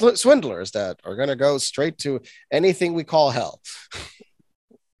are swindlers that are going to go straight to anything we call hell.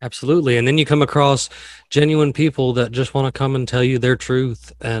 Absolutely. And then you come across genuine people that just want to come and tell you their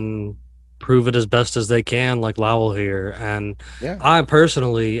truth and prove it as best as they can, like Lowell here. And I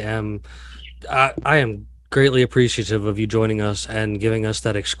personally am greatly appreciative of you joining us and giving us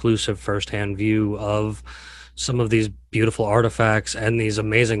that exclusive firsthand view of some of these beautiful artifacts and these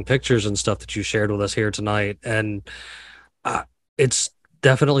amazing pictures and stuff that you shared with us here tonight. And it's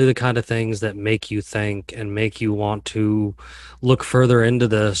definitely the kind of things that make you think and make you want to look further into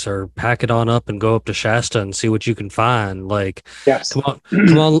this, or pack it on up and go up to Shasta and see what you can find. Like,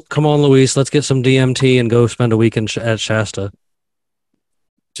 come on, Luis, let's get some DMT and go spend a weekend at Shasta.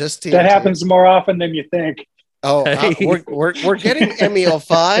 Just DMT. That happens more often than you think. Oh, we're getting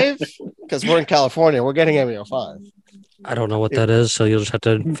MEO5 because we're in California. We're getting MEO5. I don't know what that is, so you'll just have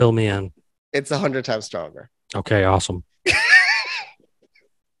to fill me in. It's 100 times stronger. Okay, awesome.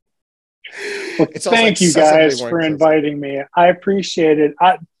 Well, thank you guys for inviting me. I appreciate it.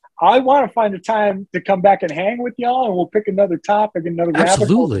 I want to find a time to come back and hang with y'all, and we'll pick another topic, another rabbit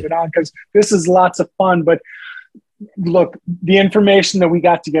hole to get on, because this is lots of fun. But look, the information that we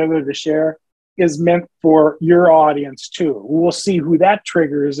got together to share is meant for your audience too. We'll see who that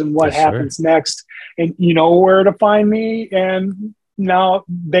triggers and what happens next. And you know where to find me. And now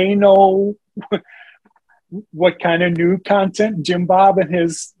they know what kind of new content Jim Bob and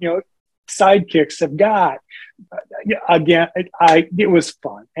his, sidekicks have got. Again, it was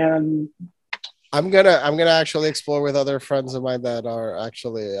fun. And I'm gonna actually explore with other friends of mine that are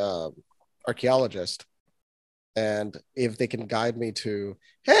actually archaeologists, and if they can guide me to,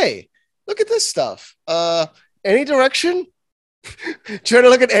 hey, look at this stuff. Any direction? Try to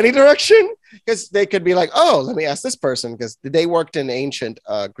look at any direction, because they could be like, oh, let me ask this person, because they worked in ancient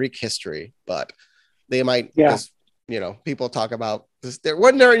Greek history, but they might, because people talk about this.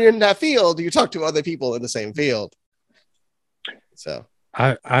 When they're in that field, you talk to other people in the same field. So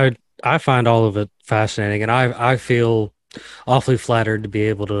I find all of it fascinating, and I feel awfully flattered to be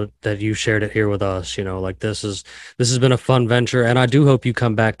able to that you shared it here with us. Like this has been a fun venture, and I do hope you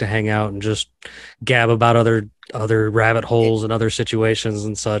come back to hang out and just gab about other rabbit holes and other situations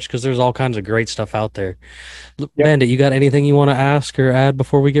and such, because there's all kinds of great stuff out there. Bandit, you got anything you want to ask or add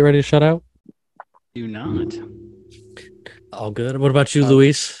before we get ready to shut out? Do not. All good. What about you,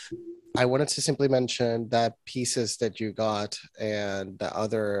 Luis? I wanted to simply mention that pieces that you got and the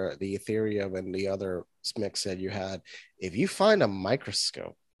Ethereum and the other mix that you had. If you find a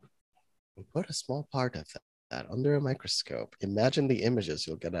microscope and put a small part of that under a microscope, imagine the images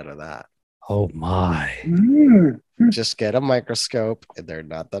you'll get out of that. Oh my. Just get a microscope. They're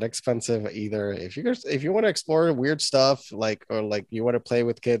not that expensive either. If you want to explore weird stuff, or you want to play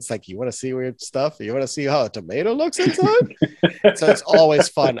with kids, you want to see weird stuff, you want to see how a tomato looks inside. So it's always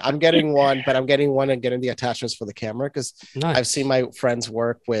fun. I'm getting one and getting the attachments for the camera, because nice. I've seen my friends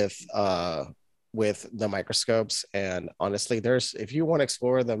work with the microscopes, and honestly, if you want to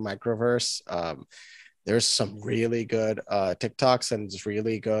explore the microverse, there's some really good TikToks and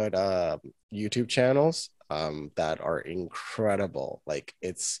really good YouTube channels that are incredible.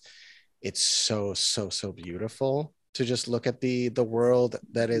 It's so beautiful to just look at the world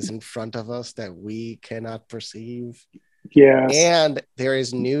that is in front of us that we cannot perceive. Yes. And there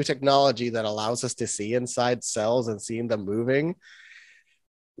is new technology that allows us to see inside cells and seeing them moving.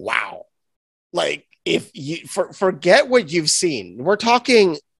 Wow. If you forget what you've seen, we're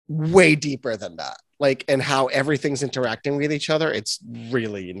talking way deeper than that. And how everything's interacting with each other. It's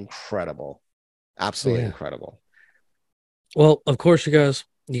really incredible. Absolutely incredible. Well, of course, you guys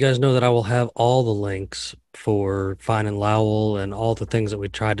know that I will have all the links for finding Lowell and all the things that we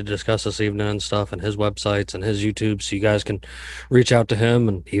tried to discuss this evening and stuff, and his websites and his YouTube, so you guys can reach out to him,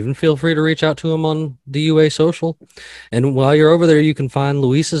 and even feel free to reach out to him on the UA social. And while you're over there, you can find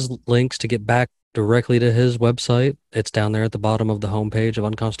Luis's links to get back directly to his website. It's down there at the bottom of the homepage of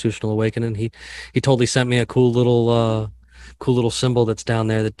Unconstitutional Awakening. He totally sent me a cool little symbol that's down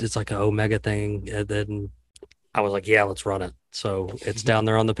there that it's like an Omega thing, and then I was like, yeah, let's run it. So it's down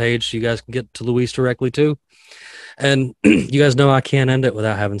there on the page, so you guys can get to Luis directly too. And you guys know I can't end it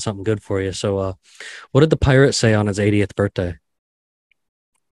without having something good for you. So what did the pirate say on his 80th birthday?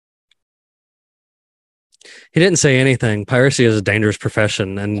 He didn't say anything. Piracy is a dangerous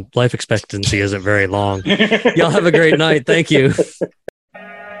profession, and life expectancy isn't very long. Y'all have a great night. Thank you.